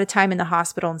lot of time in the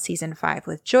hospital in season 5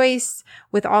 with Joyce,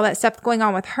 with all that stuff going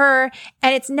on with her,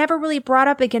 and it's never really brought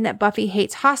up again that Buffy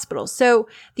hates hospitals. So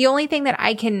the only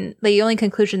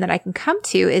conclusion that I can come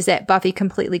to is that Buffy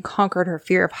completely conquered her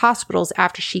fear of hospitals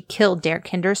after she killed Derek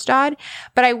Hinderstad.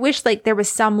 But I wish like there was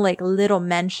some like little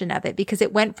mention of it, because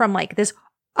it went from like this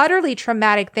utterly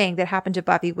traumatic thing that happened to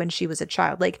Buffy when she was a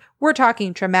child. Like, we're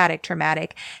talking traumatic,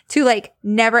 to like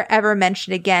never ever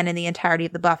mentioned again in the entirety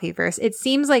of the Buffyverse. It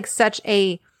seems like such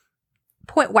a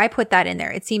point. Why put that in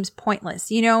there? It seems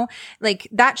pointless, you know? Like,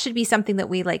 that should be something that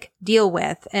we like deal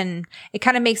with. And it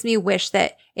kind of makes me wish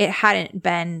that it hadn't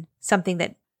been something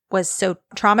that was so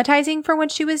traumatizing for when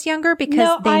she was younger because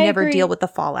No, they I never agree. deal with the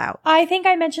fallout. I think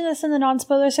I mentioned this in the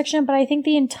non-spoiler section, but I think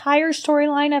the entire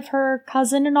storyline of her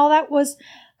cousin and all that was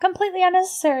completely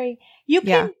unnecessary. You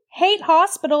can hate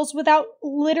hospitals without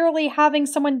literally having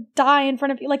someone die in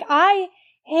front of you. Like, I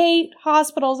hate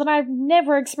hospitals, and I've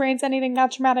never experienced anything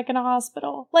that traumatic in a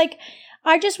hospital. Like,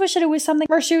 I just wish that it was something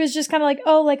where she was just kind of like,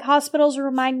 oh, like, hospitals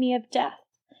remind me of death.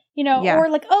 You know, or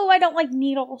like, oh, I don't like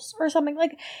needles or something.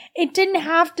 Like, it didn't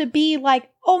have to be like,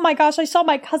 oh my gosh, I saw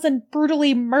my cousin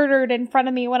brutally murdered in front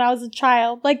of me when I was a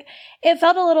child. Like, it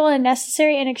felt a little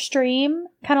unnecessary and extreme,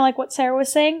 kind of like what Sarah was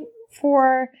saying,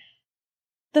 for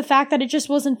the fact that it just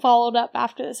wasn't followed up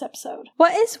after this episode.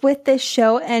 What is with this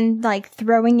show and like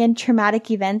throwing in traumatic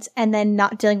events and then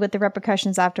not dealing with the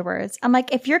repercussions afterwards? I'm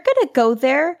like, if you're going to go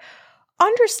there,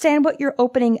 understand what you're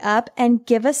opening up and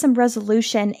give us some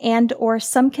resolution and or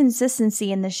some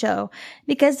consistency in the show,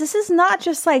 because this is not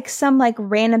just like some like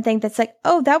random thing that's like,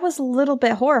 oh, that was a little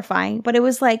bit horrifying, but it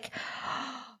was like,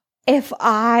 if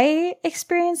I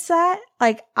experienced that,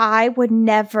 like, I would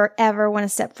never ever want to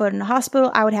step foot in a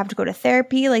hospital. I would have to go to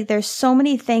therapy. Like, there's so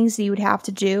many things that you would have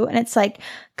to do, and it's like,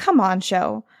 come on,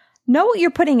 show, know what you're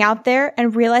putting out there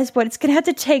and realize what it's gonna have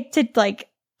to take to like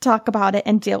talk about it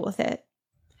and deal with it.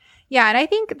 Yeah, and I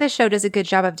think the show does a good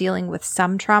job of dealing with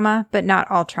some trauma, but not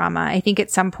all trauma. I think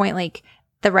at some point, like,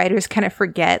 the writers kind of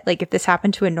forget, like, if this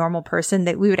happened to a normal person,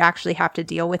 that we would actually have to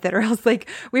deal with it, or else, like,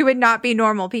 we would not be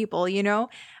normal people, you know?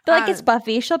 But like, it's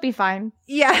Buffy. She'll be fine.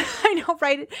 Yeah, I know,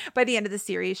 right? By the end of the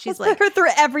series, she's Let's put her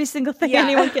through every single thing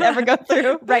anyone can ever go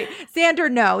through. Right.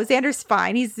 Xander, no. Xander's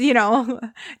fine. He's, you know,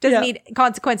 doesn't need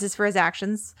consequences for his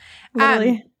actions.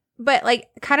 Literally. But like,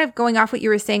 kind of going off what you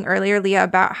were saying earlier, Leah,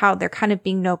 about how there kind of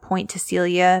being no point to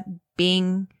Celia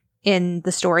being in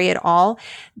the story at all.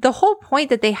 The whole point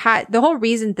that they had, the whole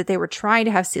reason that they were trying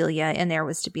to have Celia in there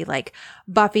was to be like,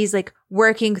 Buffy's like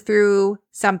working through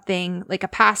something like a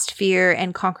past fear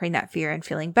and conquering that fear and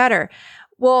feeling better.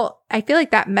 Well, I feel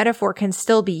like that metaphor can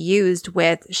still be used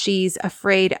with she's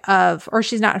afraid of, or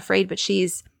she's not afraid, but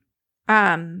she's,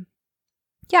 I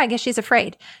guess she's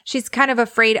afraid. She's kind of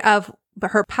afraid of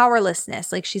her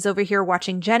powerlessness. Like, she's over here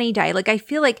watching Jenny die. Like, I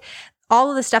feel like all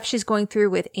of the stuff she's going through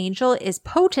with Angel is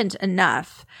potent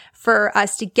enough for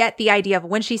us to get the idea of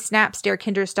when she snaps Der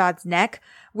Kinderstad's neck,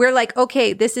 we're like,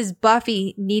 okay, this is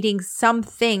Buffy needing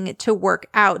something to work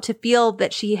out, to feel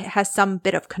that she has some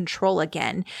bit of control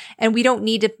again. And we don't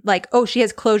need to like, oh, she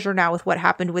has closure now with what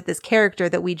happened with this character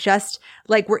that we just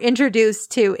like were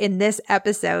introduced to in this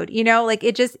episode, you know, like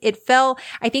it fell.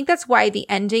 I think that's why the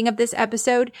ending of this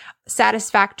episode,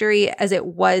 satisfactory as it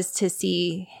was to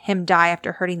see him die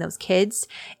after hurting those kids,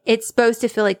 it's supposed to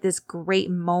feel like this great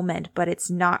moment, but it's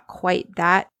not quite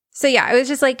that. So yeah, it was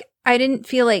just like, I didn't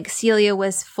feel like Celia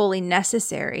was fully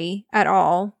necessary at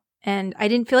all. And I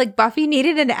didn't feel like Buffy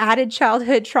needed an added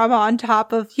childhood trauma on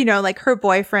top of, you know, like her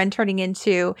boyfriend turning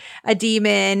into a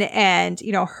demon and,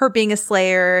 you know, her being a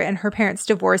slayer and her parents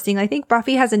divorcing. I think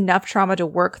Buffy has enough trauma to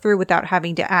work through without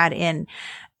having to add in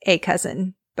a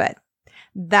cousin. But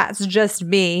that's just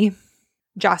me.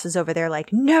 Joss is over there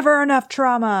like, never enough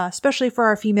trauma, especially for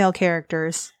our female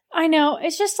characters. I know.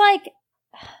 It's just like,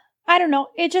 I don't know.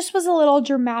 It just was a little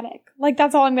dramatic. Like,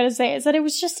 that's all I'm going to say is that it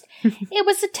was just, it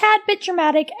was a tad bit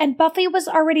dramatic, and Buffy was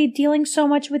already dealing so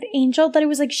much with Angel that it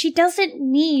was like, she doesn't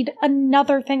need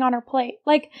another thing on her plate.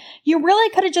 Like, you really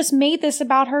could have just made this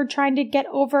about her trying to get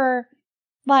over,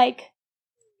 like,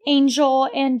 Angel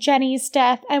and Jenny's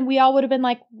death, and we all would have been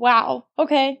like, wow,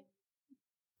 okay.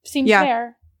 Seems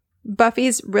fair.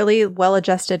 Buffy's really well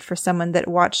adjusted for someone that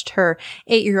watched her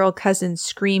 8-year-old cousin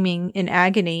screaming in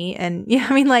agony. And yeah,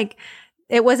 I mean, like,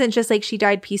 it wasn't just like she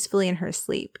died peacefully in her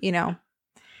sleep, you know?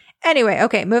 Anyway,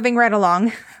 okay, moving right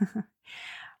along.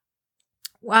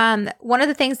 One of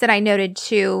the things that I noted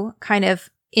too, kind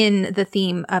of in the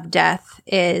theme of death,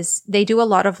 is they do a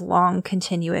lot of long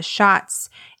continuous shots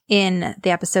in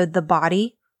the episode The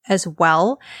Body as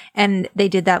well. And they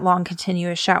did that long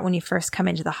continuous shot when you first come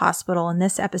into the hospital in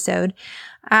this episode.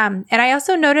 And I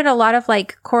also noted a lot of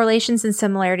like correlations and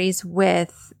similarities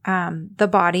with The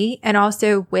Body and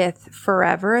also with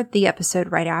Forever, the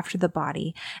episode right after The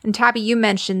Body. And Tabby, you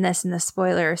mentioned this in the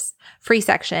spoilers free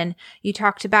section. You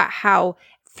talked about how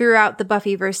throughout the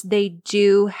Buffyverse, they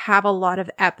do have a lot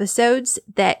of episodes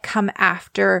that come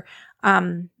after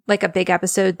like a big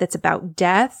episode that's about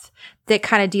death that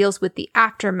kind of deals with the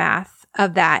aftermath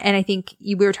of that. And I think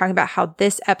we were talking about how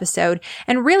this episode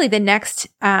and really the next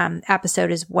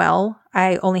episode as well,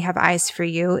 I Only Have Eyes for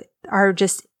You, are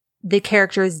just the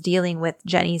characters dealing with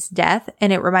Jenny's death.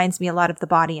 And it reminds me a lot of The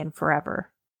Body and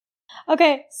Forever.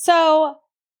 Okay, so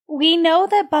we know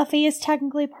that Buffy is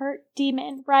technically part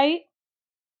demon, right?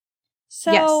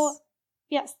 So,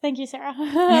 yes, thank you, Sarah.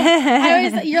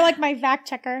 You're like my fact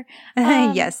checker.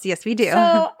 Yes, we do.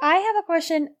 So I have a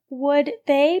question. Would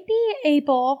they be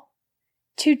able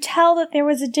to tell that there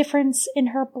was a difference in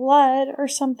her blood or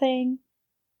something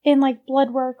in like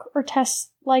blood work or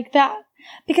tests like that?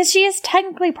 Because she is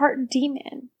technically part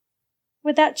demon.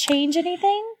 Would that change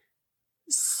anything?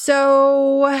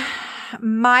 So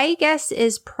my guess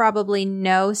is probably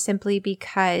no, simply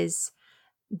because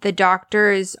the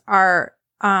doctors are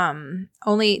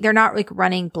they're not like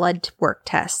running blood work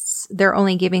tests. They're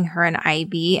only giving her an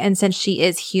IV. And since she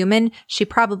is human,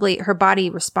 her body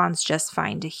responds just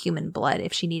fine to human blood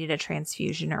if she needed a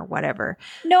transfusion or whatever.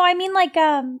 No, I mean like,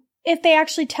 if they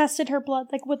actually tested her blood,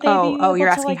 like would they be able you're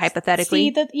to, asking like,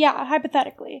 hypothetically? Yeah,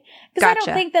 hypothetically. Because I Gotcha.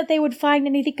 don't think that they would find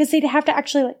anything, because they'd have to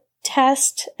actually like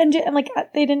test and like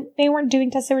they weren't doing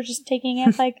tests, they were just taking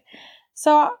it like,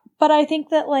 so, but I think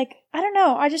that like, I don't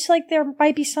know, I just like there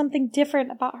might be something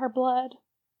different about her blood.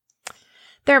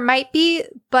 There might be,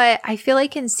 but I feel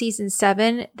like in season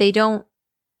 7, they don't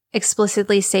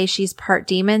explicitly say she's part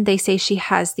demon. They say she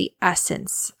has the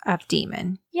essence of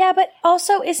demon. Yeah, but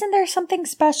also, isn't there something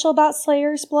special about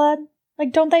Slayer's blood?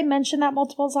 Like, don't they mention that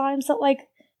multiple times that like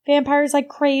vampires like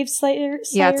crave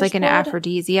Slayer's Yeah, it's like an blood?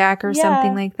 aphrodisiac or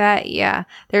something like that. Yeah,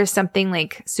 there's something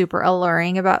like super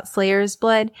alluring about Slayer's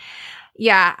blood.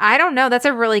 Yeah, I don't know. That's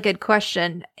a really good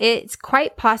question. It's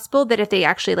quite possible that if they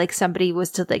actually like somebody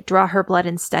was to like draw her blood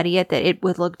and study it, that it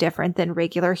would look different than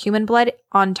regular human blood,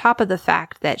 on top of the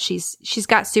fact that she's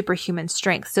got superhuman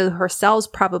strength. So her cells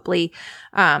probably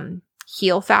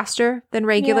heal faster than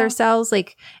regular cells.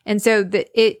 Like, and so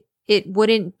it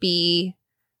wouldn't be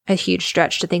a huge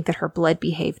stretch to think that her blood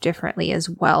behaved differently as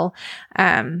well.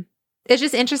 It's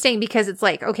just interesting because it's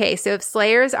like, okay, so if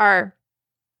Slayers are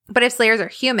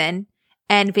human,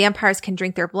 and vampires can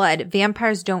drink their blood,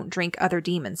 vampires don't drink other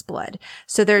demons' blood.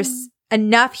 So there's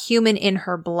enough human in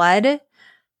her blood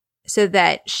so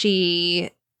that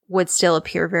she would still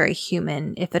appear very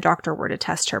human if the doctor were to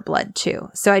test her blood too.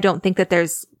 So I don't think that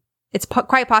it's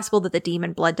quite possible that the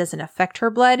demon blood doesn't affect her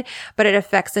blood, but it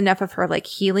affects enough of her like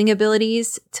healing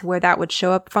abilities to where that would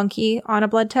show up funky on a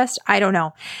blood test. I don't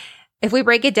know. If we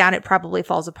break it down, it probably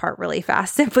falls apart really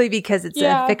fast simply because it's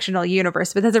a fictional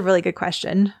universe, but that's a really good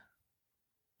question.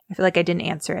 I feel like I didn't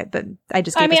answer it, but I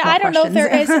just gave us more I don't questions. know if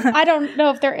there is. I don't know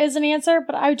if there is an answer,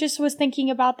 but I just was thinking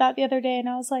about that the other day, and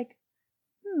I was like,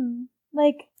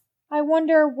 like I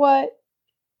wonder what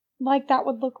like that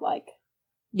would look like.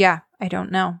 Yeah, I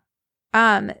don't know.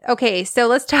 Okay, so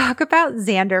let's talk about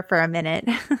Xander for a minute.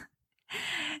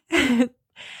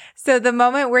 So the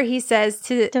moment where he says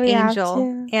to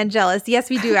Angelus, yes,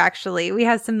 we do actually. We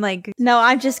have some like. No,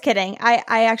 I'm just kidding.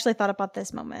 I actually thought about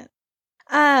this moment.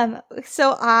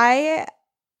 So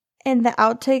in the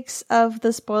outtakes of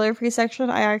the spoiler-free section,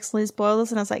 I accidentally spoiled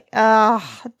this and I was like,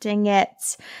 oh, dang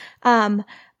it.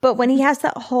 But when he has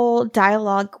that whole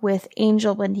dialogue with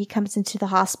Angel when he comes into the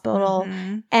hospital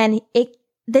and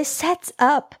this sets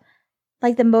up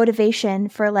like the motivation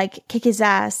for like kick his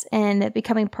ass and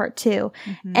becoming part 2.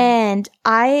 And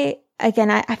I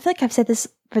feel like I've said this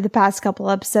for the past couple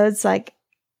episodes. Like,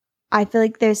 I feel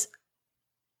like there's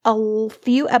a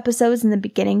few episodes in the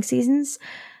beginning seasons.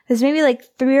 There's maybe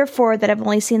like 3 or 4 that I've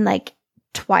only seen like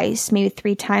twice, maybe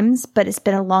 3 times, but it's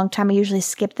been a long time. I usually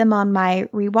skip them on my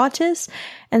rewatches.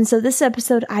 And so this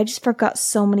episode, I just forgot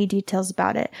so many details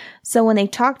about it. So when they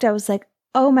talked, I was like,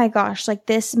 oh my gosh, like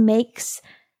this makes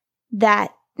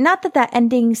that, not that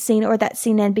ending scene or that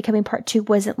scene in becoming part 2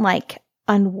 wasn't like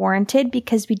unwarranted,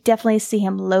 because we definitely see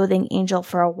him loathing Angel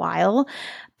for a while.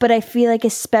 But I feel like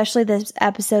especially this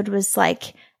episode was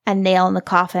like a nail in the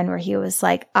coffin where he was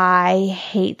like, I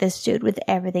hate this dude with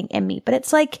everything in me. But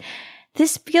it's like,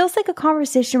 this feels like a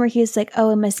conversation where he's like, oh,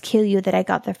 it must kill you that I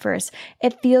got there first.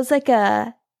 It feels like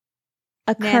a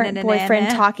current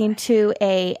boyfriend talking to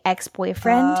a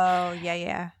ex-boyfriend. Oh,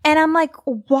 yeah. And I'm like,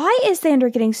 why is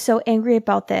Xander getting so angry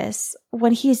about this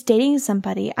when he's dating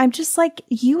somebody? I'm just like,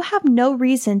 you have no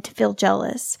reason to feel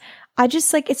jealous. I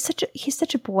just like, he's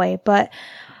such a boy, but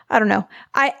I don't know.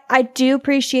 I do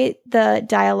appreciate the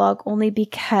dialogue only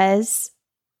because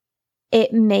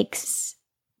it makes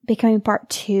becoming part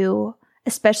 2,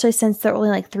 especially since they're only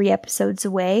like 3 episodes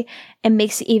away, it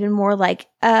makes it even more like,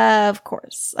 of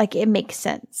course, like it makes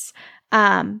sense.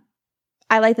 I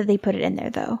like that they put it in there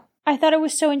though. I thought it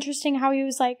was so interesting how he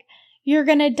was like, you're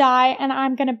gonna die and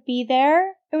I'm gonna be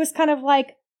there. It was kind of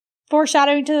like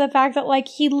foreshadowing to the fact that like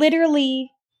he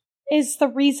literally is the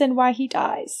reason why he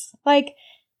dies. Like,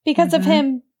 because of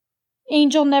him,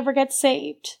 Angel never gets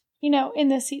saved, in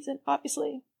this season,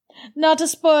 obviously. Not to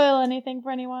spoil anything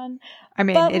for anyone. I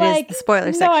mean, but it like, is the spoiler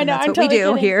no, section. I know, That's I'm what totally we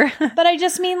do kidding. here. But I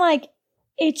just mean like,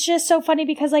 it's just so funny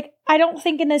because like, I don't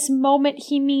think in this moment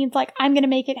he means like, I'm going to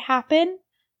make it happen,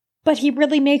 but he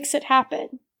really makes it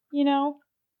happen, you know?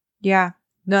 Yeah.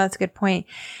 No, that's a good point.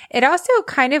 It also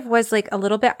kind of was like a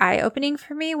little bit eye-opening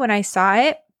for me when I saw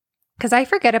it, because I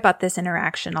forget about this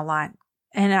interaction a lot.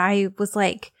 And I was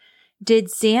like, did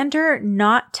Xander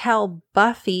not tell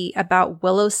Buffy about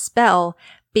Willow's spell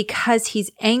because he's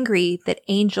angry that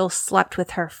Angel slept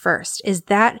with her first? Is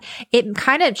that, it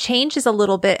kind of changes a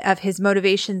little bit of his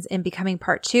motivations in becoming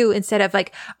part 2 instead of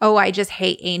like, oh, I just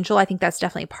hate Angel. I think that's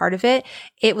definitely part of it.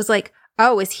 It was like,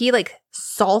 oh, is he like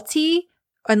salty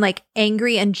and like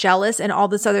angry and jealous and all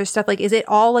this other stuff? Like, is it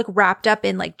all like wrapped up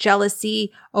in like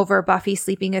jealousy over Buffy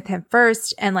sleeping with him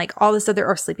first and like all this other,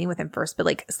 or sleeping with him first, but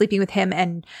like sleeping with him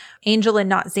and Angel and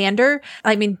not Xander?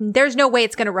 I mean, there's no way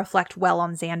it's going to reflect well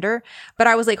on Xander, but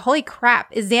I was like, holy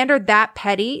crap, is Xander that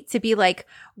petty to be like,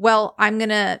 well, I'm going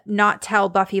to not tell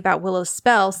Buffy about Willow's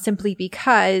spell simply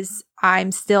because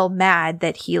I'm still mad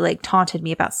that he like taunted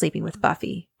me about sleeping with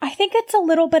Buffy? I think it's a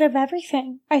little bit of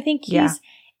everything. I think he's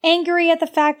angry at the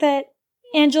fact that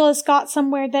Angela's got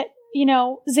somewhere that, you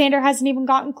know, Xander hasn't even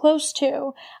gotten close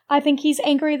to. I think he's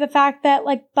angry at the fact that,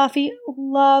 like, Buffy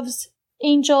loves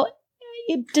Angel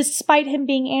despite him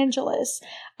being Angelus.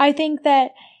 I think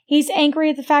that he's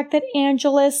angry at the fact that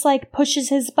Angelus, like, pushes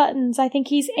his buttons. I think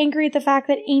he's angry at the fact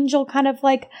that Angel kind of,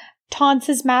 like, taunts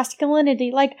his masculinity.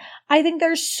 Like, I think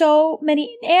there's so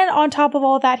many, and on top of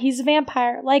all that, he's a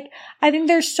vampire. Like, I think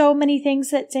there's so many things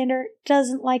that Xander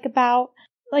doesn't like about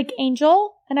like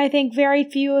Angel, and I think very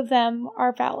few of them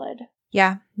are valid.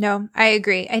 Yeah, no, I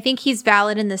agree. I think he's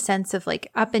valid in the sense of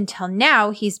like, up until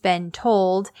now, he's been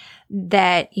told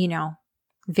that, you know,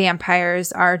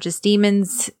 vampires are just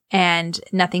demons and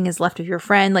nothing is left of your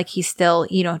friend. Like, he's still,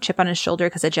 you know, chip on his shoulder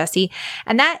because of Jesse.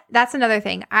 And that's another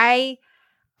thing.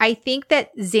 I think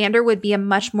that Xander would be a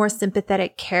much more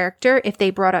sympathetic character if they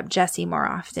brought up Jesse more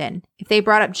often. If they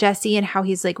brought up Jesse and how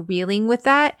he's like reeling with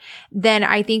that, then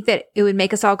I think that it would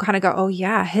make us all kind of go, oh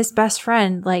yeah, his best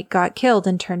friend like got killed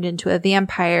and turned into a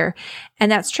vampire.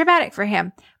 And that's traumatic for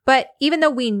him. But even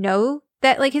though we know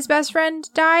that like his best friend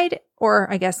died,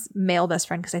 or I guess male best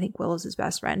friend, because I think Willow's his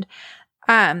best friend.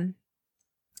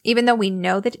 Even though we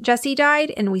know that Jesse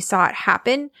died and we saw it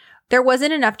happen, there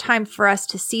wasn't enough time for us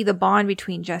to see the bond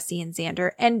between Jesse and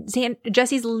Xander. And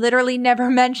Jesse's literally never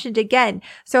mentioned again.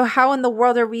 So how in the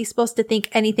world are we supposed to think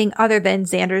anything other than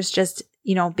Xander's just,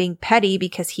 you know, being petty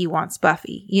because he wants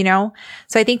Buffy, you know?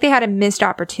 So I think they had a missed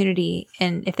opportunity.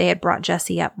 And if they had brought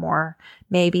Jesse up more,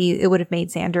 maybe it would have made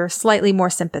Xander slightly more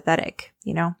sympathetic,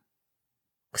 you know?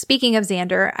 Speaking of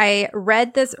Xander, I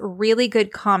read this really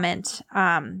good comment.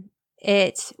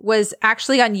 It was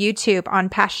actually on YouTube on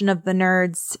Passion of the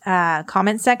Nerds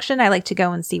comment section. I like to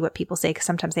go and see what people say because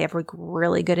sometimes they have like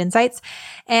really good insights.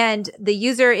 And the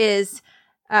user is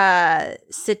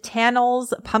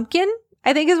Satanel's Pumpkin,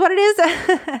 I think is what it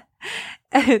is.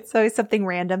 It's always something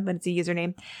random, but it's a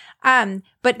username.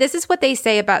 But this is what they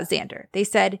say about Xander. They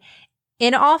said,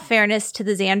 in all fairness to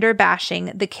the Xander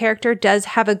bashing, the character does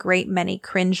have a great many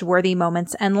cringe-worthy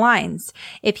moments and lines.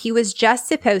 If he was just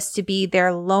supposed to be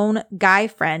their lone guy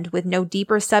friend with no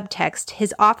deeper subtext,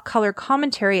 his off-color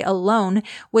commentary alone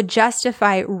would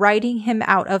justify writing him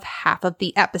out of half of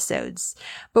the episodes.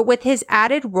 But with his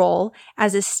added role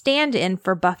as a stand-in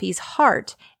for Buffy's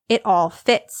heart, it all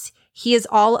fits. He is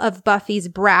all of Buffy's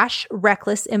brash,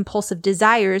 reckless, impulsive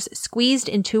desires squeezed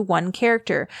into one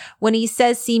character. When he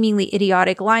says seemingly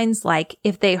idiotic lines like,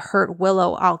 if they hurt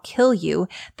Willow, I'll kill you,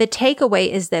 the takeaway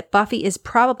is that Buffy is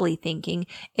probably thinking,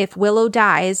 if Willow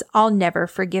dies, I'll never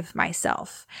forgive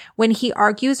myself. When he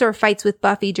argues or fights with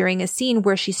Buffy during a scene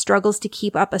where she struggles to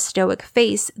keep up a stoic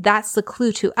face, that's the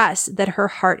clue to us that her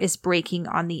heart is breaking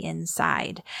on the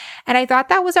inside. And I thought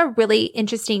that was a really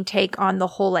interesting take on the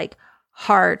whole like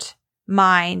heart,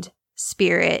 mind,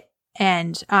 spirit,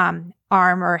 and arm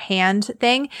or hand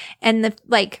thing. And the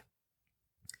like,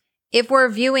 if we're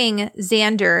viewing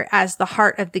Xander as the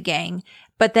heart of the gang,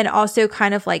 but then also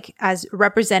kind of like as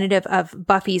representative of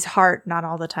Buffy's heart, not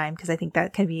all the time, because I think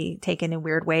that can be taken in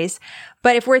weird ways.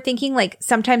 But if we're thinking like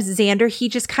sometimes Xander, he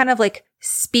just kind of like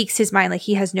speaks his mind, like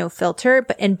he has no filter,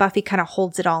 and Buffy kind of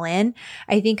holds it all in.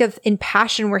 I think of in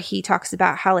Passion where he talks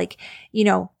about how like, you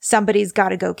know, somebody's got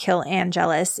to go kill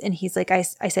Angelus. And he's like, I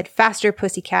said, faster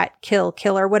pussycat, kill,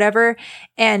 or whatever.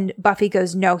 And Buffy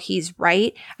goes, no, he's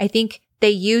right. I think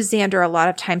they use Xander a lot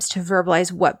of times to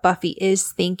verbalize what Buffy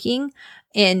is thinking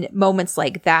in moments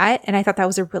like that. And I thought that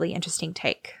was a really interesting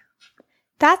take.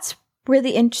 That's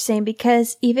really interesting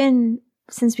because even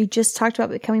since we just talked about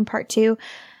Becoming Part 2,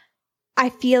 I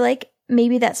feel like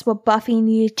maybe that's what Buffy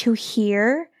needed to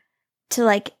hear to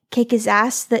like kick his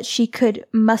ass so that she could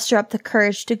muster up the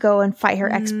courage to go and fight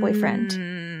her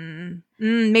ex-boyfriend.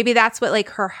 Maybe that's what like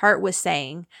her heart was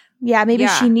saying. Yeah, maybe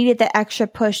she needed that extra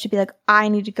push to be like, I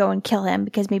need to go and kill him,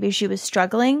 because maybe she was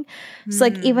struggling. So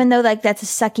like, even though like that's a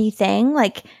sucky thing,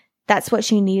 like that's what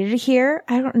she needed to hear.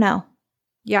 I don't know.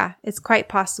 Yeah, it's quite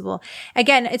possible.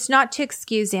 Again, it's not to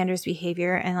excuse Xander's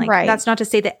behavior, and like that's not to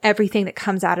say that everything that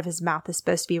comes out of his mouth is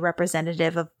supposed to be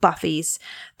representative of Buffy's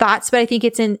thoughts, but I think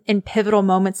it's in pivotal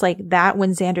moments like that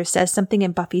when Xander says something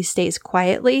and Buffy stays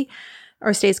quiet.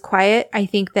 I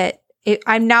think that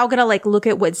I'm now going to like look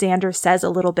at what Xander says a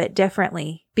little bit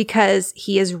differently, because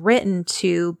he is written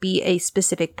to be a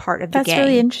specific part of the game. That's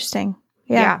really interesting.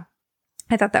 Yeah.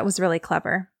 I thought that was really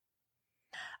clever.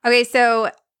 Okay,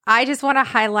 so I just want to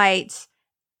highlight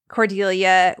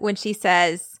Cordelia when she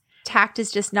says, tact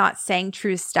is just not saying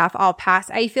true stuff. I'll pass.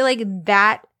 I feel like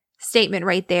that statement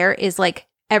right there is like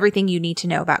everything you need to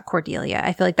know about Cordelia.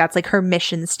 I feel like that's like her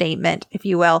mission statement, if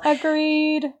you will.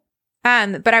 Agreed.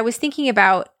 But I was thinking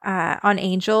about on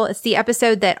Angel, it's the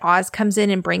episode that Oz comes in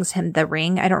and brings him the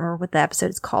ring. I don't remember what the episode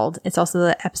is called. It's also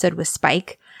the episode with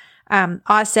Spike.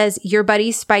 Oz says, your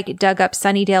buddy Spike dug up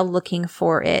Sunnydale looking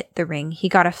for it, the ring. He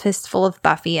got a fistful of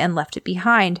Buffy and left it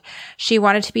behind. She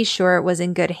wanted to be sure it was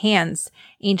in good hands.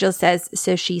 Angel says,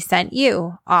 so she sent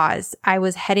you, Oz. I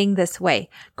was heading this way.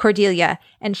 Cordelia,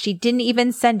 and she didn't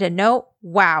even send a note?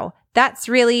 Wow. That's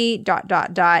really ...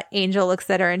 Angel looks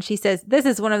at her and she says, this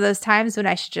is one of those times when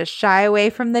I should just shy away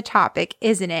from the topic,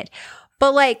 isn't it?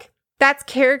 But like, that's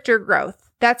character growth.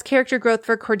 That's character growth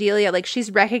for Cordelia. Like,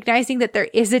 she's recognizing that there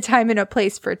is a time and a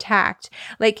place for tact.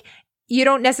 Like, you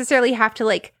don't necessarily have to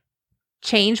like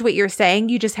change what you're saying.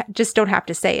 You just don't have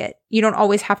to say it. You don't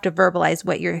always have to verbalize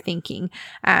what you're thinking.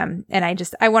 And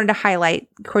I wanted to highlight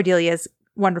Cordelia's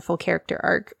wonderful character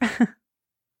arc.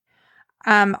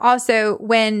 Also,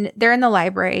 when they're in the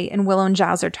library and Willow and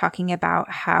Giles are talking about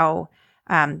how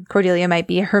Cordelia might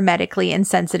be hermetically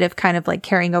insensitive, kind of like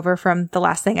carrying over from the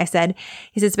last thing I said.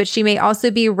 He says, but she may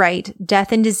also be right.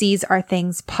 Death and disease are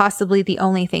things, possibly the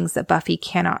only things that Buffy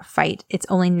cannot fight. It's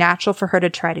only natural for her to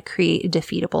try to create a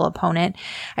defeatable opponent.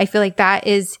 I feel like that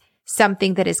is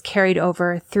something that is carried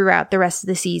over throughout the rest of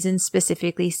the season,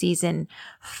 specifically season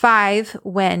 5,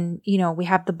 when, you know, we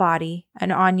have the body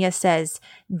and Anya says,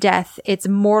 death, it's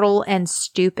mortal and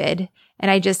stupid. And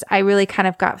I really kind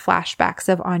of got flashbacks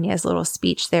of Anya's little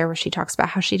speech there where she talks about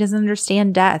how she doesn't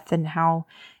understand death and how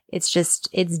it's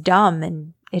dumb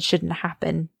and it shouldn't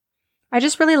happen. I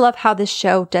just really love how this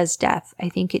show does death. I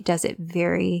think it does it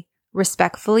very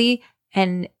respectfully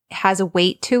and has a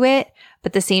weight to it,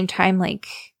 but at the same time, like,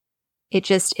 it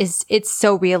just is, it's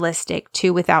so realistic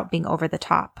too without being over the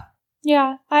top.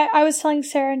 Yeah. I was telling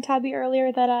Sarah and Tabby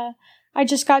earlier that I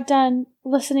just got done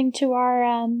listening to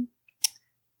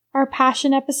our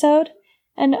Passion episode,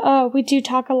 and we do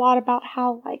talk a lot about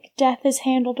how like death is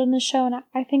handled in the show, and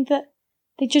I think that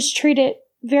they just treat it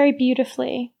very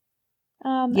beautifully.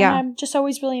 And I'm just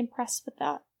always really impressed with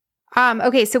that.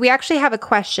 Okay, so we actually have a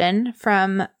question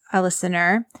from a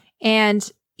listener,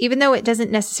 and even though it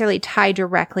doesn't necessarily tie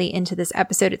directly into this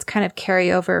episode, it's kind of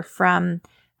carryover from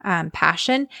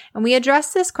Passion, and we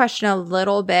addressed this question a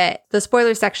little bit, the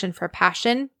spoiler section for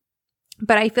Passion,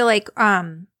 but I feel like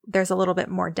there's a little bit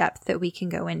more depth that we can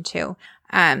go into.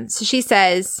 So she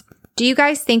says, do you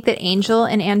guys think that Angel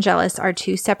and Angelus are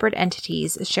two separate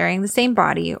entities sharing the same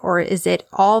body, or is it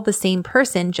all the same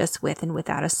person just with and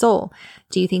without a soul?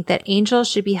 Do you think that Angel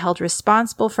should be held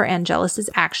responsible for Angelus's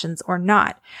actions or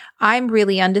not? I'm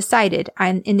really undecided.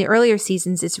 In the earlier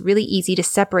seasons, it's really easy to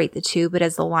separate the two, but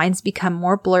as the lines become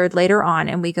more blurred later on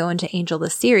and we go into Angel the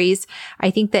series,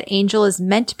 I think that Angel is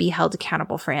meant to be held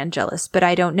accountable for Angelus, but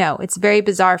I don't know. It's very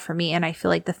bizarre for me, and I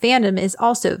feel like the fandom is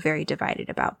also very divided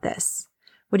about this.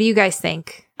 What do you guys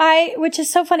think? Which is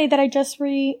so funny that I just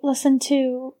re-listened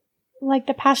to like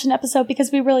the Passion episode, because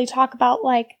we really talk about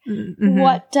like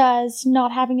what does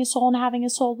not having a soul and having a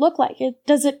soul look like?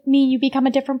 Does it mean you become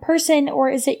a different person, or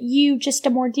is it you just a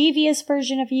more devious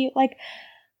version of you? Like,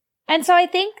 and so I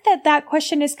think that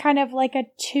question is kind of like a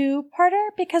two-parter,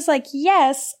 because like,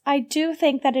 yes, I do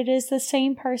think that it is the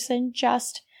same person,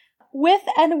 just with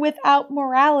and without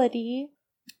morality,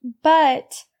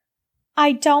 but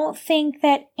I don't think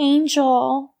that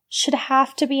Angel should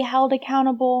have to be held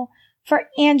accountable for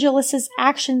Angelus's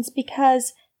actions,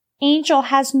 because Angel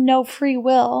has no free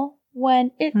will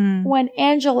when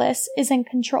Angelus is in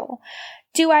control.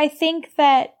 Do I think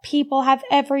that people have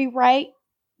every right,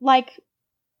 like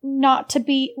want to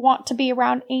be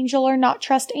around Angel or not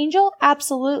trust Angel?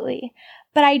 Absolutely.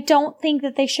 But I don't think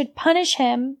that they should punish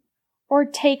him or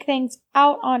take things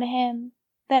out on him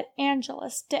that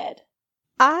Angelus did.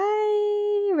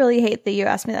 I really hate that you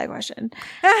asked me that question.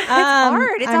 It's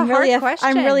hard. It's a hard question.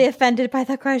 I'm really offended by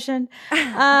that question.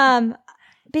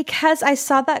 Because I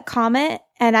saw that comment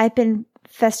and I've been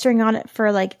festering on it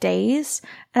for like days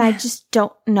and I just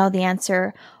don't know the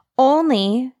answer.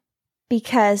 Only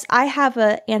because I have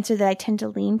an answer that I tend to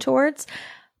lean towards,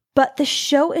 but the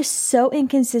show is so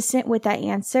inconsistent with that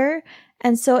answer.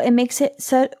 And so it makes it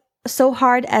so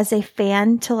hard as a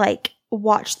fan to like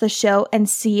watch the show and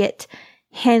see it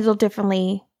handled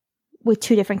differently with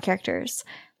two different characters.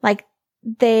 Like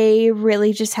they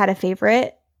really just had a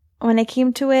favorite when it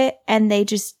came to it, and they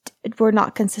just were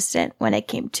not consistent when it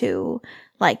came to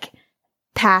like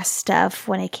past stuff,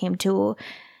 when it came to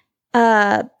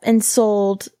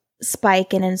Ensouled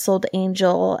Spike and Ensouled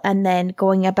Angel, and then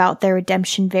going about their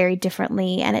redemption very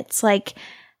differently. And it's like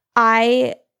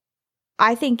I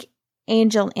think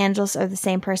Angel and Angelus are the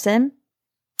same person.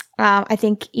 I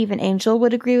think even Angel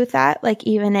would agree with that. Like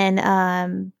even in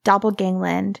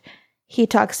Doppelgangland, he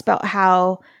talks about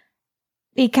how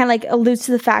he kind of like alludes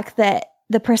to the fact that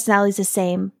the personality is the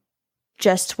same,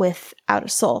 just without a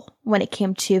soul when it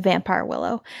came to Vampire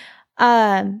Willow.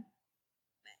 And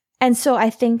so I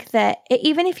think that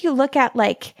even if you look at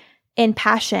like in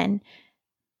Passion,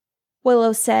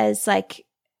 Willow says like,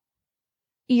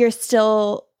 you're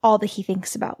still all that he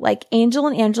thinks about. Like Angel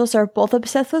and Angelus are both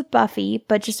obsessed with Buffy,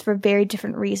 but just for very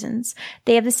different reasons.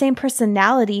 They have the same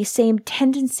personality, same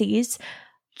tendencies,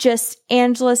 just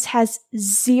Angelus has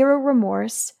zero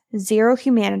remorse, zero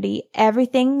humanity,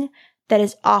 everything that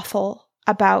is awful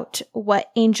about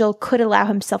what Angel could allow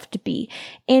himself to be.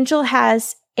 Angel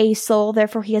has a soul,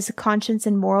 therefore he has a conscience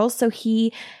and morals, so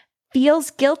he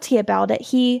feels guilty about it.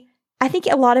 I think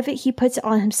a lot of it he puts it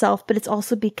on himself, but it's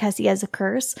also because he has a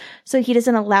curse, so he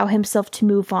doesn't allow himself to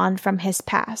move on from his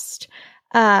past.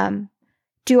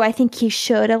 Do I think he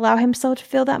should allow himself to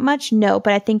feel that much? No,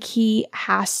 but I think he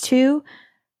has to,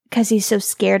 because he's so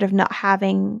scared of not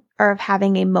having, or of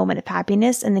having a moment of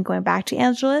happiness and then going back to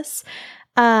Angelus.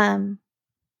 But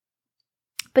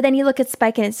then you look at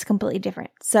Spike and it's completely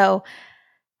different. So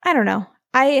I don't know.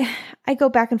 I go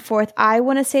back and forth. I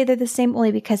want to say they're the same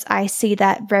only because I see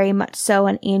that very much so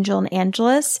in Angel and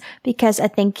Angelus, because I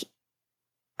think,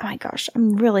 oh my gosh,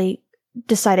 I'm really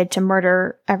decided to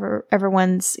murder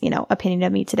everyone's, opinion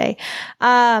of me today.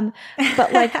 But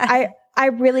like, I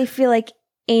really feel like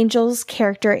Angel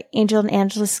and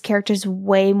Angelus' character is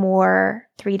way more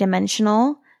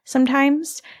three-dimensional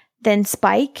sometimes than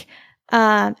Spike.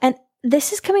 And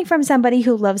this is coming from somebody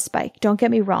who loves Spike. Don't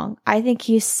get me wrong. I think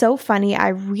he's so funny. I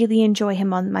really enjoy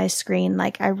him on my screen.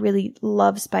 Like, I really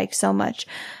love Spike so much.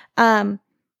 I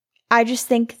just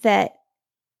think that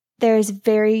there's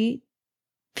very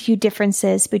few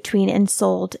differences between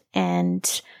Ensouled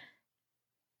and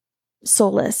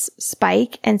soulless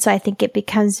Spike. And so I think it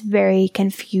becomes very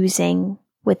confusing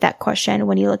with that question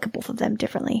when you look at both of them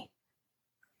differently.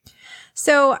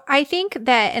 So I think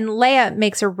that, and Leia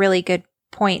makes a really good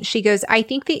point. She goes, I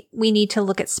think that we need to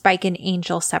look at Spike and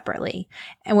Angel separately.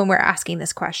 And when we're asking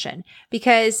this question,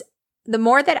 because the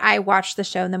more that I watch the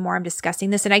show and the more I'm discussing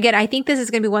this, and again, I think this is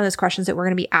going to be one of those questions that we're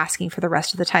going to be asking for the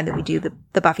rest of the time that we do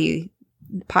the Buffy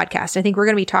podcast. I think we're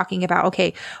going to be talking about,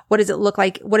 okay, what does it look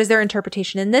like? What is their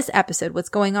interpretation in this episode? What's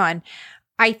going on?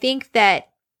 I think that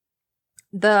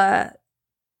the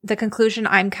conclusion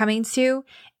I'm coming to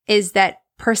is that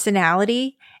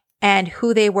personality and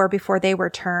who they were before they were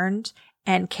turned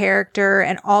and character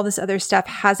and all this other stuff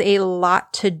has a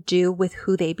lot to do with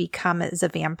who they become as a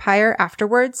vampire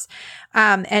afterwards.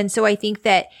 And so I think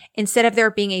that instead of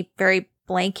there being a very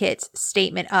blanket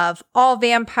statement of all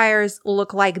vampires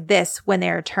look like this when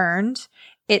they're turned,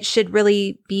 it should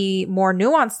really be more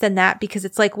nuanced than that, because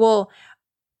it's like, well,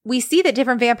 we see that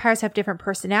different vampires have different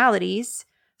personalities.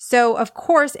 So of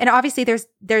course, and obviously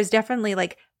there's definitely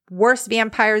like worse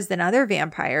vampires than other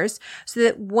vampires. So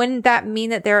that wouldn't that mean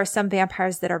that there are some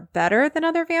vampires that are better than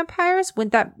other vampires?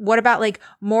 What about like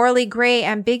morally gray,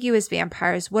 ambiguous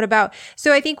vampires?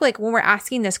 So I think like when we're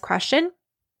asking this question,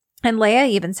 and Leia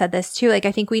even said this too, like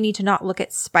I think we need to not look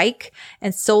at Spike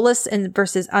and soulless and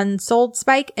versus unsouled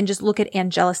Spike and just look at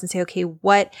Angelus and say, okay,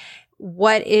 what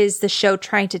is the show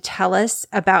trying to tell us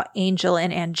about Angel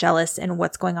and Angelus and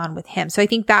what's going on with him? So I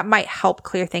think that might help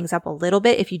clear things up a little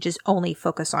bit if you just only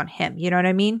focus on him. You know what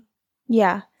I mean?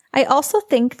 Yeah. I also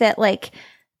think that like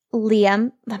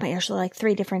Liam, that might actually like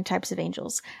 3 different types of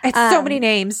angels. It's so many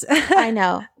names. I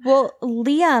know. Well,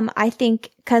 Liam, I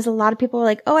think, because a lot of people are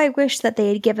like, oh, I wish that they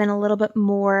had given a little bit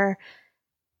more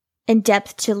in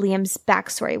depth to Liam's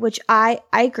backstory, which I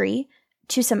agree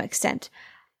to some extent.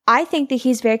 I think that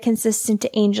he's very consistent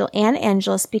to Angel and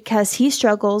Angelus because he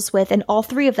struggles with, and all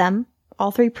 3 of them, all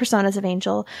 3 personas of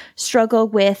Angel struggle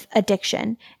with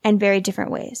addiction in very different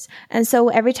ways. And so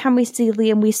every time we see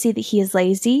Liam, we see that he is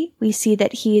lazy. We see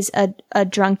that he's a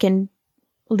drunken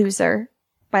loser,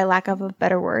 by lack of a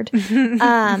better word.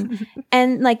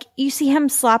 And like you see him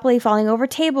sloppily falling over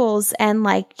tables and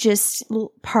like just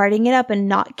partying it up and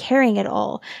not caring at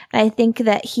all. And I think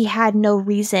that he had no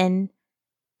reason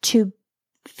to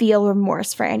feel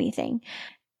remorse for anything.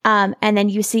 And then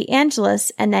you see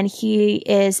Angelus, and then he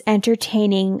is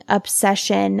entertaining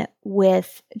obsession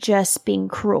with just being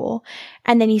cruel.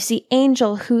 And then you see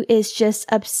Angel, who is just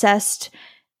obsessed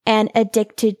and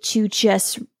addicted to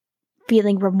just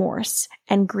feeling remorse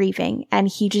and grieving. And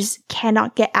he just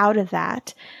cannot get out of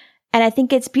that. And I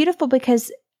think it's beautiful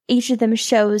because each of them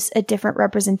shows a different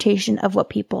representation of what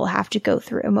people have to go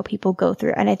through and what people go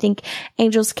through. And I think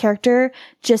Angel's character,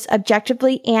 just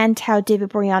objectively, and how David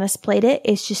Boreanaz played it,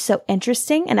 is just so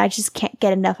interesting. And I just can't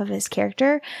get enough of his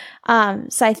character.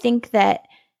 So I think that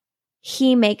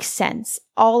he makes sense.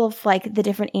 All of like the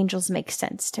different angels make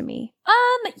sense to me.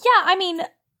 Yeah, I mean,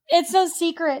 it's no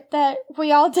secret that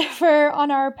we all differ on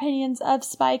our opinions of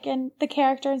Spike and the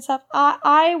character and stuff.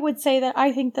 I would say that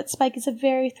I think that Spike is a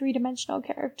very 3-dimensional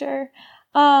character.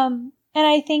 And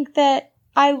I think that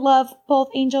I love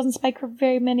both Angel and Spike for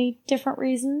very many different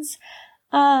reasons.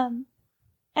 And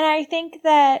I think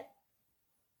that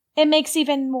it makes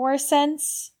even more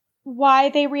sense why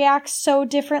they react so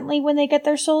differently when they get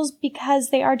their souls,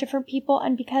 because they are different people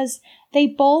and because they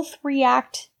both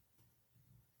react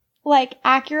like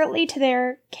accurately to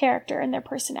their character and their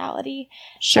personality.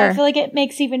 Sure. So I feel like it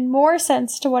makes even more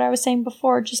sense to what I was saying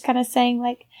before, just kind of saying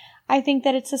like, I think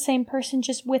that it's the same person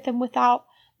just with and without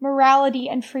morality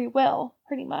and free will,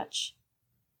 pretty much.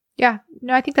 Yeah.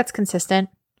 No, I think that's consistent.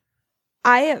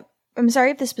 I'm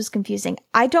sorry if this was confusing.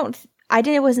 I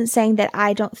wasn't saying that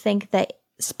I don't think that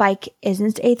Spike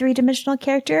isn't a 3-dimensional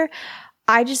character.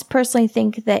 I just personally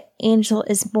think that Angel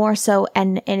is more so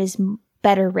and is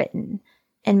better written.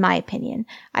 In my opinion,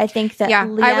 I think that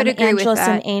Liam, I would agree Angelus, with that.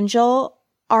 and Angel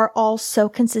are all so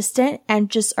consistent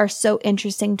and just are so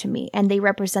interesting to me, and they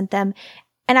represent them.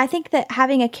 And I think that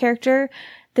having a character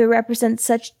that represents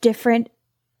such different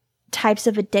types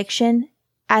of addiction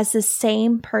as the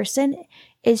same person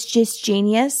is just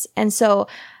genius. And so,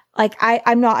 like,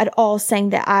 I'm not at all saying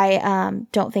that I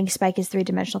don't think Spike is a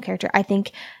 3-dimensional character. I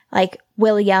think like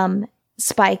William,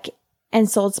 Spike,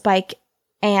 Ensouled Spike,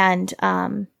 and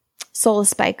Soulless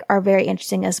Spike are very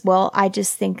interesting as well. I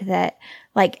just think that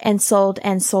like Ensouled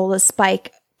and Soulless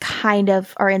Spike kind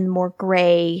of are in more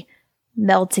gray,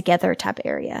 meld together type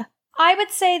area. I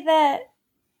would say that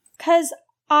because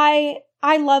I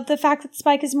love the fact that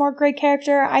Spike is a more gray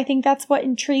character. I think that's what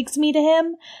intrigues me to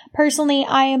him. Personally,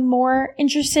 I am more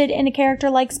interested in a character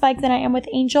like Spike than I am with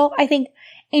Angel. I think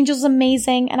Angel's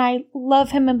amazing and I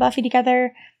love him and Buffy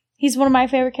together. He's one of my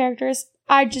favorite characters.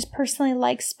 I just personally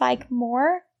like Spike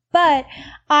more. But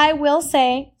I will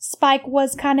say Spike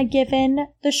was kind of given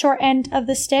the short end of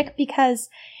the stick because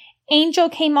Angel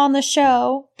came on the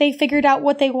show. They figured out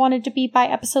what they wanted to be by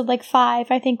episode like 5,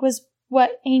 I think was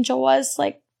what Angel was,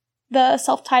 like the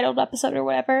self-titled episode or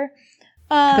whatever.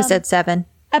 Episode 7.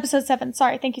 Episode 7.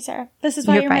 Sorry. Thank you, Sarah. This is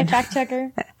why you're my fact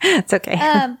checker. It's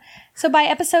okay. So by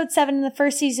episode 7 in the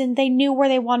first season, they knew where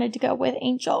they wanted to go with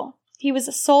Angel. He was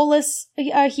a soulless,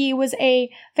 he was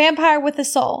a vampire with a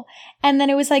soul. And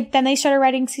then it was like, then they started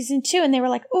writing season 2 and they were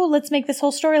like, oh, let's make this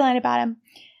whole storyline about him.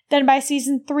 Then by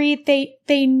season 3,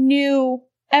 they knew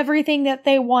everything that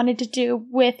they wanted to do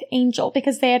with Angel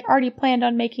because they had already planned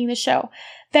on making the show.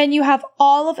 Then you have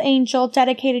all of Angel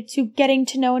dedicated to getting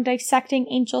to know and dissecting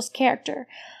Angel's character.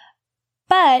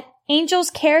 But Angel's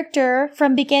character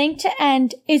from beginning to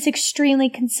end is extremely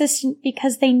consistent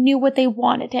because they knew what they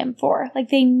wanted him for. Like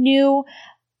they knew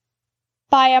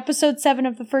by episode 7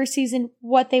 of the first season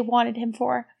what they wanted him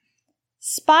for.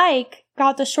 Spike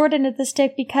got the short end of the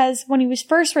stick because when he was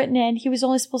first written in, he was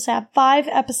only supposed to have 5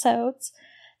 episodes.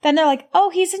 Then they're like, oh,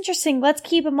 he's interesting. Let's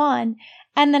keep him on.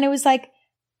 And then it was like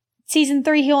season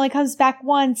 3, he only comes back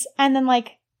once. And then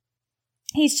like,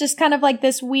 he's just kind of like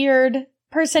this weird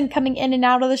person coming in and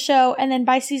out of the show. And then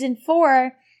by season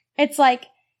 4, it's like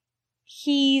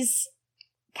he's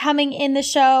coming in the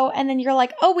show and then you're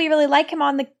like, oh, we really like him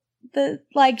on the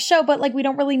like show, but like we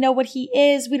don't really know what he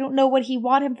is. We don't know what he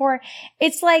want him for.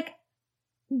 It's like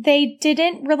they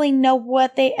didn't really know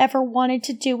what they ever wanted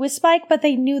to do with Spike, but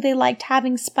they knew they liked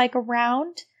having Spike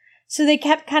around. So they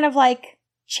kept kind of like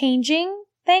changing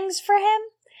things for him.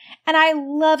 And I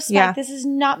love Spike. Yeah. This is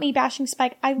not me bashing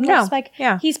Spike. I love Spike.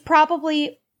 Yeah. He's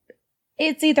probably,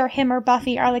 it's either him or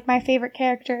Buffy are like my favorite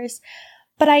characters.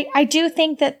 But I do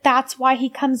think that that's why he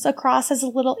comes across as a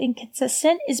little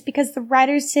inconsistent, is because the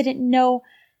writers didn't know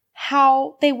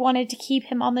how they wanted to keep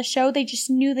him on the show. They just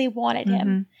knew they wanted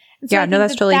him. And so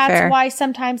that's totally fair. That's why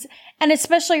sometimes, and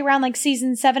especially around like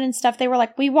season 7 and stuff, they were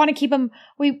like, we want to keep him,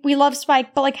 we love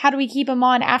Spike, but like, how do we keep him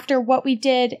on after what we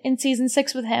did in season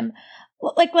 6 with him?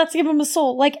 Like, let's give him a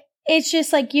soul. Like, it's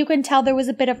just like, you can tell there was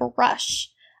a bit of a rush.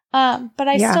 But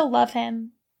I still love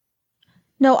him.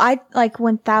 No, I like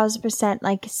 1000%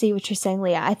 like see what you're saying,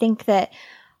 Leah. I think that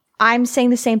I'm saying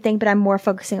the same thing, but I'm more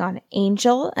focusing on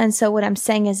Angel. And so what I'm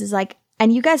saying is like,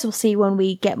 and you guys will see when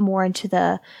we get more into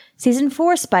the season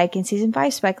 4 Spike and season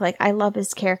 5 Spike, like I love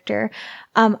his character.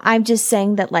 I'm just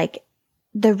saying that like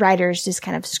the writers just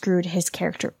kind of screwed his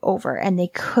character over, and they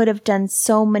could have done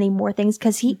so many more things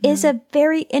because he is a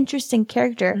very interesting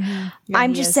character. Yeah,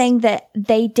 I'm just saying that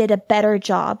they did a better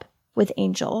job with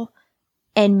Angel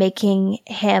and making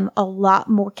him a lot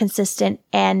more consistent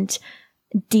and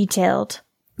detailed.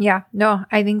 Yeah, no,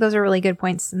 I think those are really good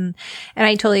points. And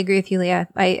I totally agree with you, Leah.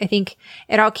 I think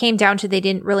it all came down to they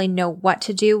didn't really know what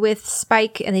to do with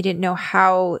Spike, and they didn't know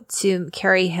how to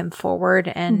carry him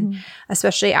forward. And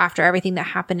especially after everything that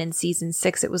happened in season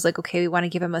 6, it was like, okay, we want to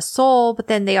give him a soul, but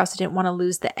then they also didn't want to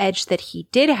lose the edge that he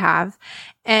did have.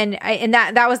 And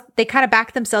that was, they kind of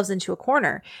backed themselves into a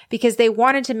corner because they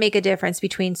wanted to make a difference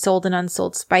between sold and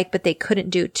unsold Spike, but they couldn't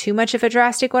do too much of a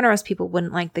drastic one or else people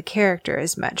wouldn't like the character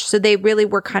as much. So they really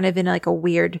were kind of in like a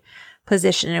weird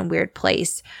position and weird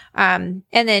place. And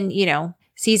then, you know,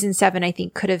 season 7, I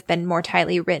think could have been more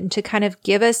tightly written to kind of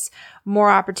give us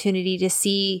more opportunity to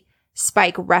see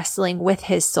Spike wrestling with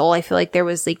his soul. I feel like there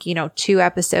was like, you know, 2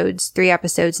 episodes, 3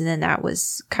 episodes, and then that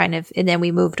was kind of, and then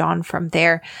we moved on from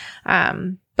there.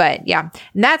 But yeah,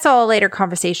 and that's all a later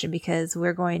conversation because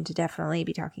we're going to definitely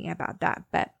be talking about that.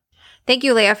 But thank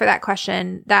you, Leah, for that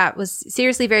question. That was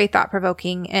seriously very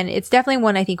thought-provoking, and it's definitely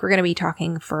one I think we're going to be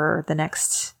talking for the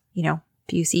next, you know,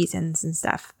 few seasons and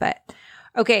stuff. But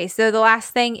okay, so the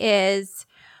last thing is,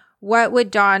 what would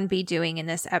Dawn be doing in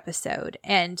this episode?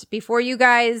 And before you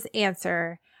guys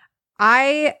answer,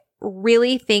 I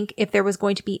really think if there was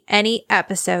going to be any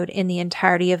episode in the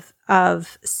entirety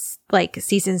of like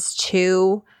seasons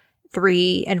 2,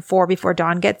 3, and 4 before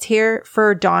Dawn gets here,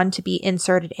 for Dawn to be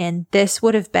inserted in, this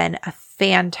would have been a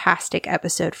fantastic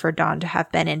episode for Dawn to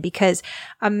have been in, because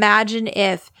imagine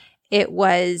if it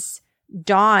was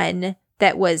Dawn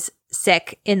that was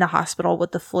sick in the hospital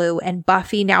with the flu, and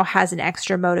Buffy now has an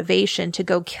extra motivation to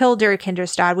go kill Dirk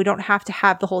Hinderstad. We don't have to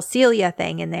have the whole Celia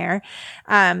thing in there.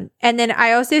 And then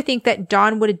I also think that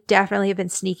Dawn would have definitely have been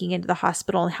sneaking into the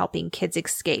hospital and helping kids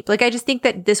escape. Like, I just think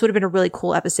that this would have been a really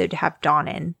cool episode to have Dawn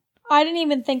in. I didn't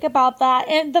even think about that.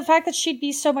 And the fact that she'd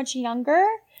be so much younger.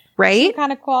 Right? She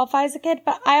kind of qualifies a kid.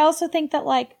 But I also think that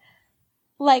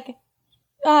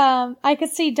I could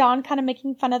see Dawn kind of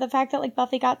making fun of the fact that like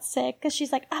Buffy got sick, because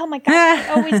she's like, oh my gosh, I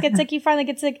always get sick. You finally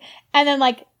get sick. And then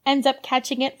like ends up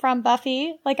catching it from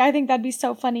Buffy. Like, I think that'd be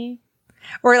so funny.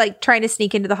 Or like trying to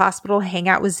sneak into the hospital, hang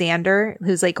out with Xander,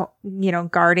 who's like, you know,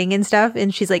 guarding and stuff.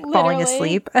 And she's like falling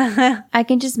asleep. I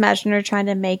can just imagine her trying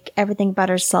to make everything about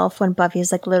herself when Buffy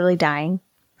is like literally dying.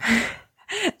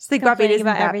 It's like, Buffy isn't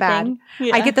that bad.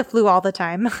 Yeah. I get the flu all the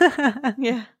time.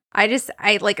 Yeah. I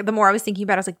like, the more I was thinking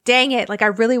about it, I was like, dang it. Like, I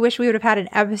really wish we would have had an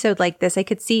episode like this. I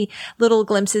could see little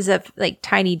glimpses of like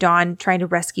tiny Dawn trying to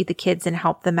rescue the kids and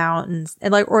help them out, and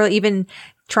like, or even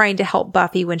trying to help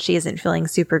Buffy when she isn't feeling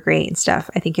super great and stuff.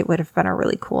 I think it would have been a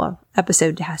really cool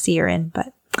episode to see her in,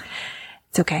 but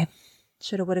it's okay.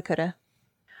 Shoulda, woulda, coulda.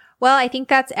 Well, I think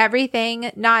that's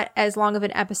everything. Not as long of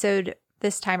an episode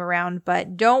this time around,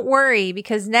 but don't worry,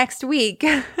 because next week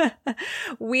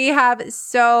we have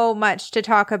so much to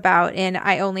talk about in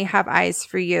I Only Have Eyes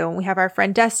for You. We have our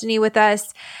friend Destiny with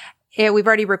us. We've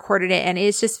already recorded it, and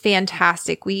it's just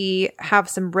fantastic. We have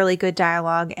some really good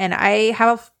dialogue, and I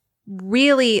have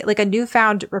really like a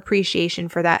newfound appreciation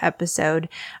for that episode.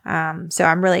 So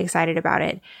I'm really excited about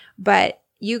it. But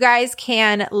you guys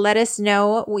can let us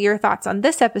know your thoughts on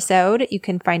this episode. You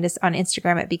can find us on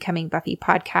Instagram at Becoming Buffy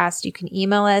Podcast. You can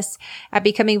email us at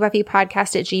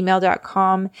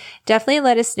becomingbuffypodcast@gmail.com. Definitely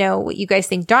let us know what you guys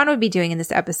think Dawn would be doing in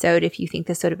this episode, if you think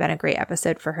this would have been a great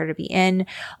episode for her to be in.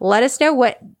 Let us know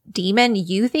what demon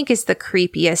you think is the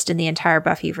creepiest in the entire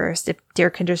Buffyverse, if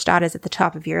Dirk Hinderstad is at the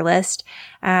top of your list.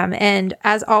 And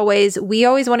as always, we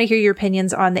always want to hear your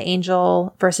opinions on the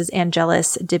Angel versus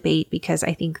Angelus debate, because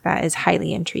I think that is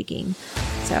highly intriguing.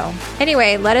 So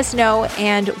anyway, let us know,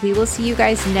 and we will see you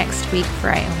guys next week for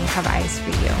I Only Have Eyes for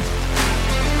You.